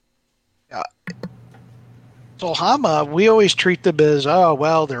 Solhama, we always treat them as, oh,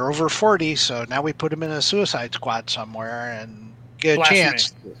 well, they're over 40, so now we put them in a suicide squad somewhere and get a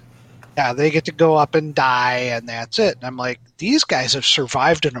chance. Yeah, they get to go up and die, and that's it. And I'm like, these guys have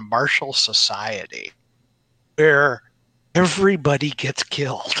survived in a martial society where everybody gets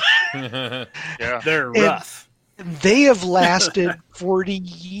killed. Yeah, They're rough. And they have lasted 40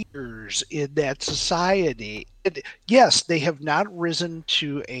 years in that society. And yes, they have not risen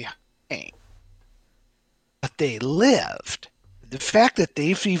to a high, but they lived. The fact that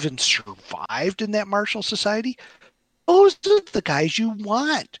they've even survived in that martial society, those are the guys you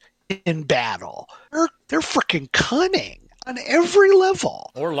want in battle. They're freaking cunning on every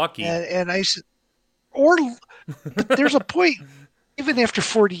level. Or lucky. And I said, but there's a point, even after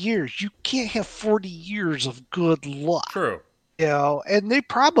 40 years, you can't have 40 years of good luck. True. You know, and they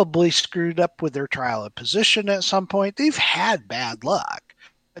probably screwed up with their trial of position at some point. They've had bad luck,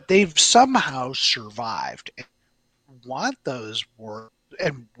 but they've somehow survived. And want those words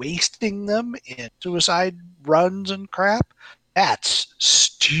and wasting them in suicide runs and crap? That's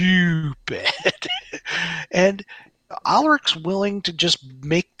stupid. And Alaric's willing to just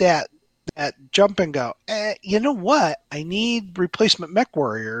make that jump and go, you know what? I need replacement mech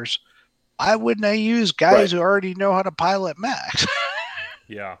warriors. Why wouldn't I use guys who already know how to pilot mechs?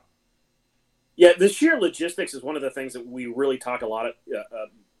 Yeah. Yeah, the sheer logistics is one of the things that we really talk a lot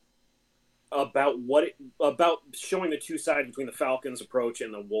about about showing the two sides between the Falcons approach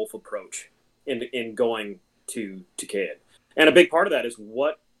and the Wolf approach in going to Kaed. And a big part of that is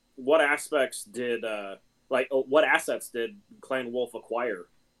what aspects did what assets did Clan Wolf acquire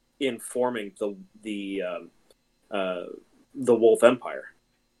in forming the Wolf Empire.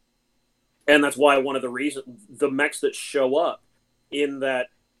 And that's why one of the reasons the mechs that show up in that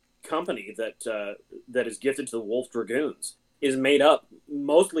company that is gifted to the Wolf Dragoons is made up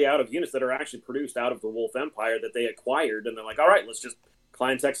mostly out of units that are actually produced out of the Wolf Empire that they acquired, and they're like, all right, let's just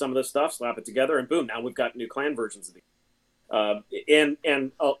clan tech some of this stuff, slap it together, and boom, now we've got new clan versions of these.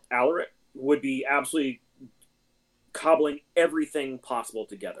 And Alaric would be absolutely cobbling everything possible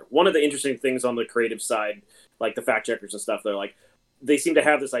together. One of the interesting things on the creative side, like the fact checkers and stuff, they seem to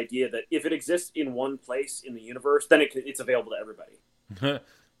have this idea that if it exists in one place in the universe, then it's available to everybody.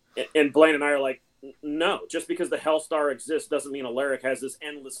 And Blaine and I are like, no, just because the Hellstar exists doesn't mean Alaric has this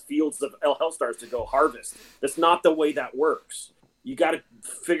endless fields of Hellstars to go harvest. That's not the way that works. You got to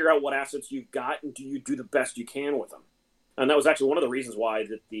figure out what assets you've got and do you do the best you can with them. And that was actually one of the reasons why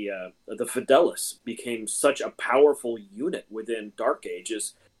that the Fidelis became such a powerful unit within Dark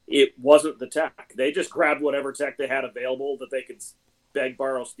Ages. It wasn't the tech. They just grabbed whatever tech they had available that they could beg,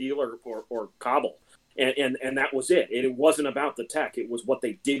 borrow, steal, or cobble. And that was it. It wasn't about the tech. It was what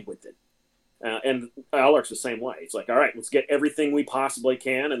they did with it. And Alaric's the same way. It's like, all right, let's get everything we possibly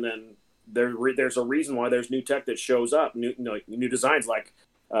can, and then there's a reason why there's new tech that shows up, new designs like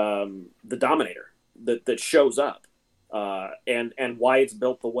the Dominator that shows up, and why it's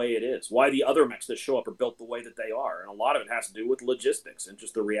built the way it is, why the other mechs that show up are built the way that they are, and a lot of it has to do with logistics and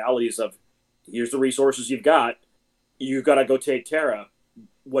just the realities of here's the resources you've got to go take Terra.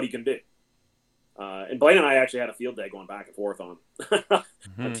 What are you gonna do? And Blaine and I actually had a field day going back and forth on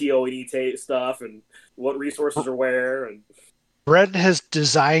TOED stuff and what resources are where. And Brent has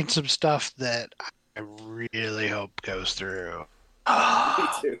designed some stuff that I really hope goes through. Me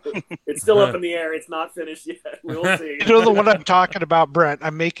too. It's still up in the air. It's not finished yet. We'll see. You know the one I'm talking about, Brent?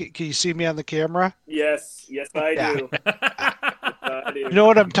 Can you see me on the camera? Yes, I do. I do. You know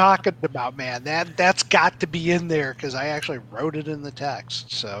what I'm talking about, man. That's got to be in there because I actually wrote it in the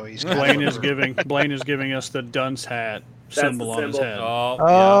text. So Blaine is giving us the dunce hat symbol on his head.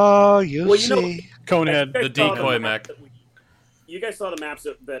 Oh, yeah. Well, see. Conehead, the decoy mech. You guys saw the maps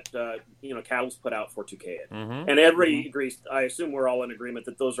that Catalyst put out for 2K, Mm-hmm. and everybody agrees. I assume we're all in agreement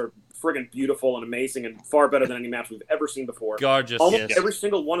that those are friggin' beautiful and amazing and far better than any maps we've ever seen before. Gorgeous. Almost every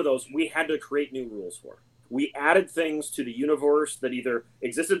single one of those we had to create new rules for. We added things to the universe that either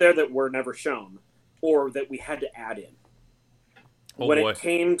existed there that were never shown, or that we had to add in. When it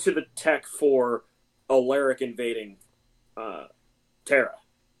came to the tech for Alaric invading Terra,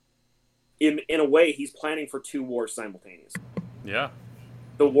 in a way, he's planning for two wars simultaneously. Yeah.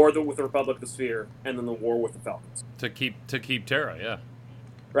 The war with the Republic of the Sphere, and then the war with the Falcons. To keep Terra, yeah.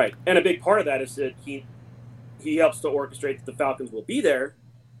 Right. And a big part of that is that he helps to orchestrate that the Falcons will be there,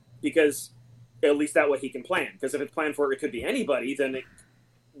 because at least that way he can plan. Because if it's planned for it could be anybody, then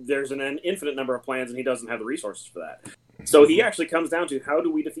there's an infinite number of plans, and he doesn't have the resources for that. So he actually comes down to, how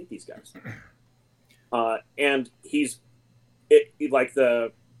do we defeat these guys? And like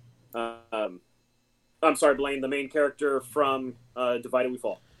the I'm sorry, Blaine, the main character from Divided We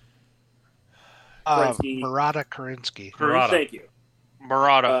Fall. Murata Karinsky. Murata. Thank you.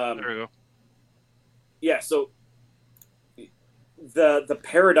 Murata. There we go. Yeah, so the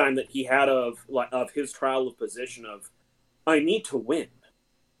paradigm that he had of his trial of position of, I need to win.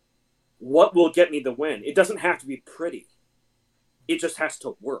 What will get me the win? It doesn't have to be pretty. It just has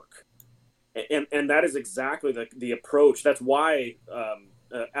to work. And that is exactly the approach. That's why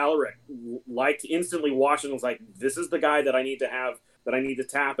Alaric liked instantly watching and was like, this is the guy that I need to have, that I need to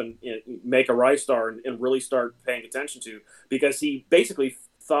tap and make a Rise Star and really start paying attention to, because he basically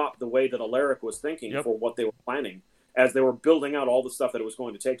thought the way that Alaric was thinking for what they were planning as they were building out all the stuff that it was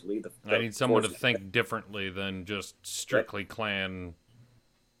going to take to lead the I need someone to think differently than just strictly clan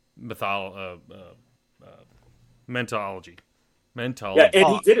mentology. Yeah, and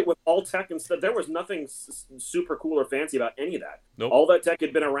he did it with all tech and stuff. There was nothing super cool or fancy about any of that. Nope. All that tech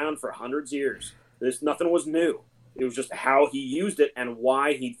had been around for hundreds of years. Nothing was new. It was just how he used it and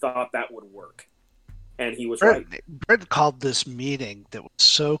why he thought that would work. And he was right. Brent called this meeting that was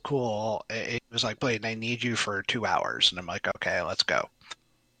so cool. It was like, Blaine, I need you for 2 hours. And I'm like, okay, let's go.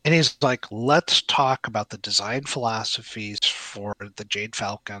 And he's like, let's talk about the design philosophies for the Jade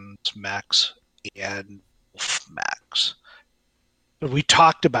Falcons mechs and Wolf mechs. We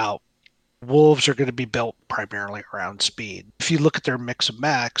talked about wolves are going to be built primarily around speed. If you look at their mix of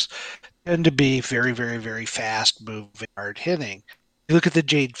mechs, they tend to be very, very, very fast moving, hard hitting. You look at the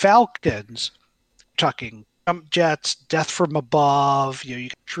Jade Falcons, talking jump jets, death from above, you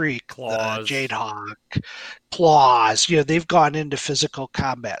got Shriek, Claws. Jade Hawk, claws, they've gone into physical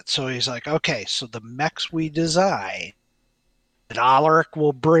combat. So he's like, okay, so the mechs we design that Alaric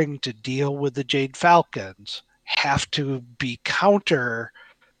will bring to deal with the Jade Falcons have to be counter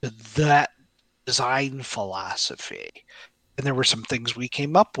to that design philosophy. And there were some things we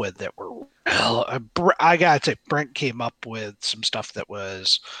came up with that were, I gotta say, Brent came up with some stuff that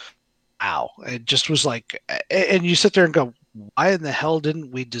was, wow. It just was like, and you sit there and go, why in the hell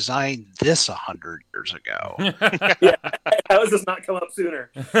didn't we design this 100 years ago? Yeah, how does this not come up sooner?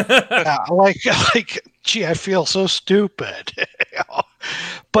 Like, gee, I feel so stupid.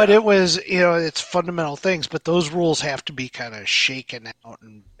 But it was, it's fundamental things, but those rules have to be kind of shaken out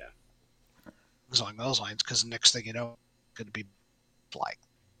and things along those lines, because the next thing you know, it's going to be like.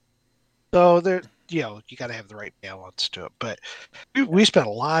 So there, you got to have the right balance to it. But we spent a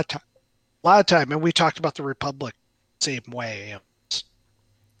lot of time, and we talked about the Republic same way.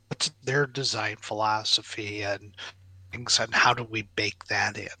 What's their design philosophy and things, and how do we bake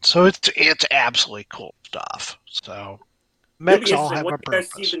that in? So it's absolutely cool stuff. So mechs all have a purpose. When you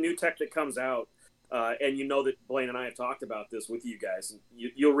guys see the new tech that comes out, and you know that Blaine and I have talked about this with you guys, and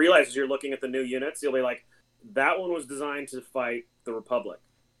you'll realize as you're looking at the new units, you'll be like, that one was designed to fight the Republic.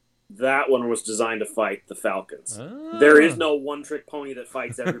 That one was designed to fight the Falcons. Oh. There is no one-trick pony that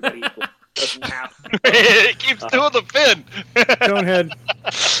fights everybody equal. Doesn't happen. It keeps doing the fin. Conehead.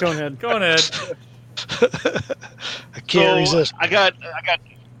 I can't resist.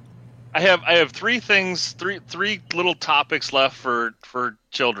 I have three things, three little topics left for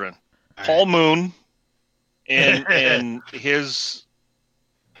children. All Paul Moon and his.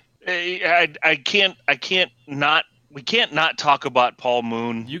 I can't not. We can't not talk about Paul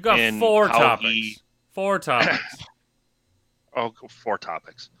Moon. You got and 4 how topics. 4 topics. Oh, 4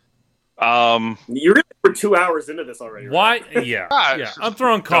 topics. You're for 2 hours into this already. Right? Why? Yeah. I'm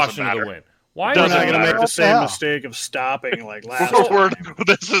throwing caution to the wind. Why We're is not it going to make the same Yeah. mistake of stopping like last time.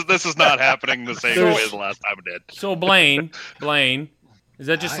 This is not happening the same way as the last time it did. So Blaine, is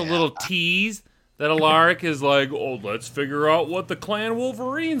that just a little tease that Alaric is like, oh, let's figure out what the Clan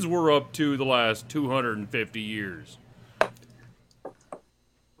Wolverines were up to the last 250 years?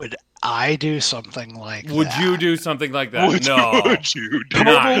 Would I do something like that? Would you do something like that? Would you do?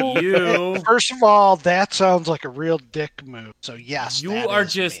 Not you. First of all, that sounds like a real dick move. So yes, You that are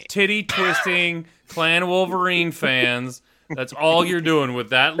is just me. titty twisting Clan Wolverine fans. That's all you're doing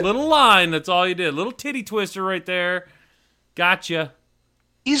with that little line. That's all you did. Little titty twister right there. Gotcha.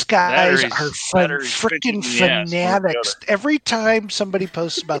 These guys Batteries are bitching freaking the ass, one or the fanatics. Every time somebody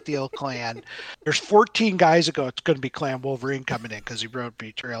posts about the old clan, there's 14 guys ago, it's going to be Clan Wolverine coming in because he wrote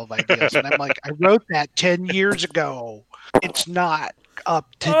Betrayal of Ideas. And I'm like, I wrote that 10 years ago. It's not up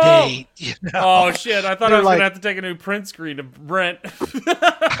to date. Oh, shit. I thought They're I was like- going to have to take a new print screen to Brent.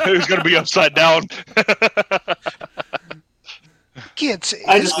 It was going to be upside down. Kids,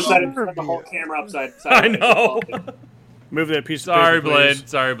 I just decided to put the whole camera upside down. I know. Move that piece of Sorry, paper, please. Blaine.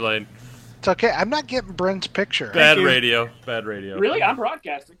 Sorry, Blaine. It's okay. I'm not getting Brent's picture. Bad you. radio. Bad radio. Really? I'm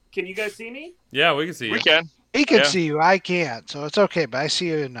broadcasting. Can you guys see me? Yeah, we can see you. We can. He can see you. I can't, so it's okay. But I see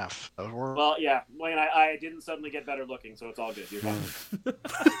you enough. So well, yeah, Wayne, I didn't suddenly get better looking, so it's all good. You're fine.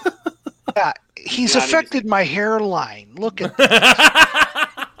 Yeah, he's affected my hairline. Look at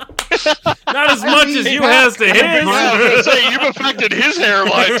that. Not as much as you has to his. I was going to say, you've affected his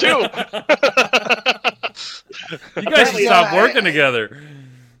hairline, too. You guys should stop working together.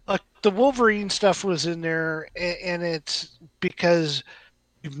 Look, the Wolverine stuff was in there, and it's because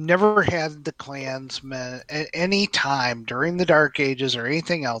you've never had the Klansmen at any time during the Dark Ages or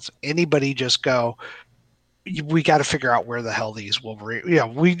anything else, anybody just go, we got to figure out where the hell these Wolverines,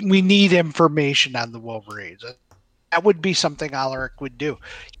 we need information on the Wolverines. That would be something Alaric would do.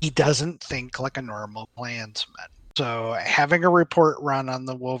 He doesn't think like a normal Klansman. So having a report run on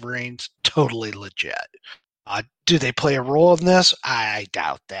the Wolverines, totally legit. Do they play a role in this? I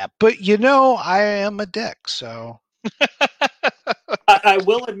doubt that. But, I am a dick, so... I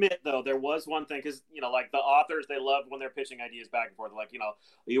will admit, though, there was one thing, because, like the authors, they love when they're pitching ideas back and forth. Like,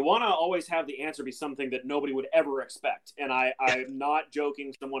 you want to always have the answer be something that nobody would ever expect. And I'm not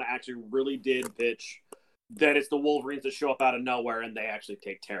joking. Someone actually really did pitch that it's the Wolverines that show up out of nowhere and they actually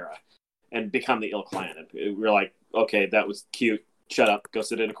take Terra and become the Ill Clan. And we're like, okay, that was cute. Shut up. Go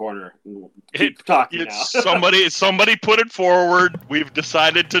sit in a corner. And keep talking now. somebody put it forward. We've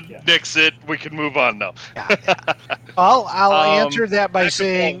decided to nix it. We can move on now. Yeah. I'll answer that by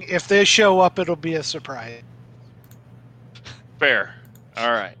saying if they show up, it'll be a surprise. Fair.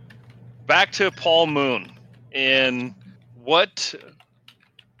 All right. Back to Paul Moon. And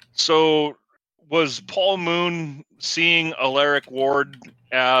so was Paul Moon seeing Alaric Ward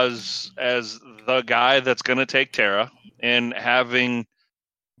as the guy that's going to take Terra and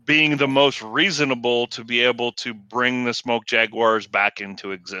being the most reasonable to be able to bring the Smoke Jaguars back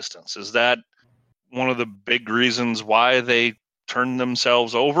into existence? Is that one of the big reasons why they turned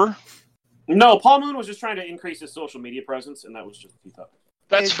themselves over? No, Paul Moon was just trying to increase his social media presence, and that was just what he thought.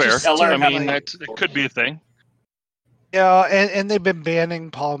 That's fair. It could be a thing. Yeah, and they've been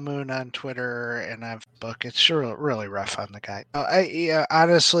banning Paul Moon on Twitter and on Facebook. It's really rough on the guy.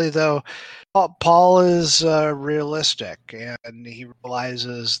 Honestly, though, Paul is realistic, and he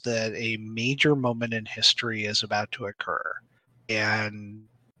realizes that a major moment in history is about to occur. And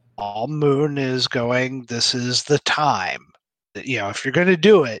Paul Moon is going, this is the time. If you're going to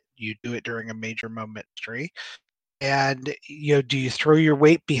do it, you do it during a major moment in history. And, do you throw your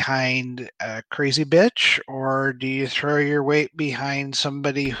weight behind a crazy bitch, or do you throw your weight behind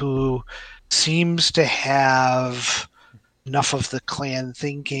somebody who seems to have enough of the clan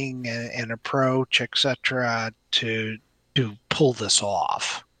thinking and approach, etc., to pull this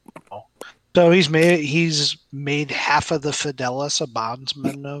off? So he's made half of the Fidelis a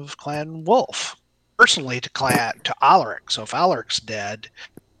bondsman of Clan Wolf, personally to Alaric. So if Alaric's dead,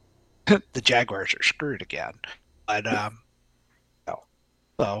 the Jaguars are screwed again. But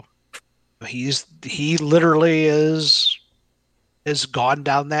so he literally has gone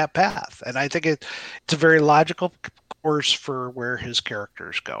down that path, and I think it's a very logical course for where his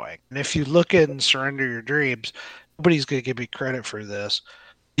character's going. And if you look in Surrender Your Dreams, nobody's going to give me credit for this.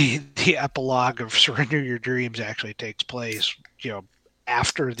 The epilogue of Surrender Your Dreams actually takes place,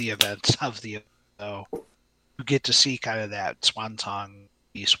 after the events of the. So you get to see kind of that swan song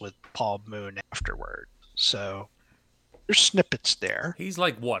piece with Paul Moon afterward. So there's snippets there. He's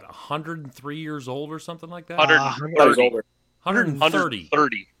like, what, 103 years old or something like that? 130.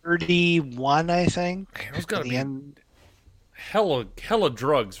 130. 31, I think. There's got to be hella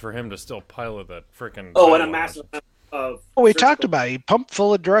drugs for him to still pilot that freaking... Oh, and a massive amount of... Oh, we talked about it. He pumped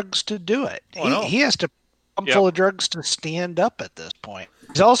full of drugs to do it. Oh, he has to pump full of drugs to stand up at this point.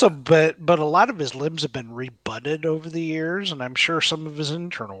 He's also, but a lot of his limbs have been rebutted over the years, and I'm sure some of his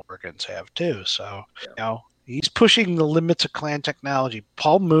internal organs have too. So, he's pushing the limits of clan technology.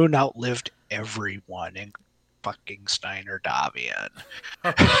 Paul Moon outlived everyone, including fucking Steiner Davian.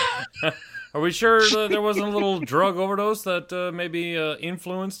 Are we sure that there wasn't a little drug overdose that maybe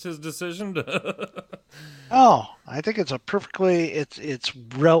influenced his decision to... Oh, I think it's it's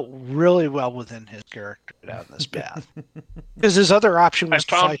really well within his character down this path. Because his other option was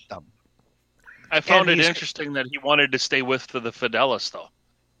to fight them. I found it interesting that he wanted to stay with the Fidelis, though.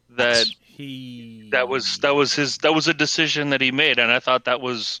 That was a decision that he made, and I thought that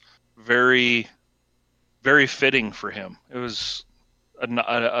was very, very fitting for him. It was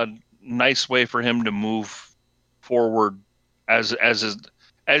a nice way for him to move forward as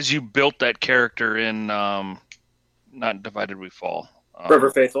you built that character in not Divided We Fall. Forever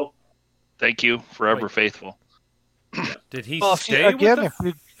Faithful. Thank you, Forever Faithful. Did he stay with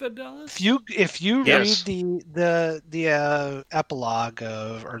the Fidelis? If you Yes. read the epilogue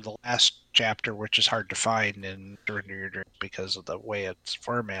or the last chapter, which is hard to find in Surrender Your Dreams because of the way it's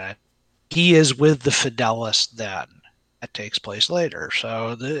formatted, he is with the Fidelis then. That takes place later,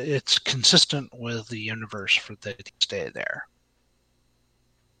 so it's consistent with the universe for the stay there.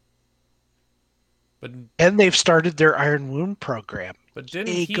 And they've started their Iron Wound program. But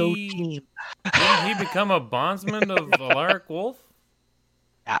didn't Go he team. didn't he become a bondsman of Alaric Wolf?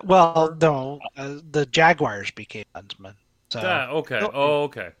 Well, no, the Jaguars became bondsmen. So Okay. Oh,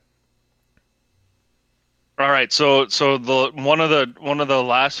 okay. All right, so the one of the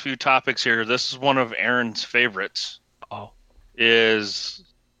last few topics here. This is one of Aaron's favorites. Oh. Is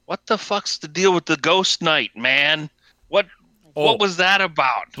what the fuck's the deal with the Ghost Knight, man? What was that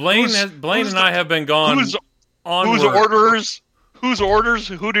about? Blaine and I have been gone. Whose onward. orders?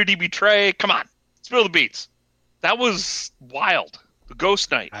 Who did he betray? Come on, spill the beats. That was wild. The Ghost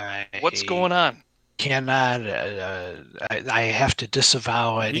Knight. What's going on? Cannot. I have to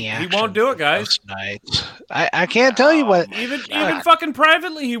disavow any action. He won't do it, guys. I can't tell you what. Even fucking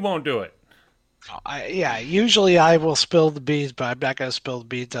privately, he won't do it. Usually I will spill the beans, but I'm not going to spill the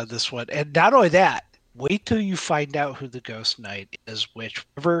beans on this one. And not only that, wait till you find out who the Ghost Knight is, which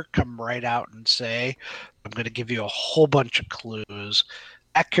ever come right out and say, I'm going to give you a whole bunch of clues.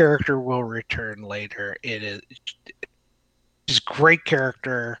 That character will return later. He's a great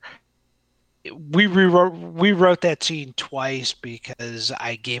character. We wrote that scene twice because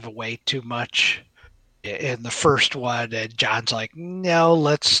I gave away too much in the first one, and John's like, no,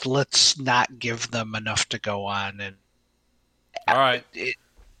 let's not give them enough to go on. And all right,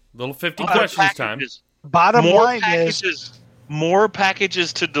 little 50 questions time. Bottom line is more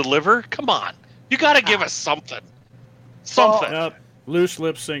packages to deliver. Come on, you got to give us something. Yep. Loose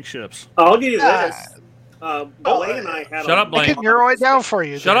lips sink ships. I'll give you this. Blaine and I had. Shut up, Blaine. I can narrow it down for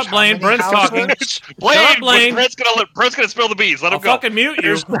you. Shut up, Blaine. Brent's talking. Blaine, Shut up, Blaine. Brent's gonna spill the beans. Let him I'll go. fucking mute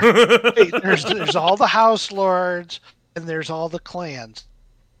you. There's all the house lords and there's all the clans.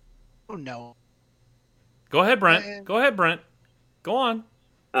 Oh no. Go ahead, Brent. Go on.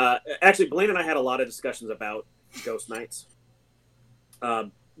 Actually, Blaine and I had a lot of discussions about Ghost Knights.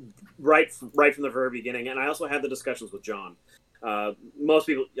 Right from the very beginning, and I also had the discussions with John. Most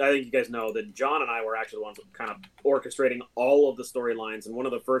people, I think you guys know that John and I were actually the ones kind of orchestrating all of the storylines. And one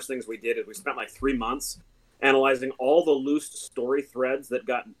of the first things we did is we spent like 3 months analyzing all the loose story threads that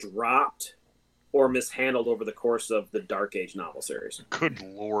got dropped or mishandled over the course of the Dark Age novel series. Good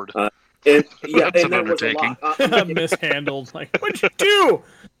Lord. And That's an there was a undertaking. lot. Mishandled. Like, what'd you do?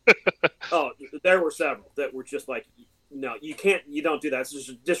 Oh, there were several that were just like, no, you don't do that. It's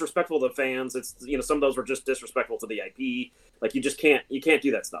just disrespectful to the fans. It's, some of those were just disrespectful to the IP. Like, you can't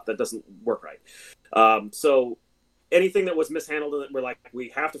do that stuff. That doesn't work right. So anything that was mishandled, we're like, we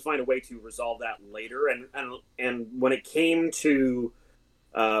have to find a way to resolve that later. And when it came to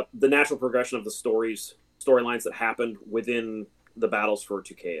the natural progression of the storylines that happened within the battles for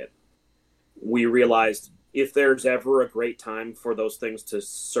Tukeyed, we realized if there's ever a great time for those things to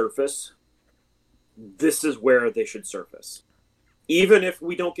surface, this is where they should surface. Even if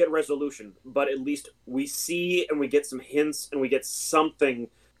we don't get resolution, but at least we see and we get some hints and we get something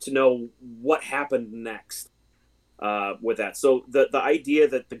to know what happened next with that. So the idea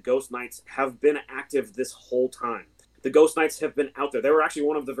that the Ghost Knights have been active this whole time. The Ghost Knights have been out there. They were actually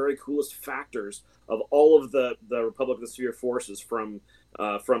one of the very coolest factors of all of the Republic of the Sphere forces from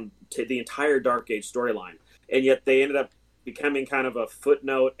the entire Dark Age storyline. And yet they ended up becoming kind of a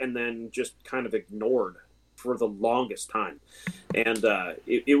footnote and then just kind of ignored for the longest time. And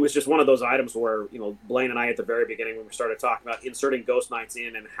it was just one of those items where, Blaine and I at the very beginning when we started talking about inserting Ghost Knights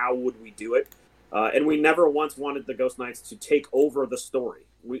in and how would we do it. And we never once wanted the Ghost Knights to take over the story.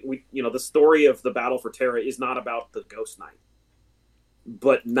 We the story of the Battle for Terra is not about the Ghost Knight.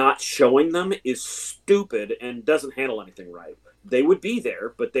 But not showing them is stupid and doesn't handle anything right. They would be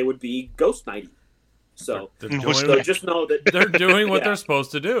there, but they would be Ghost Knighty. So just know that they're doing what they're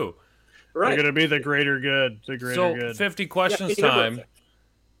supposed to do. Right. They're going to be the greater good. Good. 50 questions time.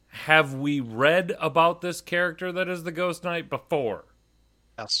 Have we read about this character that is the Ghost Knight before?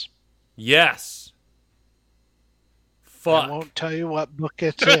 Yes. Fuck. I won't tell you what book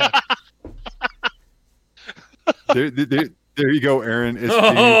it's in. There you go, Aaron.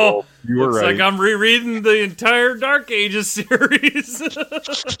 You were right. It's like I'm rereading the entire Dark Ages series.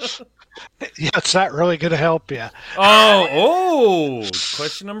 Yeah, it's not really going to help you. Oh,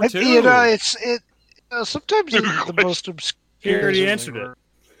 question number 2. Sometimes it's the most obscure. He already answered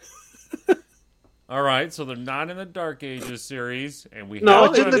it. All right, so they're not in the Dark Ages series, and we No, have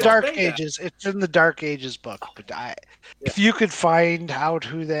it's in the it's Dark Vega. Ages. It's in the Dark Ages book. But if you could find out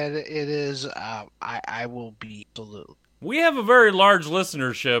who that it is, I will be absolutely. We have a very large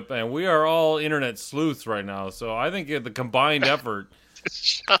listenership, and we are all internet sleuths right now. So I think the combined effort.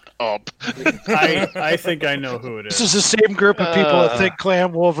 Shut up. I think I know who it This is. is the same group of people that think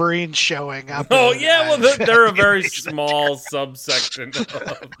Clan Wolverine's showing up. Oh yeah, well they're a very small subsection of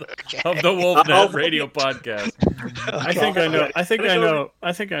the Wolfnet Radio podcast. I think I know.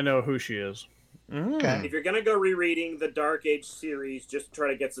 I think I know who she is. Okay. If you're gonna go rereading the Dark Age series, just to try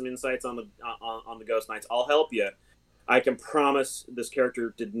to get some insights on the Ghost Knights, I'll help you. I can promise this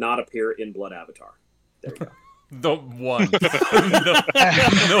character did not appear in Blood Avatar. There you go. The one. The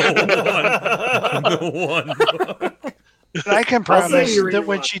one. But I can I'll promise say you that read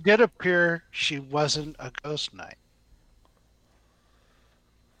when one. she did appear, she wasn't a Ghost Knight.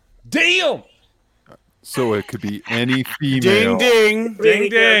 Damn! So it could be any female. Ding ding.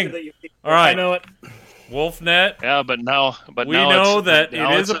 Ding, ding. All right. I know it. Wolfnet. Yeah, but now We know that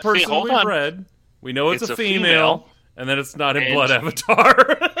now it is it's a person hold we've on. read. We know it's a female, female. and that it's not in And- Blood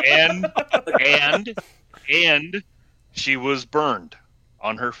Avatar. and she was burned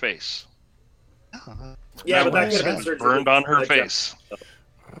on her face. Yeah, but that makes could have been sense. surgically Burned on her adjusted. face.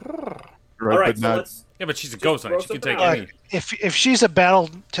 Right, All right, but so not. let's. Yeah, but she's a Just ghost throw knight. She can something take out. any. If she's a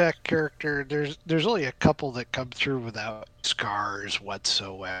BattleTech character, there's only a couple that come through without scars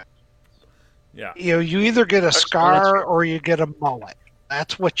whatsoever. Yeah. You know, you either get a scar or you get a mullet.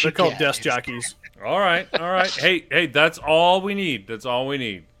 That's what you They're called get. desk jockeys. All right. Hey, that's all we need. That's all we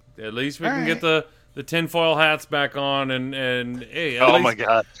need. At least we All can right. get the tinfoil hats back on, and hey, at Oh least, my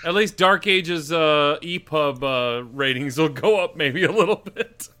god. At least Dark Ages EPUB ratings will go up maybe a little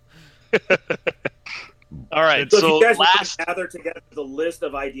bit. All right, So, so if you guys last want to gather together the list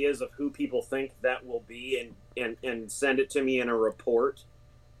of ideas of who people think that will be, and send it to me in a report,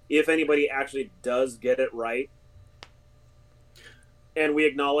 if anybody actually does get it right, and we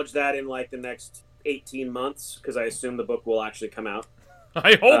acknowledge that in like the next 18 months, because I assume the book will actually come out.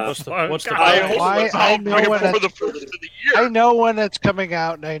 I hope. what's the- I I hope I it's out know when before it's- the first of the I year. know when it's coming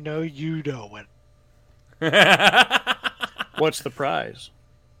out, and I know you know when. What's the prize?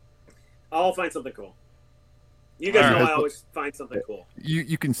 I'll find something cool. You guys All know right. I always find something cool.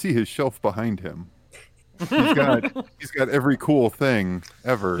 You can see his shelf behind him. He's got every cool thing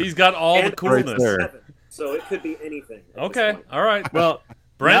ever. He's got all the And coolness. right there. 7, so it could be anything. at this Okay, point. all right. Well,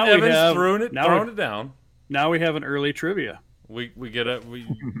 Brent now we Evans have- thrown it now we- down. Now we have an early trivia. We got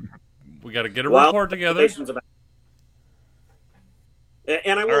to get a Well, report together. speculations about-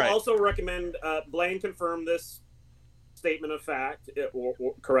 And I will All right. also recommend Blaine confirm this statement of fact, or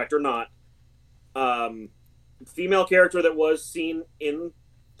correct or not. Female character that was seen in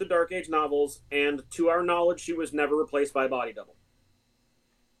the Dark Age novels, and to our knowledge, she was never replaced by a body double.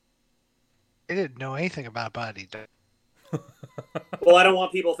 I didn't know anything about body double. Well, I don't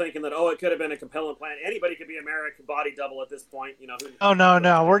want people thinking that, it could have been a compelling plan. Anybody could be a Merrick body double at this point, you know. Oh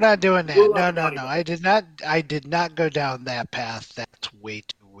no, we're not doing that. Rule No, out no, body no. double. I did not go down that path. That's way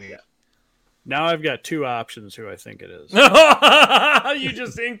too weird. Now I've got two options who I think it is. You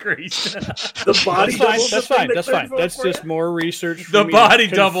just increased. The body That's fine. double's the That's thing fine. that That's cleared fine. vote That's for you? just more research. For The me body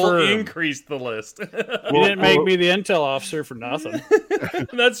to double confirm. increased the list. You didn't make me the intel officer for nothing.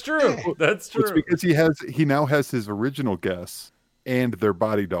 That's true. That's It's true. because he now has his original guess and their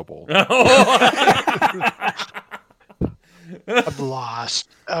body double. I'm lost.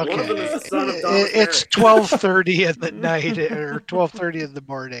 One of them Okay, is the son of Thomas it's Merrick. 12:30 in the night or 12:30 in the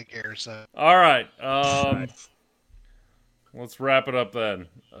morning here. So All right. Let's wrap it up then.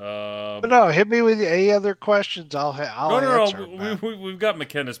 but no, hit me with any other questions. I'll answer. No. We've got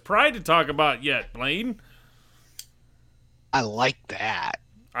McKenna's Pride to talk about yet, Blaine. I like that.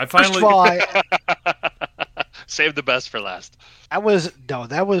 I First finally. of all, Save the best for last. that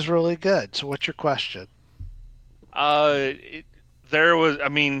was really good. So what's your question? There was, I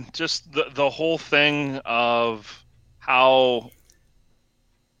mean, just the whole thing of how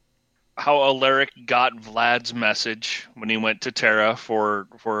Alaric got Vlad's message when he went to Terra for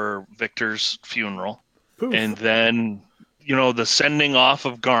Victor's funeral, Poof. and then the sending off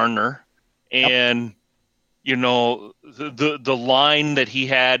of Garner, and the line that he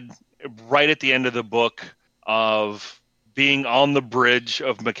had right at the end of the book of being on the bridge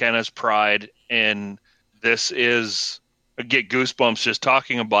of McKenna's Pride, and this is, I get goosebumps just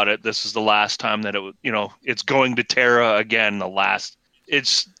talking about it. This is the last time that it's going to Terra again.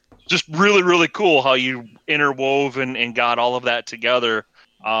 It's just really, really cool how you interwove and got all of that together.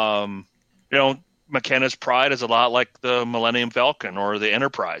 McKenna's Pride is a lot like the Millennium Falcon or the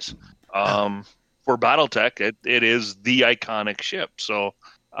Enterprise. for BattleTech, it is the iconic ship. So,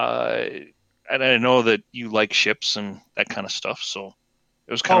 and I know that you like ships and that kind of stuff. So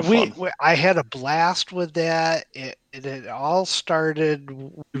it was kind of fun. I had a blast with that. It all started.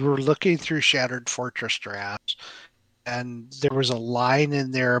 We were looking through Shattered Fortress drafts, and there was a line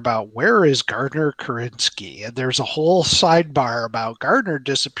in there about where is Gardner Karinsky, and there's a whole sidebar about Gardner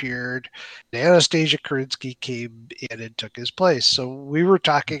disappeared, and Anastasia Karinsky came in and took his place. So we were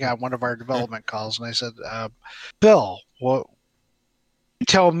talking on one of our development calls, and I said, Bill, what?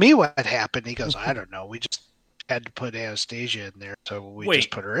 Tell me what happened. He goes, I don't know. We just had to put Anastasia in there, so we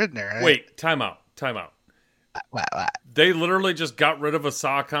just put her in there. Wait, time out. What? They literally just got rid of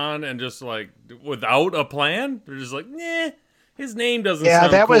Asakon and just like without a plan. They're just like, his name doesn't sound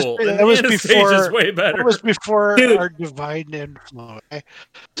cool. That was before. Way better. That was before our divine influence.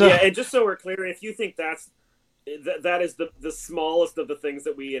 So, yeah, and just so we're clear, if you think that is the smallest of the things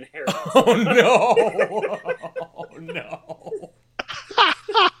that we inherit. Oh no! Oh no!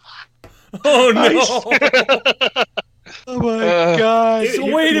 Oh no! Oh my god! Dude,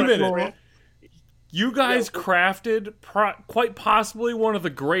 so wait a minute. You guys crafted quite possibly one of the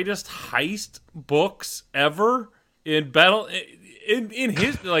greatest heist books ever in battle. In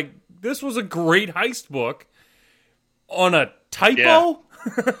his like, this was a great heist book on a typo.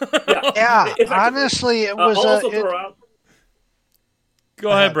 Yeah. Honestly, it was.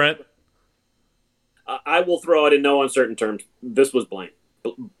 Go ahead, Brent. I will throw out in no uncertain terms. This was Blaine.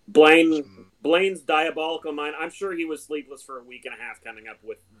 Blaine's diabolical mind. I'm sure he was sleepless for a week and a half coming up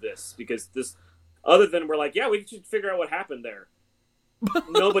with this, because this. Other than we're like, we should figure out what happened there.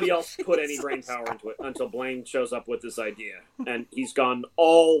 Nobody else put any brain power into it until Blaine shows up with this idea, and he's gone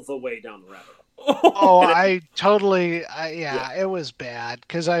all the way down the rabbit hole. It was bad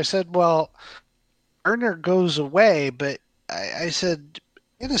because I said, well, Gardner goes away, but I said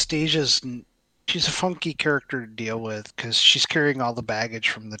Anastasia's she's a funky character to deal with because she's carrying all the baggage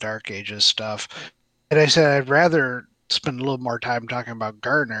from the Dark Ages stuff, and I said I'd rather spend a little more time talking about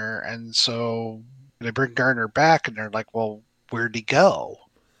Gardner, and so they bring Gardner back, and they're like, well, where'd he go?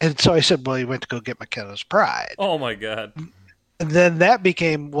 And so I said, well, he went to go get McKenna's Pride. Oh my god. And then that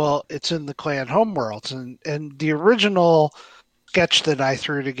became, well, it's in the clan homeworlds, and the original sketch that I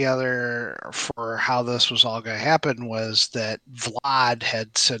threw together for how this was all going to happen was that Vlad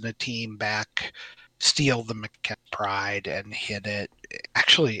had sent a team back steal the McKenna Pride and hid it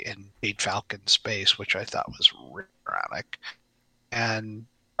actually in Jade Falcon space, which I thought was really ironic. And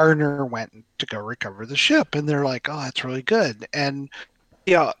Gardner went to go recover the ship, and they're like, oh, that's really good. And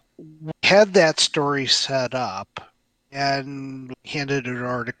we had that story set up, and we handed it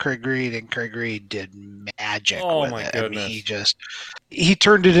over to Craig Reed, and Craig Reed did magic with it. Goodness. I mean, he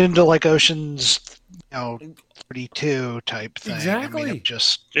turned it into like Ocean's 32 type thing. Exactly. I mean,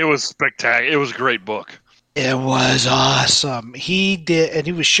 it was spectacular. It was a great book. It was awesome. He did, and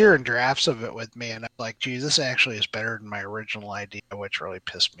he was sharing drafts of it with me, and I'm like, geez, this actually is better than my original idea, which really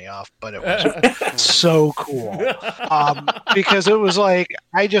pissed me off, but it was so cool. Because it was like,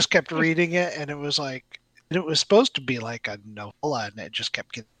 I just kept reading it, and it was like, it was supposed to be like a novella, and it just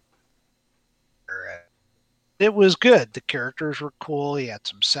kept getting better. It was good. The characters were cool. He had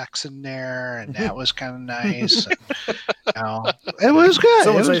some sex in there, and that was kind of nice. And, it was good.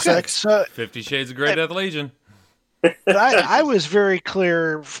 Someone it was say good. sex. So, 50 Shades of Grey Death Legion. but I was very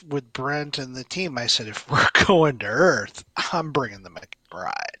clear with Brent and the team. I said, if we're going to Earth, I'm bringing the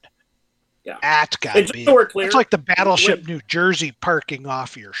McBride. Yeah, that's got to be. So we're clear, it's like the Battleship New Jersey parking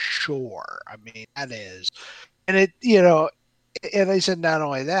off your shore. I mean, that is, and it, and I said not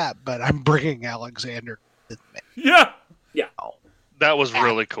only that, but I'm bringing Alexander with me. Yeah. That was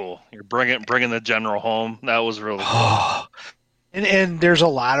really cool. You're bringing the general home. That was really cool. And there's a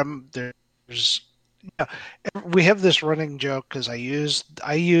lot of we have this running joke because I use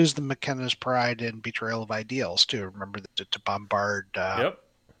the McKenna's Pride in Betrayal of Ideals too. Remember to bombard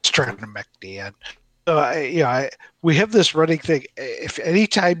Stratomechny, and so we have this running thing. If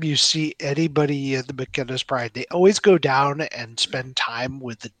anytime you see anybody in the McKenna's Pride, they always go down and spend time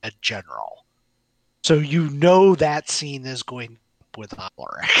with the dead general. So that scene is going with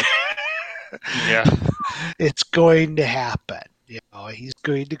Alaric. Yeah, it's going to happen. He's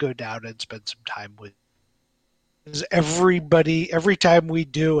going to go down and spend some time with. Because every time we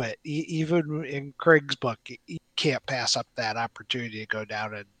do it, even in Craig's book, you can't pass up that opportunity to go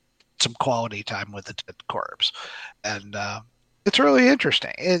down and some quality time with the dead corpse, and it's really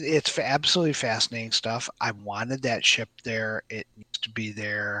interesting. It's absolutely fascinating stuff. I wanted that ship there. It needs to be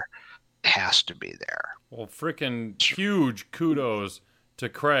there. Has to be there. Well, freaking huge kudos to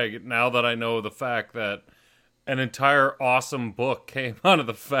Craig now that I know the fact that an entire awesome book came out of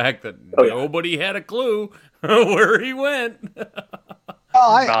the fact that nobody had a clue where he went.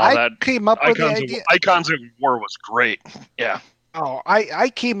 I came up with the idea. Icons of War was great. Yeah. Oh, I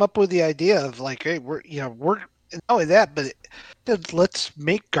came up with the idea of like, hey, we're not only that, but let's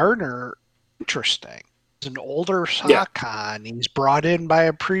make Garner interesting. He's an older con. He's brought in by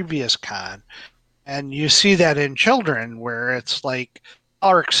a previous con, and you see that in Children where it's like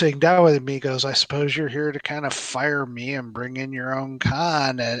Alric sitting down with me goes, I suppose you're here to kind of fire me and bring in your own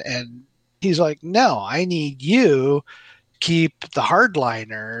con, and he's like, no, I need you to keep the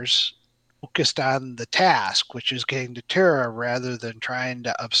hardliners focused on the task, which is getting to Terra rather than trying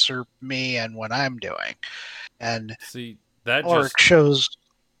to usurp me and what I'm doing. And see, that Alric shows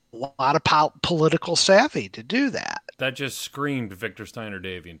a lot of political savvy to do that. That just screamed Victor Steiner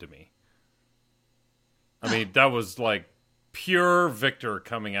Davian to me. I mean, that was like pure Victor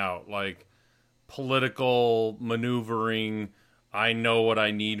coming out, like political maneuvering. I know what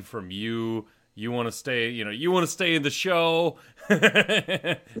I need from you. You want to stay, you want to stay in the show,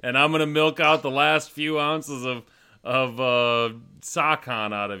 and I'm going to milk out the last few ounces of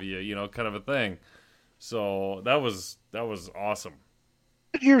Sakon out of you, kind of a thing. So that was awesome.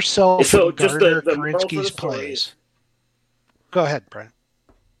 Put yourself so in just Garner the Kerensky's place. Go ahead, Brian.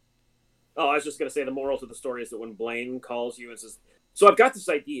 Oh, I was just going to say the moral to the story is that when Blaine calls you and says, so I've got this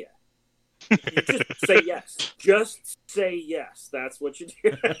idea. You just say yes. Just say yes. That's what you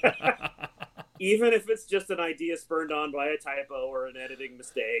do. Even if it's just an idea spurned on by a typo or an editing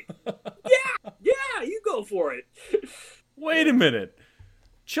mistake. Yeah, you go for it. Wait a minute.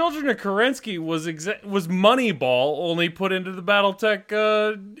 Children of Kerensky was Moneyball, only put into the BattleTech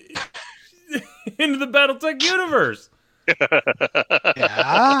universe.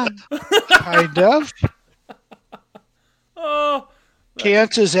 Yeah, kind of. Oh,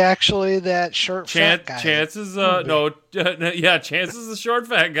 Chance is actually that short fat guy. Chance is Chance is the short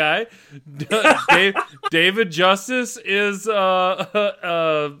fat guy. David Justice is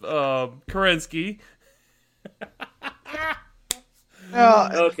Kerensky.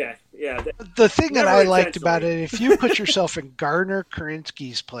 Okay, yeah. The thing that I liked about it, if you put yourself in Garner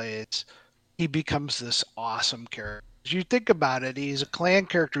Kerensky's place, he becomes this awesome character. As you think about it, he's a clan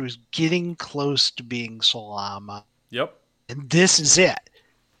character who's getting close to being Salama. Yep. And this is it.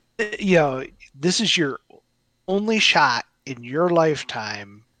 This is your only shot in your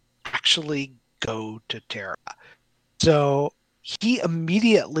lifetime to actually go to Terra. So he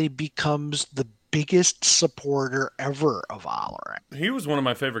immediately becomes the biggest supporter ever of Alaric. He was one of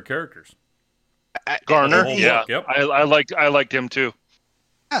my favorite characters. Garner, yeah. Yep. I liked him too.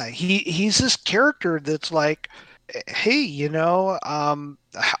 Yeah, he's this character that's like, hey, I'm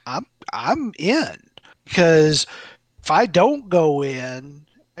in, because if I don't go in,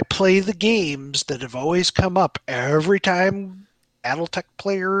 I play the games that have always come up every time BattleTech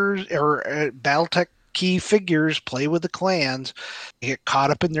players or BattleTech key figures play with the clans. They get caught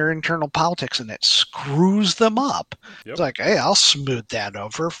up in their internal politics, and it screws them up. Yep. It's like, hey, I'll smooth that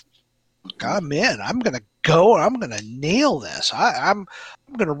over. I'm in. I'm going to go. I'm going to nail this. I'm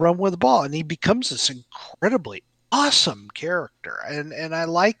going to run with the ball. And he becomes this incredibly awesome character, and I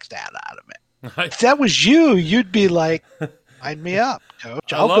like that out of it. If that was you, you'd be like, "Line me up,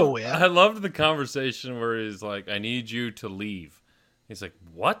 coach. I'll go in." I loved the conversation where he's like, "I need you to leave." He's like,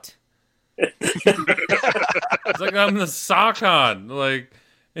 "What?" It's like, I'm the Sakon. Like,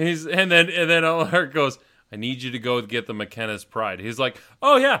 and then Alaric goes, "I need you to go get the McKenna's Pride." He's like,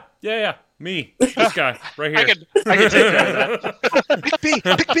 "Oh yeah, me, this guy right here. I can take care of that.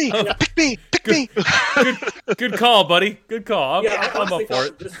 Pick me. Good call, buddy. Good call. I'm up for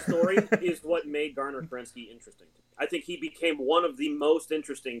it. This story is what made Garner Kerensky interesting. I think he became one of the most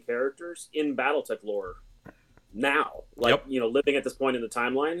interesting characters in BattleTech lore now. Living at this point in the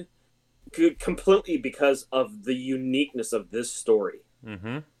timeline, completely because of the uniqueness of this story.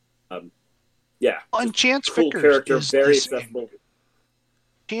 Mm-hmm. And Chance cool Vickers character, is very accessible.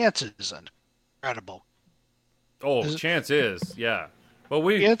 Chance is incredible. Oh, Chance is, yeah. But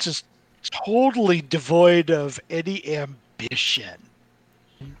Chance is totally devoid of any ambition.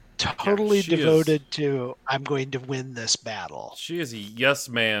 Totally devoted to, I'm going to win this battle. She is a yes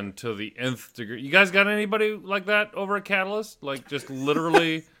man to the nth degree. You guys got anybody like that over at Catalyst? Like, just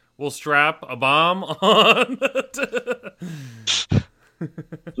literally will strap a bomb on?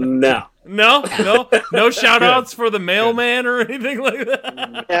 No shout outs for the mailman or anything like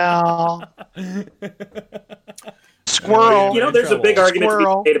that. No. Squirrel. There's a big argument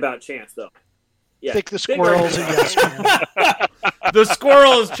to be made about Chance, though. Yeah. I think the squirrel's a yes man. The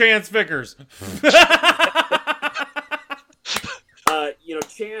squirrel is Chance Vickers.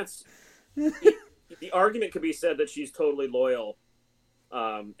 Chance, the argument could be said that she's totally loyal,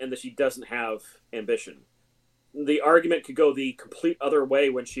 and that she doesn't have ambition. The argument could go the complete other way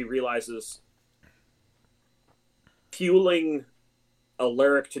when she realizes fueling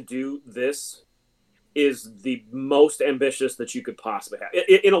Alaric to do this is the most ambitious that you could possibly have.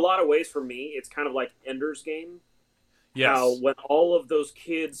 In a lot of ways, for me, it's kind of like Ender's Game. Yes. How when all of those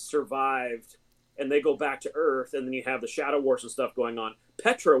kids survived and they go back to Earth, and then you have the Shadow Wars and stuff going on,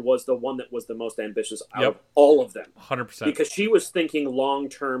 Petra was the one that was the most ambitious out of all of them. 100%. Because she was thinking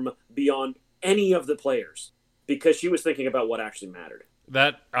long-term beyond any of the players. Because she was thinking about what actually mattered.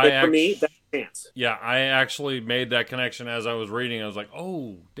 For me, that's a chance. Yeah, I actually made that connection as I was reading. I was like,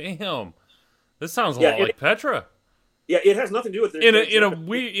 oh, damn. This sounds a lot like Petra. Yeah, it has nothing to do with in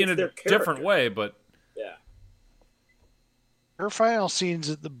a different way, but yeah. Her final scenes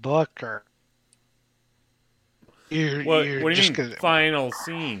in the book are. What do you mean? Final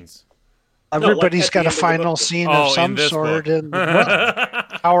scenes. Everybody's got a final scene of some sort in the book.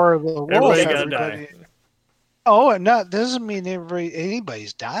 Power of the Wolf. Everybody. Oh, and that doesn't mean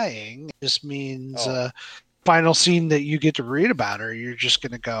anybody's dying. It just means final scene that you get to read about her. You're just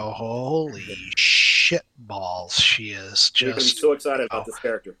going to go, holy shit balls, she is just. You're going to be so excited about this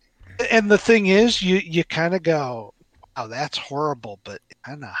character. And the thing is, you kind of go, oh, that's horrible, but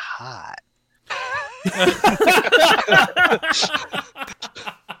kind of hot.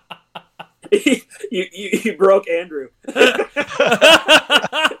 you broke Andrew.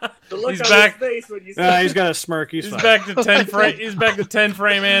 The look he's on back. His face when you said he's got a smirk. He's back to 10 frame. He's back to 10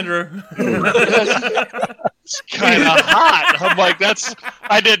 frame Andrew. It's kind of hot. I'm like,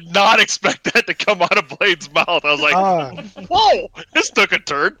 I did not expect that to come out of Blade's mouth. I was like, whoa, this took a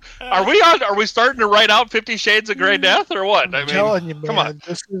turn. Are we starting to write out 50 Shades of Grey Death or what? I'm telling you, man, come on.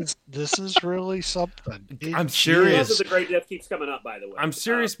 This is really something. I'm serious. The Grey Death keeps coming up, by the way. I'm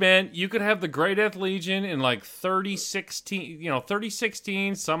serious, man. You could have the Grey Death Legion in like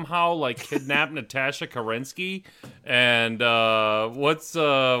 3016, somehow like kidnap Natasha Kerensky, and what's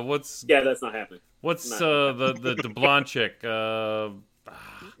yeah, that's not happening. What's the blonde chick?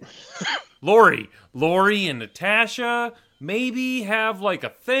 Lori and Natasha maybe have like a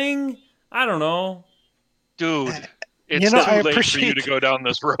thing. I don't know, dude. It's too late for you to go down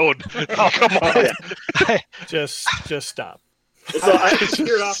this road. Oh, come on, just stop. So I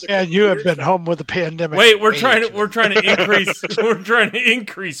hear off and you have been home with the pandemic. Wait, we're trying to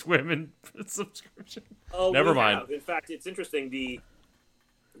increase women subscription. Oh, never mind. In fact, it's interesting. The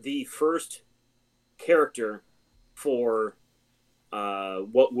first character for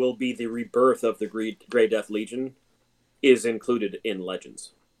what will be the rebirth of the Grey Death Legion is included in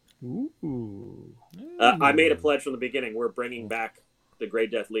Legends. Ooh. I made a pledge from the beginning. We're bringing back the Grey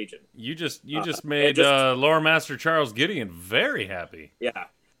Death Legion. You just made Lore Master Charles Gideon very happy. Yeah.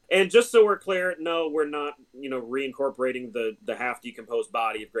 And just so we're clear, no, we're not, reincorporating the half decomposed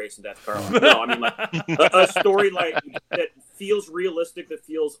body of Grace and Death Carla. No, I mean like a story like that feels realistic,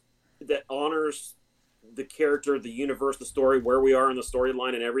 that honors the character, the universe, the story, where we are in the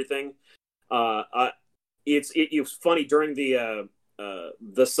storyline and everything. It was funny during the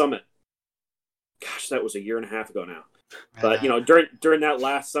summit. Gosh, that was a year and a half ago now. But during that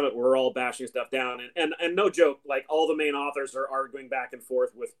last summit, we're all bashing stuff down, and no joke, like all the main authors are arguing back and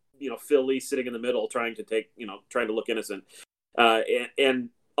forth with Phil Lee sitting in the middle, trying to look innocent. And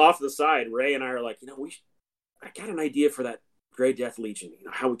off to the side, Ray and I are like, I got an idea for that Grey Death Legion,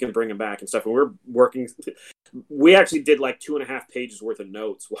 how we can bring him back and stuff. And we're working. We actually did like 2.5 pages worth of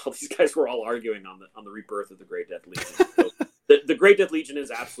notes while these guys were all arguing on the rebirth of the Grey Death Legion. So the Grey Death Legion is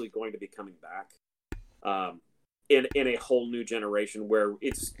absolutely going to be coming back. In a whole new generation where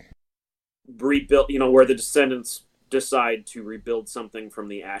it's rebuilt, where the descendants decide to rebuild something from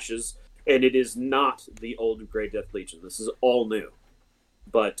the ashes, and it is not the old Grey Death Legion. This is all new.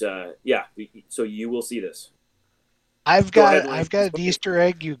 But so you will see this. I've got an Easter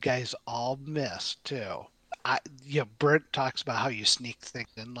egg you guys all missed too. Brent talks about how you sneak things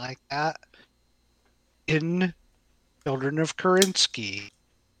in like that. In Children of Kerensky,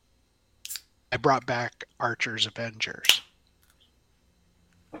 I brought back Archer's Avengers.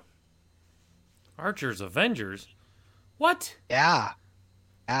 Archer's Avengers? What? Yeah.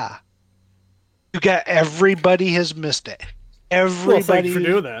 You got everybody has missed it. Everybody for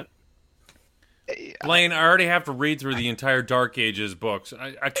doing that. Blaine, I already have to read through the entire Dark Ages books.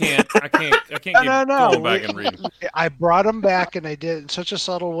 I can't keep going back and reading. I brought them back, and I did it in such a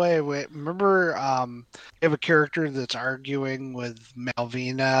subtle way. Remember, you have a character that's arguing with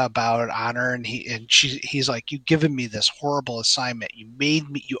Malvina about honor, and he's like, "You've given me this horrible assignment. You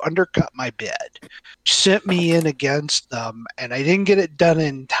undercut my bid, sent me in against them, and I didn't get it done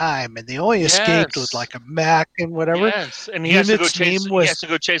in time, and they only escaped with like a mech and whatever." Yes, and he has to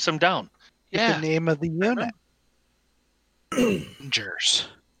go chase them down. Yeah. The name of the unit. Rangers.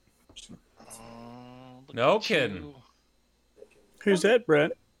 No kidding. Who's that,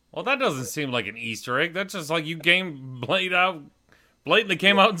 Brent? Well, that doesn't seem like an Easter egg. That's just like you blatantly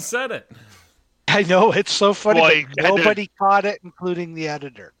came out and said it. I know, it's so funny, but nobody caught it, including the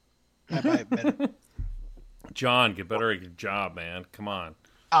editor. That might have been. John, get better at your job, man. Come on.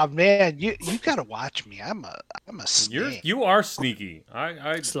 Oh man, you gotta watch me. I'm a snake. You are sneaky.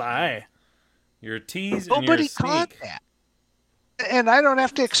 I Sly. You're a tease. Nobody and you're a caught sneak. that, and I don't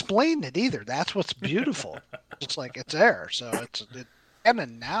have to explain it either. That's what's beautiful. It's like it's there, so it's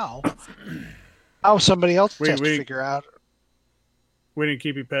canon now. Oh, somebody else has to figure out. We didn't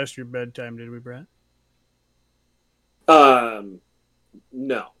keep you past your bedtime, did we, Brent? No.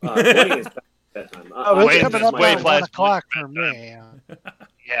 Morning is bedtime. It's coming up at 1 o'clock for me.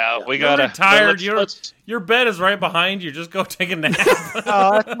 Yeah, we got You're tired. Your bed is right behind you. Just go take a nap.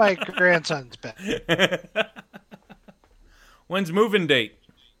 Oh, that's my grandson's bed. When's moving date?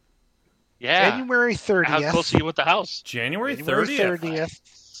 Yeah, January 30th. How close are you with the house? January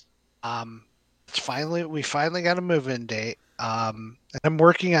 30th. We finally got a move-in date. And I'm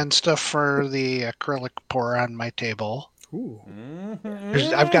working on stuff for the acrylic pour on my table. Ooh.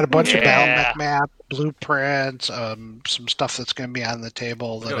 I've got a bunch of Battle maps, blueprints, some stuff that's going to be on the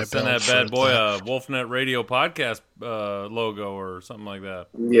table that I built. Send that bad boy a Wolfnet Radio podcast logo or something like that.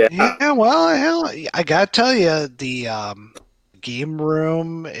 Yeah. Well, hell, I got to tell you, the game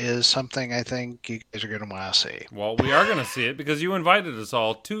room is something I think you guys are going to want to see. Well, we are going to see it because you invited us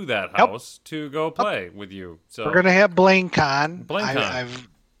all to that house to go play with you. So we're going to have BlaneCon. BlaneCon.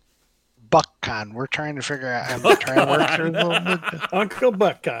 BuckCon. We're trying to figure out. I'm trying to work through Uncle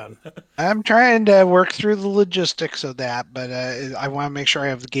BuckCon. I'm trying to work through the logistics of that, but I want to make sure I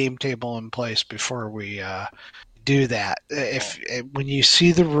have the game table in place before we do that. When you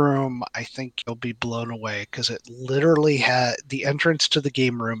see the room, I think you'll be blown away because it literally has the entrance to the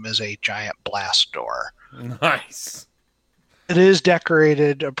game room is a giant blast door. Nice. It is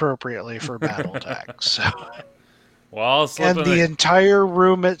decorated appropriately for BattleTech. So. Well, and the entire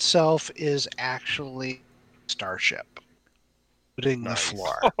room itself is actually Starship, including the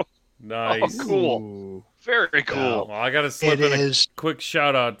floor. Nice. Oh, cool. Very cool. Well, I got to slip in a quick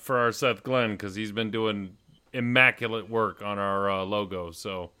shout out for our Seth Glenn because he's been doing immaculate work on our logo.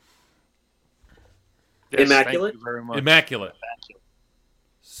 So yes, immaculate. Thank you very much. Immaculate.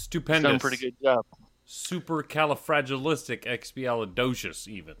 Stupendous. Done a pretty good job. Supercalifragilisticexpialidocious,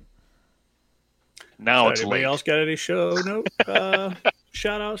 even. Now it's anybody late. else got any show note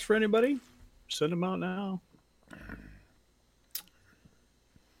shout outs for anybody? Send them out now.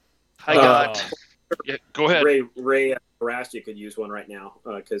 I got. Yeah, go ahead. Ray Rasty could use one right now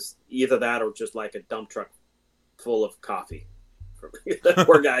because either that or just like a dump truck full of coffee. That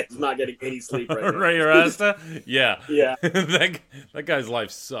poor guy is not getting any sleep right now. Ray Rasta? Yeah. Yeah. that guy's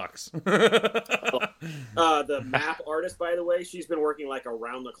life sucks. The map artist, by the way, she's been working like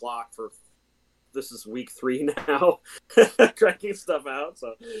around the clock for. This is week 3 now, cracking stuff out.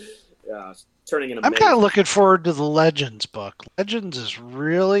 So, yeah, turning into. I'm kind of looking forward to the Legends book. Legends is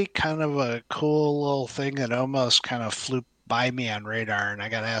really kind of a cool little thing that almost kind of flew by me on radar, and I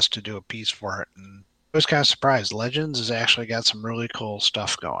got asked to do a piece for it, and I was kind of surprised. Legends has actually got some really cool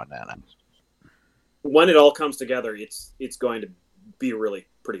stuff going in it. When it all comes together, it's going to be really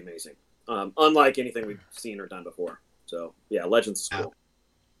pretty amazing. Unlike anything we've seen or done before. So, yeah, Legends is cool.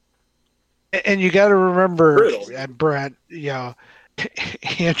 And you got to remember, Brutal. and Brent,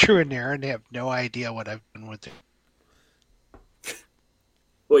 Andrew and Aaron have no idea what I've done with it.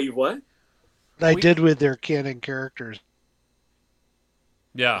 Well, you what? I did with their canon characters.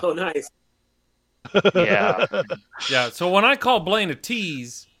 Yeah. Oh, nice. Yeah. Yeah. So when I call Blaine a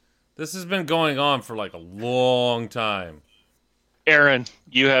tease, this has been going on for like a long time. Aaron,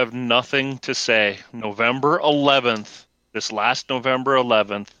 you have nothing to say. November 11th, this last November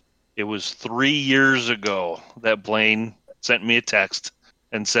 11th, it was 3 years ago that Blaine sent me a text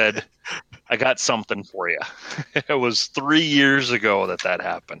and said, I got something for you. It was 3 years ago that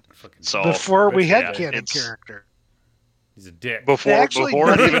happened. So before we had canon character. He's a dick. Before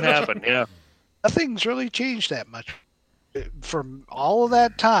it even happened, yeah. Nothing's really changed that much. From all of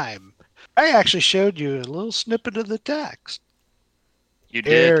that time, I actually showed you a little snippet of the text. You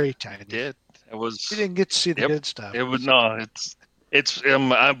did. Very tiny. You did. It was. You didn't get to see the good stuff. It was no. It's.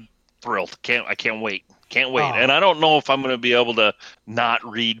 I'm thrilled. I can't wait. Can't wait. Oh. And I don't know if I'm going to be able to not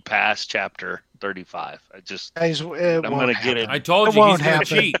read past chapter 35. Guys, I'm going to get it. I told you he's going to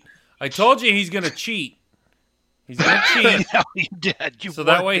cheat. I told you he's going to cheat. He's going to cheat. No, you did. So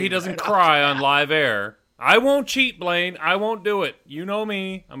that way he doesn't cry on live air. I won't cheat, Blaine. I won't do it. You know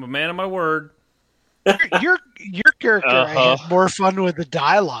me. I'm a man of my word. Your character, I had more fun with the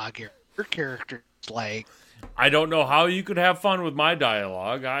dialogue here. Your character's like... I don't know how you could have fun with my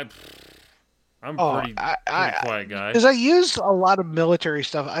dialogue. I'm pretty quiet guy. Because I used a lot of military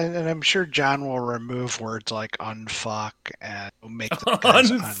stuff, and I'm sure John will remove words like unfuck and make the guys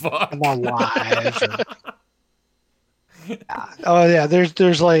unalive. Oh yeah,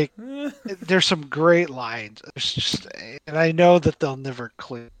 there's some great lines. There's just, and I know that they'll never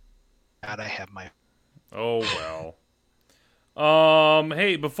clear that I have my. Oh well.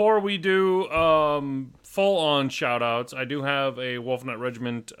 Hey, before we do full on shout outs, I do have a Wolfnet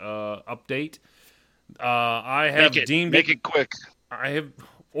Regiment update. I have deemed make it quick. I have.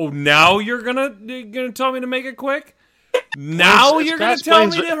 Oh, now you're gonna tell me to make it quick. Now you're gonna tell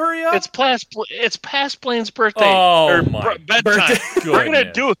me to hurry up. It's past Blaine's birthday. Oh my bedtime. We're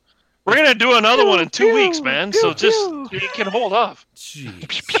gonna do another one in 2 weeks, man. So just you can hold off.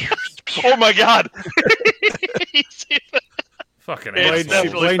 Jeez. Oh my God. Fucking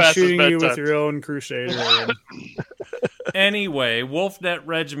Blaine shooting you with your own Crusader. Anyway, Wolfnet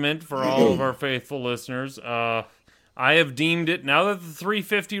Regiment, for all of our faithful listeners, I have deemed it, now that the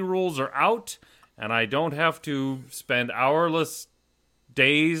 350 rules are out, and I don't have to spend hourless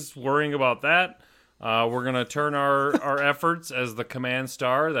days worrying about that, we're going to turn our efforts as the Command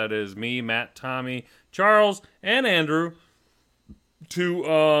Star, that is me, Matt, Tommy, Charles, and Andrew,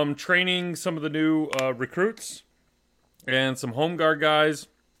 to training some of the new recruits and some Home Guard guys.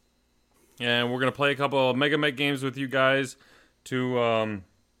 And we're going to play a couple of Mega Mech games with you guys to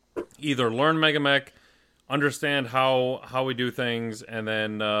either learn Mega Mech, understand how we do things, and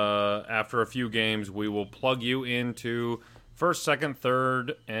then after a few games, we will plug you into first, second,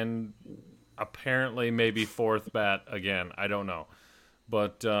 third, and apparently maybe fourth bat again. I don't know.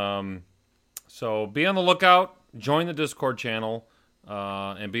 But so be on the lookout. Join the Discord channel.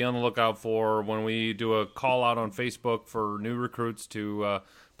 And be on the lookout for when we do a call out on Facebook for new recruits to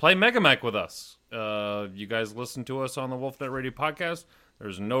play Mega Mech with us. You guys listen to us on the Wolfnet Radio podcast.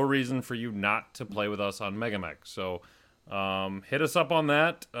 There's no reason for you not to play with us on Mega Mech. So hit us up on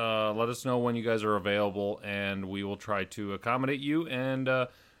that. Let us know when you guys are available, and we will try to accommodate you and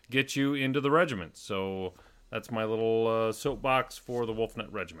get you into the regiment. So that's my little soapbox for the Wolfnet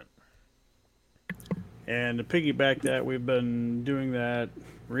Regiment. And to piggyback that, we've been doing that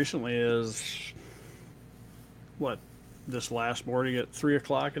recently is, this last morning at 3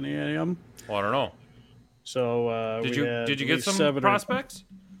 o'clock in the a.m.? Well, I don't know. So did you get some prospects?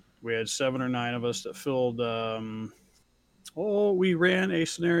 We had 7 or 9 of us that filled. We ran a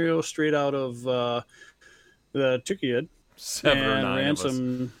scenario straight out of the Tukiad. 7 or 9 ran of us.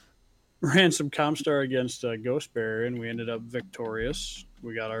 Ran some Comstar against Ghost Bear, and we ended up victorious.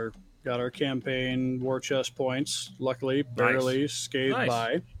 We got our campaign war chest points. Luckily, barely scathed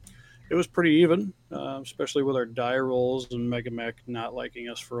by. It was pretty even, especially with our die rolls and Mega Mech not liking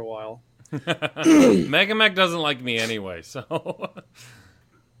us for a while. Mega Mech doesn't like me anyway, so.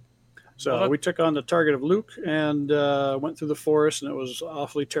 So we took on the target of Luke and went through the forest, and it was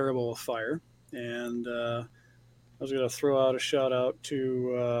awfully terrible with fire. And I was going to throw out a shout out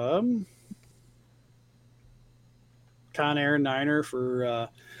to Conair Niner for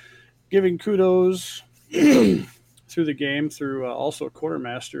giving kudos through the game, through also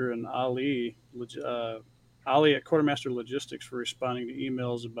Quartermaster and Ali at Quartermaster Logistics for responding to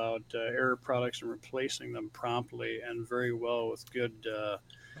emails about error products and replacing them promptly and very well with good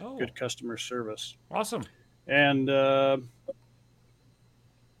customer service. Awesome. And what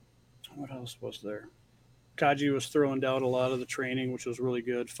else was there? Kaji was throwing down a lot of the training, which was really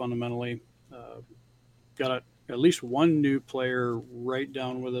good fundamentally. Got at least one new player right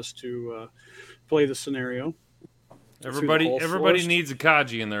down with us to play the scenario. Everybody needs a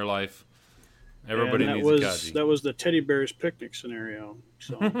Kaji in their life. Everybody needs a Kaji. That was the Teddy Bear's Picnic scenario.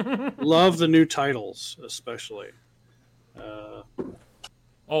 So love the new titles, especially.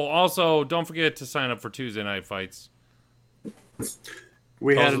 Also, don't forget to sign up for Tuesday Night Fights.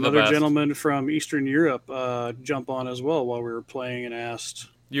 We had another gentleman from Eastern Europe jump on as well while we were playing and asked.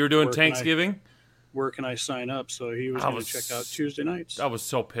 You were doing Thanksgiving? Where can I sign up? So he was going to check out Tuesday nights. I was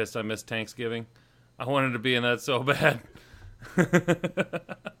so pissed I missed Thanksgiving. I wanted to be in that so bad.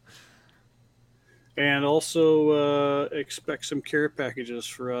 And also expect some care packages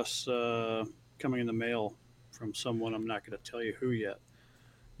for us coming in the mail from someone. I'm not going to tell you who yet.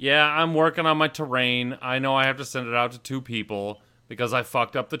 Yeah, I'm working on my terrain. I know I have to send it out to 2 people because I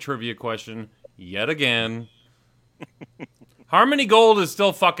fucked up the trivia question yet again. Harmony Gold is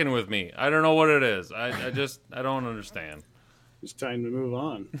still fucking with me. I don't know what it is. I don't understand. It's time to move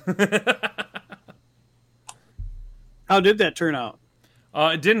on. How did that turn out?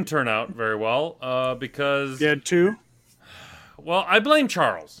 It didn't turn out very well because... You had 2? Well, I blame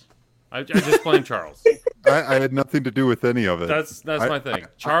Charles. I just blame Charles. I had nothing to do with any of it. That's my thing.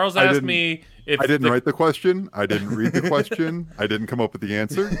 Charles asked me if... I didn't write the question. I didn't read the question. I didn't come up with the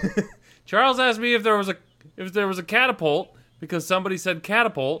answer. Charles asked me if there was a catapult because somebody said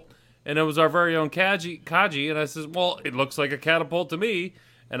catapult, and it was our very own Kaji, and I said, well, it looks like a catapult to me,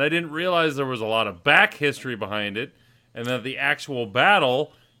 and I didn't realize there was a lot of back history behind it, and that the actual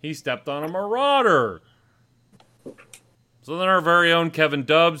battle, he stepped on a marauder. So then our very own Kevin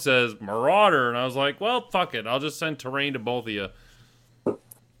Dubb says, marauder, and I was like, well, fuck it, I'll just send terrain to both of you.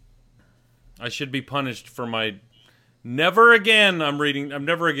 I should be punished for my... I'm never again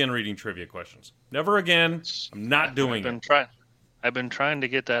reading trivia questions. Never again. I'm not doing it. I've been trying to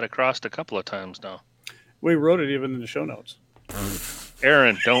get that across a couple of times now. We wrote it even in the show notes.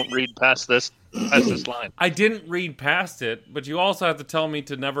 Aaron, don't read past this line. I didn't read past it, but you also have to tell me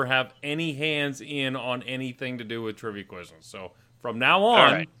to never have any hands in on anything to do with trivia questions. So from now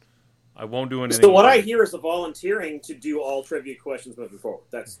on, right. I won't do anything. So what I hear is the volunteering to do all trivia questions moving forward.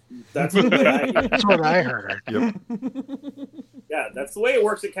 That's what I hear. That's what I heard. Yep. Yeah, that's the way it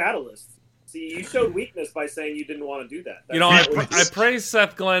works at Catalyst. See, you showed weakness by saying you didn't want to do that. I praised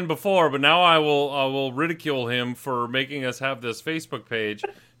Seth Glenn before, but now I will ridicule him for making us have this Facebook page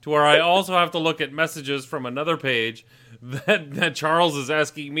to where I also have to look at messages from another page that Charles is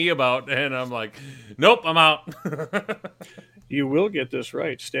asking me about, and I'm like, nope, I'm out. You will get this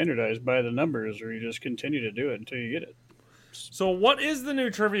right, standardized by the numbers, or you just continue to do it until you get it. So what is the new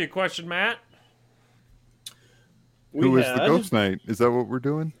trivia question, Matt? Who is the Ghost Knight? Is that what we're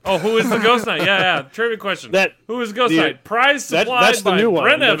doing? Oh, who is the Ghost Knight? Yeah. Trivia question. Who is Ghost Knight? Prize supplied that's the by new one.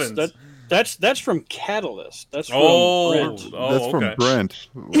 Brent Evans. That's from Catalyst. That's from Brent. That's from Brent.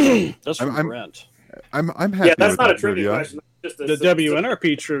 That's from Brent. I'm happy. Yeah, that's with not that a trivia question. Just the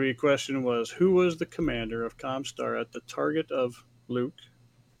WNRP trivia question was: who was the commander of Comstar at the target of Luke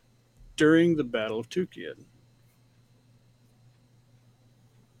during the Battle of Tukid?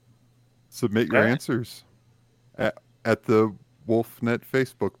 Submit your answers at the WolfNet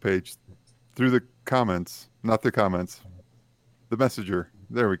Facebook page through the comments, not the comments, the messenger.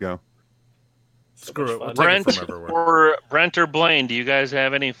 There we go. Screw it. We'll Brent or Blaine, do you guys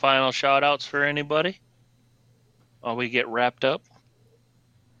have any final shout outs for anybody while we get wrapped up?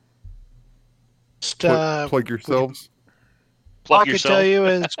 Just, plug yourselves. All I can tell you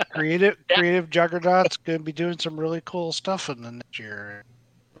is Creative Juggernaut's going to be doing some really cool stuff in the next year.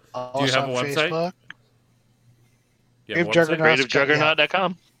 Do you have a website? Facebook.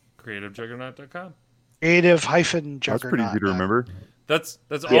 CreativeJuggernaut.com. CreativeJuggernaut.com. Creative-Juggernaut. That's pretty easy to remember. That's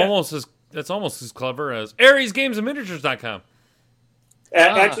almost as clever as AresGamesAndMiniatures.com.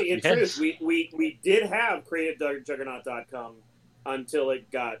 Actually, in truth, we did have CreativeJuggernaut.com until it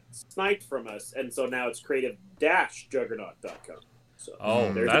got sniped from us, and so now it's Creative-Juggernaut.com. So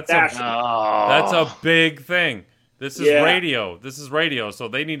that's a big thing. This is radio. So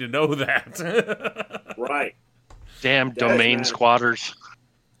they need to know that. Right. Damn domain squatters.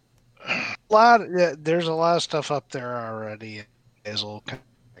 There's a lot of stuff up there already. Is a little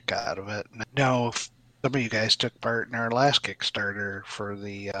kick out of it. I know some of you guys took part in our last Kickstarter for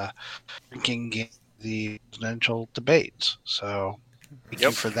the drinking game, the presidential debates. So thank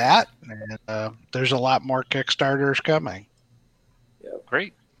you for that. And there's a lot more Kickstarters coming. Yep.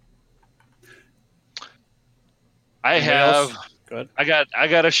 Great. I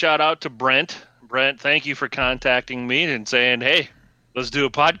got a shout out to Brent. Brent, thank you for contacting me and saying, "Hey, let's do a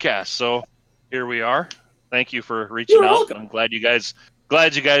podcast." So here we are. Thank you for reaching out. I'm glad you guys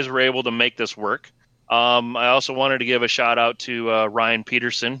were able to make this work. I also wanted to give a shout out to Ryan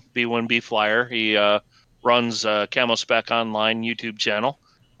Peterson, B1B Flyer. He runs Camo Spec Online YouTube channel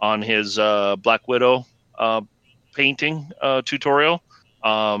on his Black Widow painting tutorial.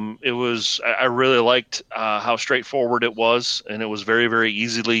 I really liked how straightforward it was, and it was very, very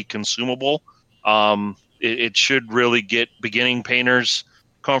easily consumable. It should really get beginning painters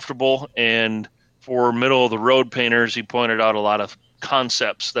comfortable, and for middle of the road painters, he pointed out a lot of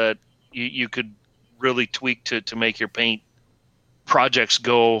concepts that you could really tweak to make your paint projects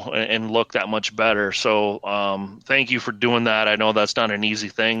go and look that much better. So thank you for doing that. I know that's not an easy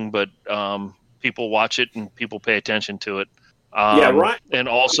thing, but people watch it and people pay attention to it. Ryan, and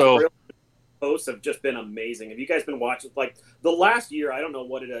also posts have just been amazing. Have you guys been watching like the last year? I don't know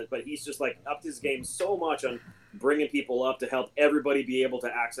what it is, but he's just like upped his game so much on bringing people up to help everybody be able to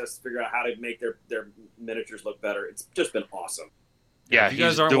figure out how to make their miniatures look better. It's just been awesome. Yeah, if you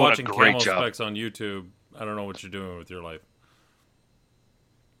guys aren't doing watching a great Camo job. Specs on YouTube, I don't know what you're doing with your life.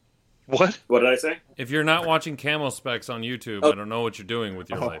 What? What did I say? If you're not watching Camo Specs on YouTube, I don't know what you're doing with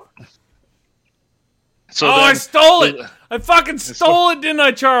your life. So I stole it! I fucking stole it, didn't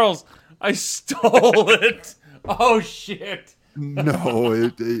I, Charles? I stole it! Oh, shit.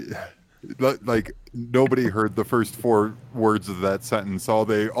 No, like nobody heard the first 4 words of that sentence. All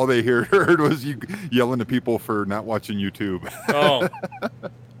they heard was you yelling at people for not watching YouTube. Oh.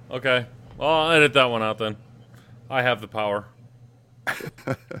 Okay. Well, I'll edit that one out then. I have the power.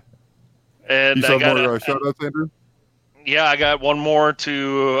 And You I saw got more shout-outs, Andrew? Yeah, I got one more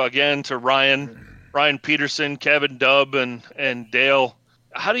to Ryan Peterson, Kevin Dubb, and Dale.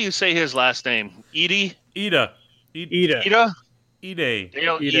 How do you say his last name? Ida. Ida? Ida.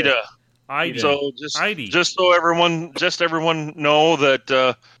 Dale Ida. Ida. So just so everyone know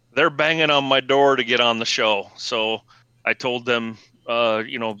that they're banging on my door to get on the show. So I told them,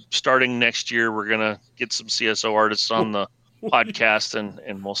 starting next year, we're gonna get some CSO artists on the podcast,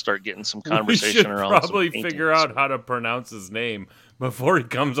 and we'll start getting some conversation we should around. Probably figure out how to pronounce his name before he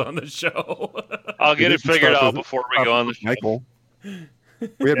comes on the show. I'll get it figured out before we go on the show. Michael.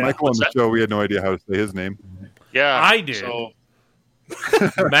 We had Michael on the show. We had no idea how to say his name. Yeah, I did. So,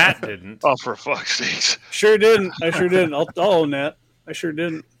 Matt didn't. oh, for fuck's sakes! Sure didn't. I sure didn't. I'll own that. I sure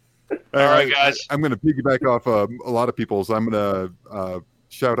didn't. All right, guys. I'm going to piggyback off a lot of people's. I'm going to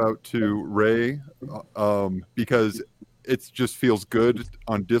shout out to Ray because it just feels good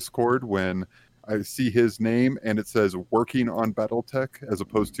on Discord when I see his name and it says working on BattleTech as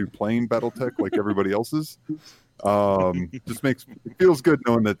opposed to playing BattleTech like everybody else's. Just feels good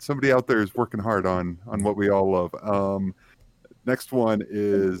knowing that somebody out there is working hard on what we all love. Next one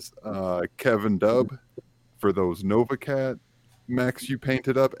is Kevin Dubb for those NovaCat mechs you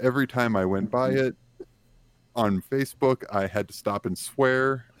painted up. Every time I went by it on Facebook, I had to stop and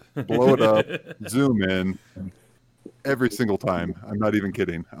swear, blow it up, zoom in every single time. I'm not even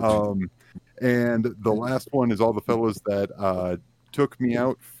kidding. And the last one is all the fellows that took me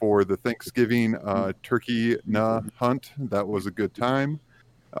out for the Thanksgiving turkey hunt. That was a good time.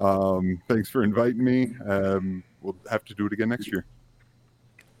 Thanks for inviting me. We'll have to do it again next year.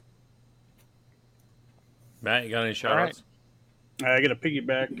 Matt, you got any shout-outs? I got to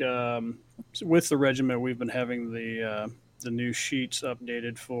piggyback. With the regiment, we've been having the new sheets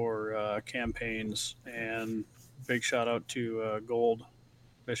updated for campaigns, and big shout-out to Gold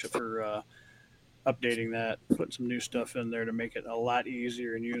Bishop for updating that, putting some new stuff in there to make it a lot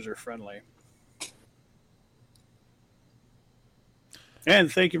easier and user-friendly.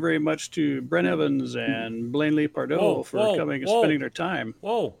 And thank you very much to Brent Evans and Blaine Lee Pardo for coming and spending their time.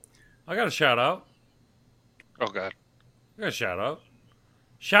 Whoa. I got a shout out. Oh, God. I got a shout out.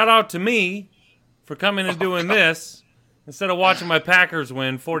 Shout out to me for coming and doing this instead of watching my Packers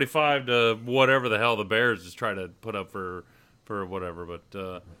win 45 to whatever the hell the Bears just try to put up for whatever.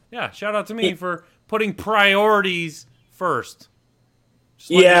 But, yeah, shout out to me for putting priorities first.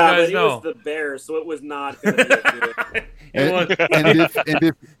 Yeah, but it was the Bears, so it was not going to be a good. And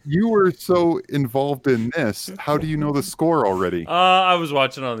if you were so involved in this, how do you know the score already? I was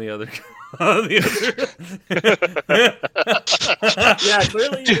watching on the other. Yeah,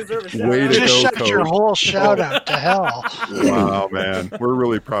 clearly you deserve a shout Way out. to Just go, shut Coach. your whole shout out to hell. Wow, man. We're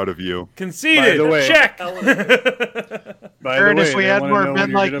really proud of you. Conceded. By the way- Check. By Aaron, the way, if we they had wanna more know when men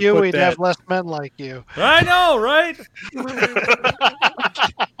you're like gonna you, put we'd that- have less men like you. I know, right?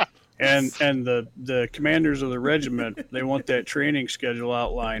 And the commanders of the regiment, they want that training schedule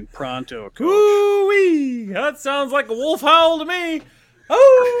outlined pronto, Coach. Ooh-wee. That sounds like a wolf howl to me.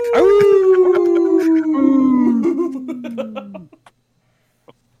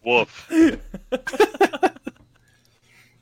 Woof.